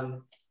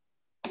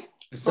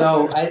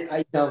 So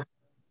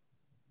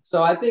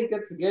I think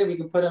that's good. We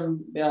can put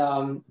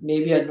them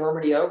maybe at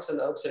Normandy Oaks and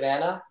the Oak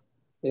Savannah.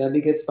 Yeah, that'd be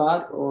a good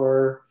spot,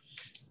 or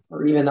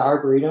even the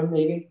Arboretum,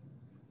 maybe.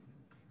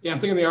 Yeah, I'm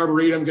thinking the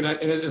Arboretum. And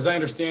as I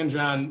understand,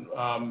 John,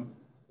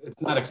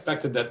 it's not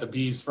expected that the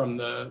bees from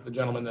the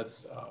gentleman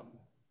that's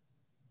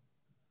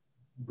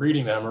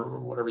breeding them, or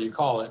whatever you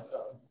call it,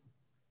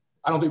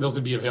 I don't think those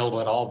would be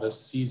available at all this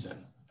season.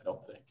 I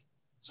don't think.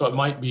 So it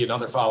might be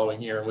another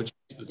following year, in which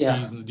this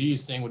bees and the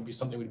D's thing would be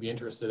something we'd be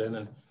interested in,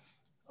 and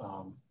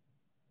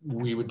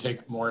we would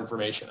take more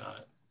information on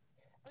it.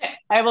 Okay,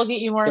 I will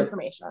get you more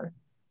information.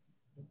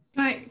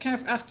 Can I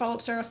ask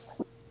follow-up, Sarah?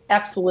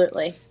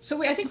 Absolutely.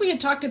 So I think we had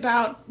talked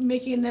about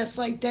making this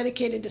like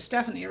dedicated to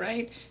Stephanie,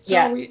 right? So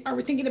yeah. Are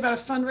we thinking about a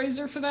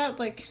fundraiser for that?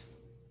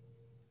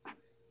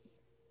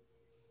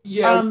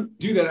 Yeah,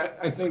 do that.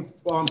 I think,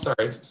 well, I'm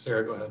sorry,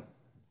 Sarah, go ahead.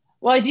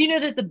 Well, I do know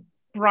that the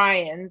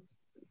Bryans,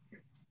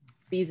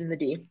 B's and the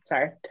D,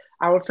 sorry,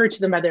 I'll refer to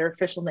them by their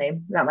official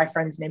name, not my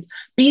friend's name.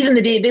 Bees in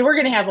the Day. They were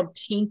going to have them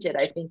painted,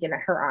 I think, in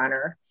her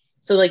honor.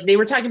 So like they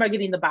were talking about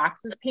getting the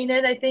boxes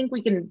painted. I think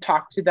we can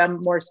talk to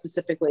them more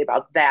specifically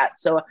about that.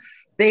 So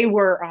they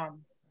were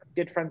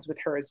good friends with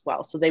her as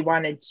well. So they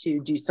wanted to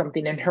do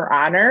something in her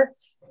honor.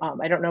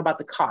 I don't know about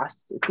the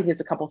costs. I think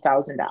it's a couple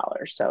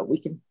 $1,000. So we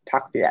can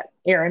talk through that.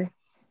 Aaron.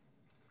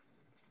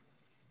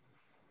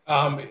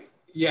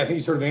 Yeah, I think you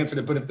sort of answered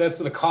it, but if that's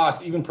the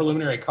cost, even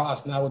preliminary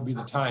cost, now would be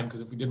the time,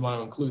 because if we did want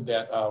to include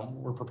that,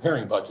 we're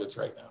preparing budgets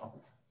right now.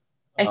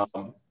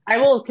 I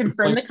will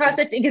confirm the cost.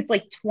 I think it's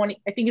like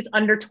 20, I think it's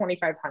under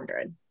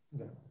 2,500.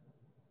 Yeah.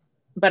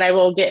 But I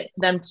will get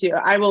them to,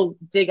 I will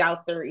dig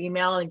out their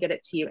email and get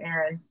it to you,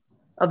 Aaron,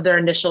 of their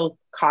initial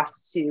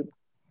costs to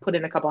put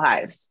in a couple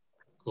hives.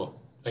 Cool,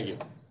 thank you.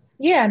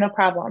 Yeah, no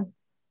problem.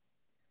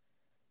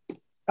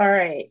 All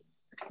right,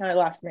 I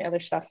lost my other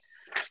stuff.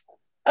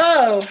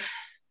 Oh,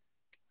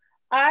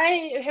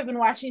 I have been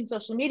watching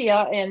social media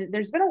and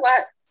there's been a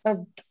lot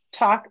of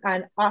talk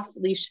on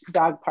off-leash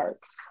dog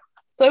parks.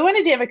 So I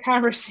wanted to have a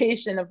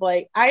conversation of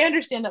like, I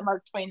understand that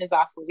Mark Twain is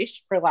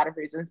off-leash for a lot of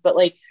reasons, but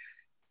like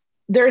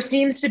there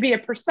seems to be a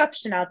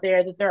perception out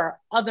there that there are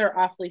other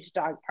off-leash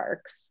dog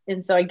parks.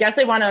 And so I guess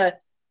I want to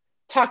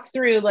talk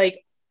through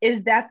like,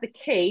 is that the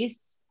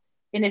case?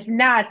 And if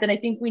not, then I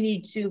think we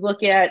need to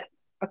look at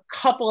a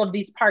couple of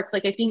these parks.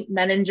 Like I think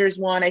Menninger's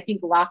one, I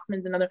think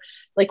Lockman's another,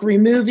 like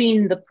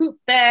removing the poop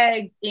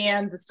bags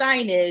and the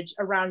signage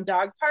around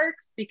dog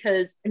parks,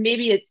 because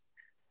maybe it's,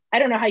 I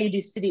don't know how you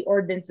do city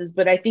ordinances,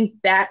 but I think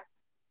that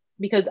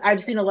because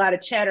I've seen a lot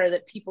of chatter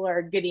that people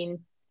are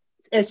getting,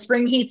 as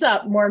spring heats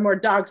up, more and more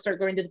dogs start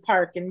going to the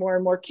park and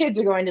more kids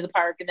are going to the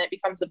park, and that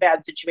becomes a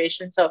bad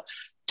situation. So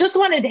just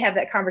wanted to have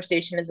that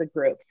conversation as a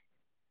group.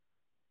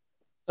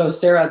 So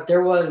Sarah,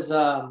 there was,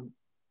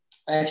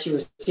 I actually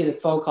received a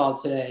phone call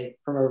today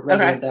from a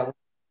resident that was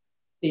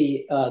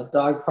the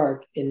dog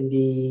park in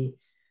the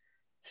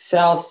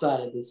south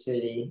side of the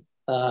city.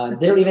 They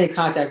didn't leave any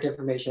contact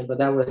information, but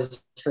that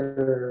was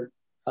her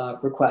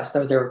request. That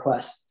was their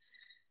request.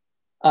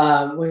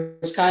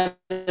 Which kind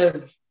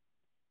of,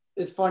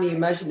 it's funny you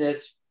mentioned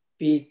this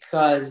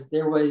because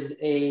there was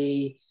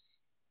a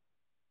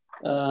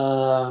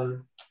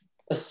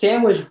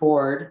sandwich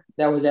board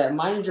that was at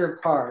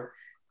Meininger Park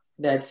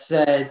that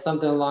said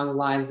something along the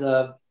lines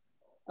of,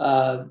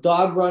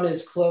 dog run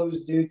is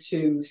closed due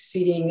to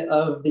seating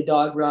of the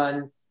dog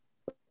run.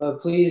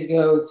 Please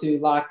go to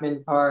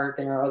Lockman Park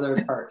and our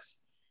other parks.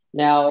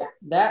 Now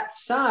that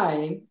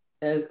sign,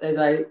 as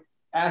I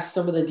asked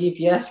some of the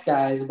DPS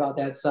guys about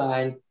that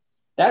sign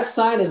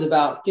is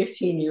about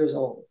 15 years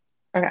old.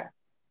 Okay.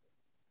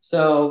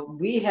 So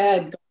we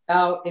had gone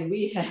out and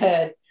we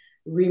had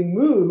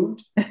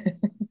removed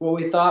what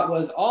we thought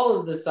was all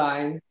of the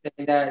signs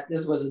saying that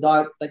this was a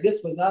dog, like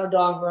this was not a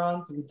dog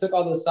run. So we took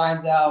all those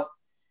signs out.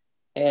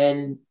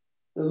 And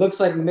it looks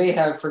like we may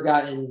have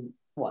forgotten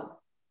one.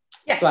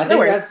 Yeah, so I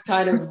think that's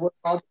kind of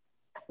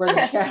where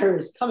the chatter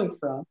is coming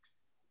from.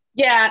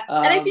 Yeah,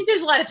 and I think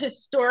there's a lot of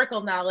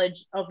historical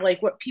knowledge of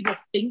like what people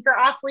think are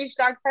off-leash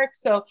dog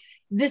parks. So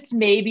this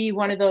may be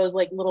one of those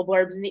like little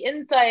blurbs in the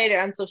inside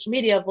on social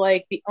media of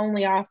like the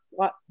only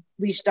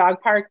off-leash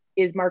dog park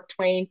is Mark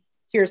Twain.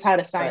 Here's how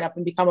to sign up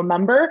and become a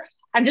member.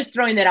 I'm just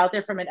throwing that out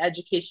there from an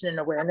education and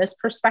awareness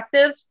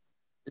perspective.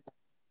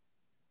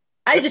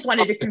 I just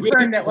wanted to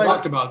confirm that we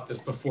talked about this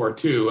before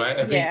too.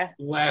 I think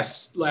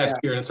last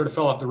year, and it sort of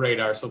fell off the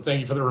radar. So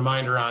thank you for the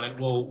reminder on it.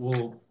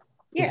 We'll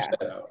push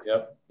that out.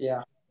 Yep.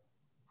 Yeah.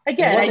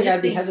 Again, I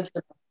just think,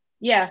 hesitant.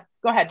 Yeah.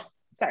 Go ahead.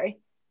 Sorry.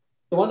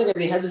 The one thing I'd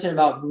be hesitant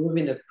about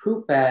removing the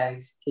poop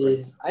bags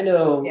is I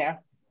know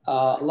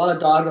a lot of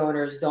dog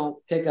owners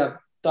don't pick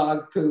up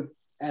dog poop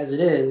as it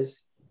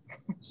is.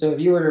 So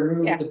if you were to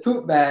remove the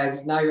poop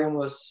bags, now you're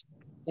almost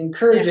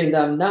encouraging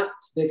them not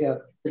to pick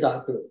up the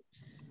dog poop.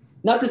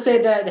 Not to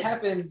say that it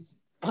happens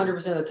 100%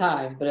 of the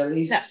time, but at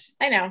least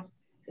I know.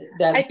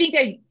 I think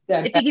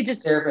it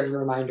just serve as a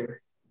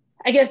reminder.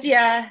 I guess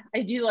I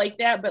do like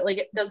that, but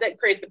like, does that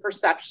create the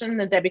perception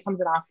that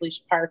becomes an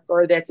off-leash park,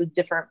 or that's a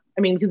different?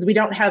 I mean, because we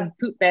don't have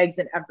poop bags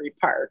in every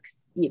park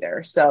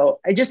either. So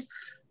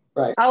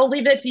I'll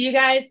leave that to you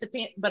guys.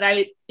 But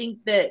I think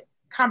that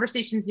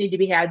conversations need to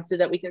be had so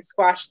that we can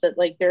squash that.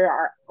 Like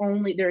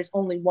there's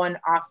only one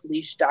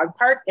off-leash dog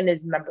park and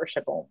it's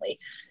membership only,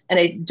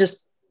 and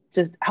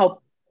to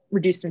help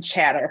reduce some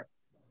chatter.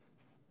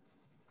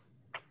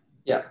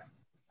 Yeah.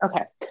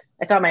 Okay.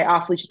 I thought my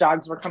off-leash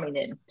dogs were coming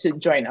in to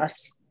join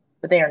us,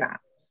 but they are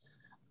not.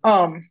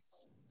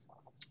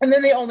 And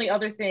then the only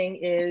other thing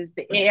is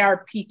the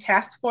ARP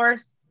task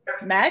force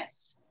met.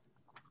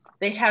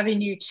 They have a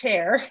new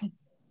chair.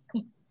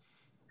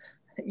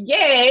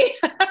 Yay.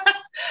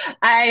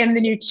 I am the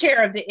new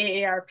chair of the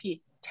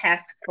AARP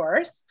task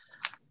force.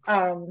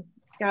 God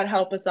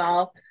help us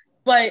all.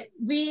 But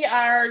we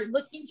are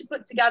looking to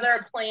put together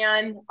a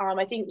plan.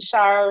 I think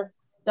Shar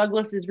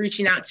Douglas is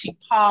reaching out to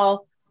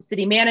Paul, the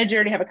city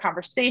manager, to have a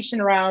conversation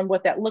around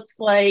what that looks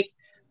like.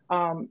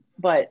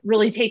 But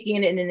really taking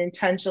it in an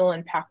intentional,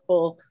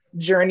 impactful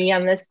journey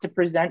on this to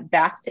present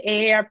back to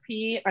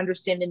AARP,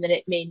 understanding that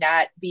it may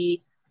not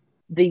be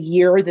the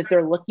year that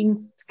they're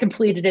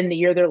completed in the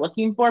year they're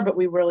looking for, but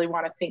we really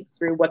want to think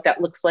through what that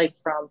looks like,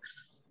 from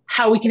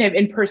how we can have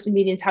in-person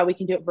meetings, how we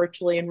can do it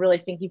virtually, and really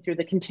thinking through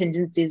the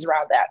contingencies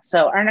around that.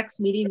 So our next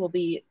meeting will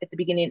be at the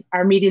beginning.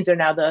 Our meetings are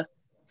now the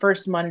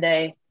first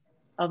Monday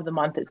of the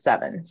month at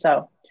 7.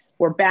 So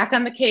we're back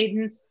on the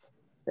cadence.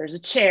 There's a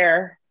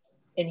chair,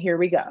 and here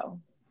we go.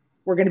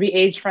 We're going to be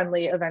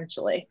age-friendly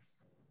eventually.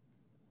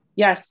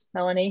 Yes,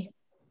 Melanie?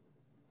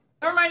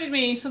 That reminded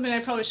me something I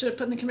probably should have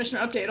put in the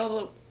commissioner update,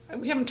 although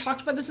we haven't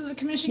talked about this as a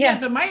commission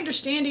yet, but my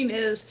understanding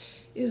is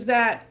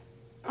that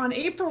on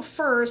April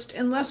 1st,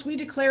 unless we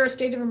declare a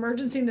state of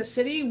emergency in the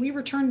city, we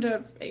return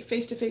to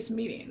face-to-face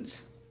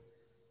meetings.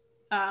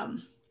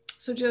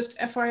 So just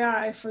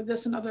FYI for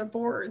this and other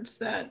boards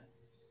that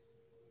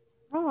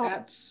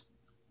that's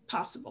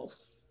possible.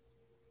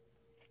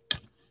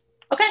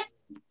 Okay.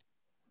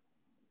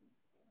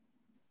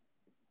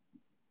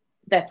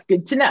 That's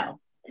good to know.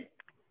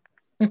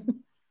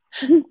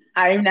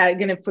 I'm not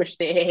going to push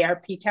the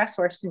AARP task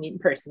force to meet in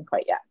person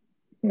quite yet.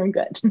 I'm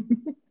good.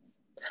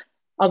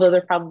 Although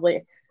there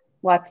probably,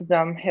 lots of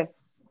them have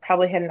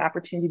probably had an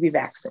opportunity to be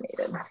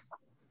vaccinated.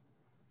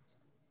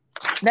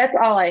 That's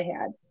all I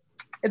had.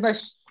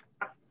 Unless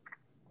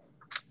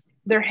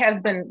there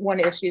has been one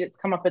issue that's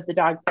come up at the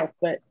dog park,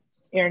 but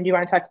Aaron, do you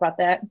want to talk about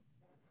that?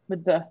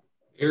 With the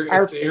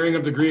the airing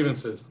of the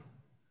grievances.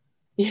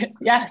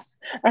 Yes.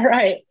 All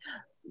right.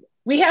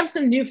 We have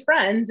some new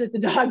friends at the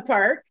dog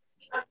park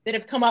that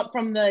have come up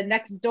from the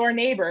next door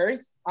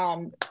neighbors.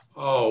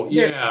 Oh,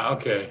 yeah.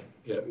 Okay.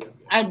 Yeah.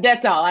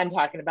 That's all I'm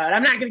talking about.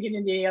 I'm not going to get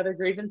into any other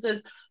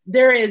grievances.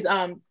 There is,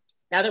 now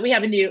that we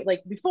have a new,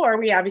 like before,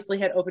 we obviously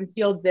had open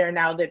fields there.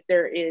 Now that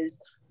there is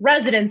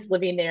residents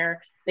living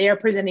there, they are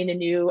presenting a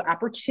new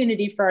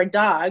opportunity for our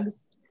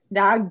dogs.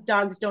 Now,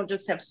 dogs don't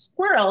just have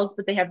squirrels,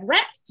 but they have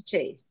rats to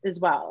chase as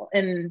well.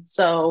 And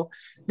so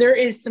there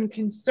is some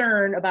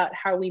concern about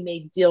how we may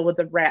deal with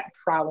the rat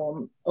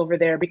problem over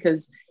there,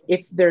 because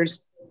if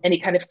there's any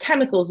kind of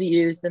chemicals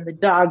used, then the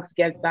dogs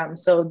get them.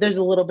 So there's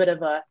a little bit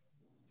of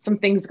some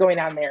things going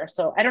on there.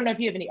 So I don't know if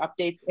you have any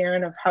updates,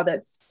 Aaron, of how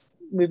that's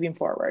moving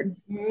forward.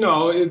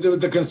 No,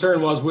 the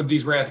concern was, would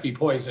these rats be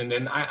poisoned?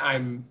 And I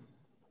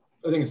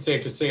think it's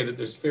safe to say that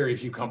there's very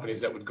few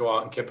companies that would go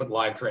out and put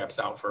live traps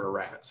out for a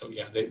rat. So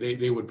yeah,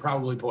 they would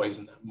probably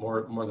poison them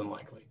more than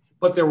likely.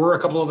 But there were a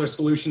couple other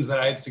solutions that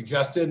I had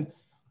suggested,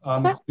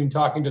 including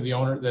talking to the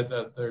owner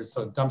that there's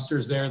some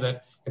dumpsters there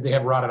that if they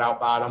have rotted out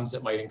bottoms,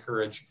 it might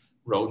encourage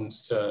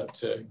rodents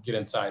to get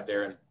inside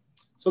there. And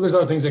so there's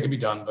other things that could be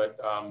done, but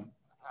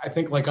I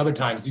think like other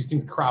times, these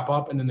things crop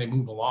up and then they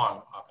move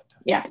along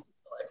oftentimes. Yeah. So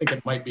I think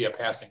it might be a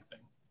passing thing.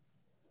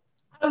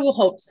 I will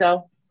hope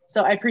so.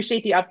 So I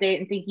appreciate the update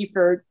and thank you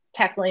for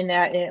tackling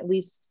that and at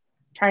least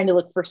trying to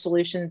look for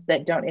solutions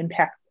that don't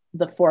impact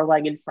the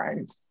four-legged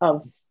friends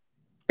of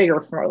bigger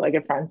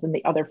four-legged friends and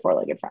the other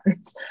four-legged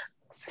friends.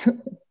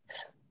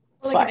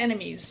 Four-legged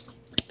enemies.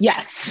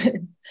 Yes.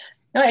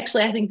 No,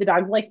 actually, I think the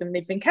dogs like them.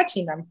 They've been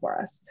catching them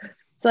for us.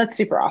 So that's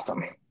super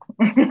awesome.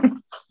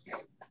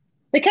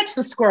 They catch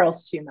the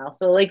squirrels too now.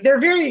 So like,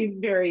 they're very,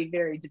 very,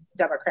 very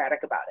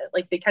democratic about it.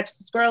 Like they catch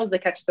the squirrels, they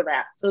catch the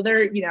rats. So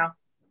they're,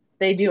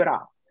 they do it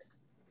all.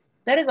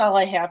 That is all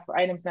I have for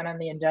items not on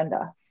the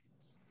agenda.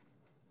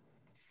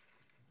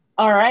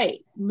 All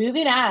right,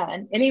 moving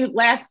on. Any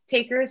last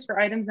takers for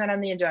items not on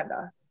the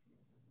agenda?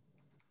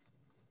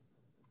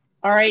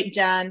 All right,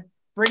 John,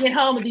 bring it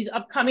home with these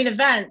upcoming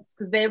events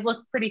because they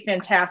look pretty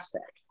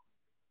fantastic.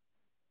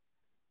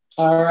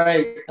 All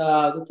right,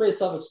 they're pretty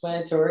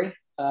self-explanatory,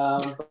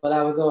 but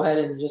I will go ahead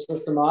and just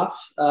list them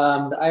off.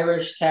 The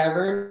Irish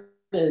Tavern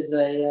is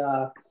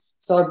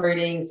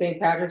celebrating St.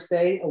 Patrick's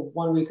Day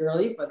 1 week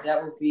early, but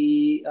that will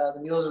be,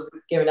 the meals are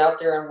given out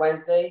there on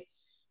Wednesday,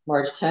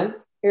 March 10th.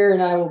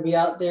 Aaron and I will be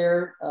out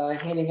there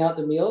handing out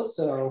the meals.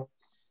 So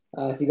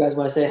if you guys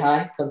want to say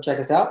hi, come check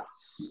us out.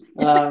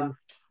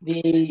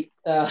 The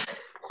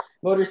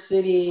Motor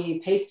City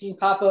Pasting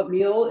Pop-Up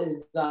Meal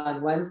is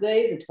on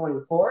Wednesday, the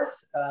 24th.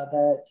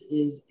 That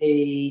is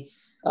a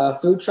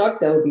food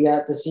truck that will be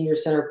at the Senior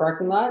Center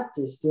parking lot,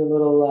 just doing a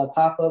little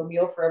pop-up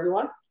meal for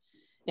everyone.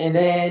 And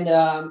then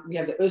we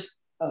have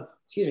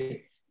the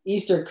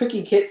Easter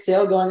cookie kit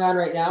sale going on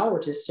right now,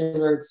 which is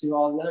similar to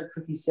all the other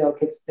cookie sale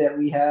kits that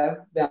we have,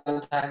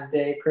 Valentine's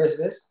Day,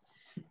 Christmas.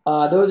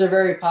 Those are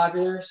very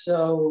popular,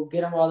 so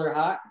get them while they're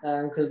hot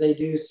because they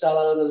do sell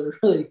out of those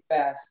really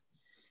fast.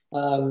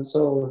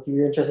 So if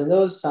you're interested in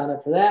those, sign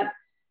up for that.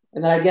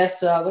 And then I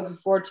guess looking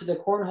forward to the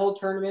cornhole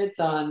tournament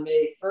on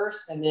May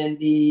 1st and then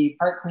the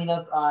park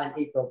cleanup on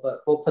April,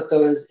 but we'll put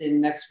those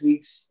in next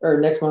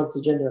month's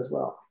agenda as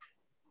well.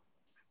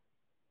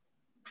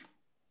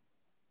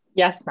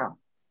 Yes, Mel.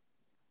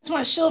 just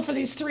want to shill for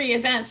these 3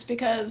 events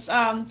because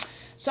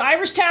so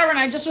Irish Tavern,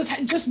 I just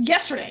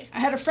yesterday, I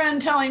had a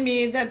friend telling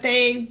me that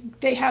they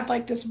had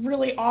like this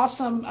really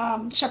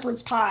awesome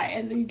shepherd's pie,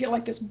 and you get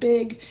like this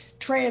big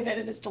tray of it,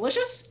 and it's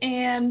delicious,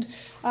 and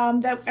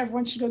that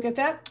everyone should go get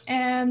that.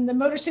 And the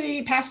Motor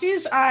City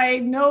pasties, I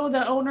know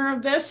the owner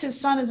of this, his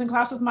son is in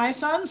class with my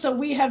son, so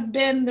we have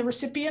been the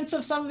recipients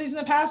of some of these in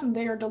the past, and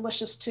they are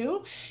delicious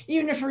too.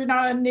 Even if you're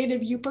not a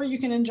native Yooper, you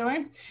can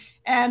enjoy.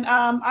 And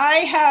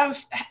I have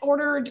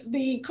ordered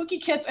the cookie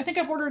kits. I think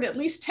I've ordered at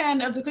least 10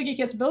 of the cookie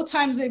kits. Both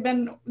times they've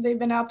been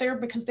out there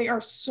because they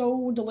are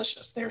so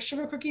delicious. They're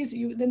sugar cookies.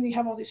 Then you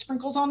have all these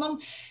sprinkles on them.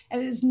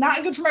 And it is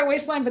not good for my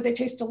waistline, but they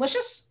taste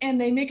delicious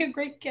and they make a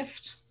great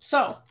gift.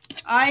 So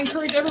I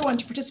encourage everyone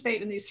to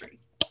participate in these 3.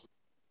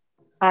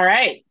 All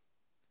right.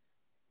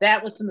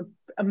 That was some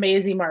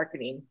amazing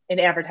marketing and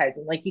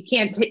advertising. Like you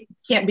can't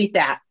beat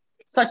that.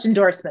 Such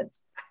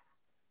endorsements.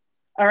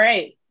 All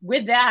right.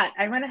 With that,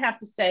 I'm going to have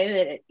to say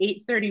that at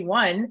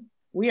 8:31,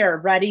 we are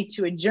ready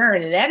to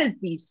adjourn. And that is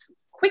the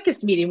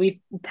quickest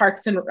meeting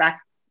Parks and Rec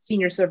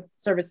Senior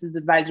Services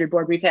Advisory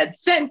Board we've had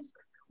since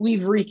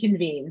we've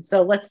reconvened.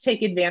 So let's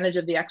take advantage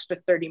of the extra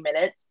 30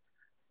 minutes.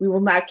 We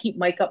will not keep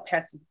Mike up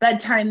past his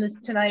bedtime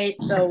tonight.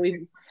 So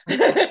so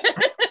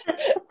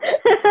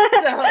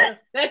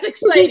that's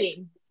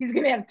exciting. He's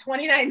going to have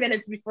 29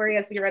 minutes before he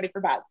has to get ready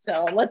for bed.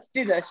 So let's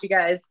do this, you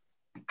guys.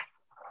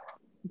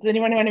 Does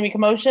anyone want to make a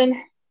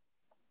motion?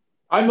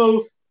 I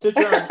move to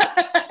adjourn.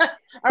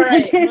 All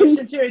right,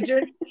 motion to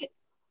adjourn.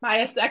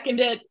 Maya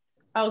seconded.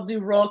 I'll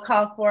do roll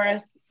call for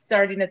us,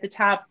 starting at the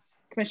top.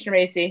 Commissioner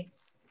Macy.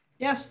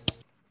 Yes.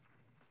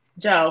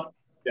 Joe.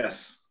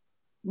 Yes.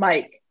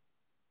 Mike.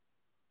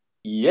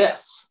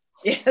 Yes.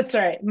 Yeah, that's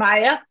right.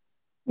 Maya.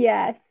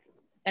 Yes.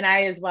 And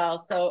I as well.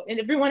 So, and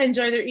everyone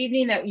enjoy their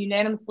evening. That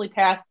unanimously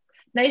passed.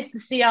 Nice to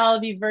see all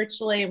of you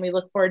virtually, and we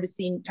look forward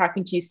to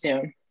talking to you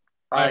soon.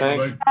 All right.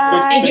 Thanks.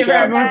 Thank you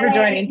everyone for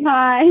joining.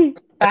 Bye.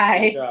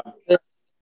 Bye. Yeah.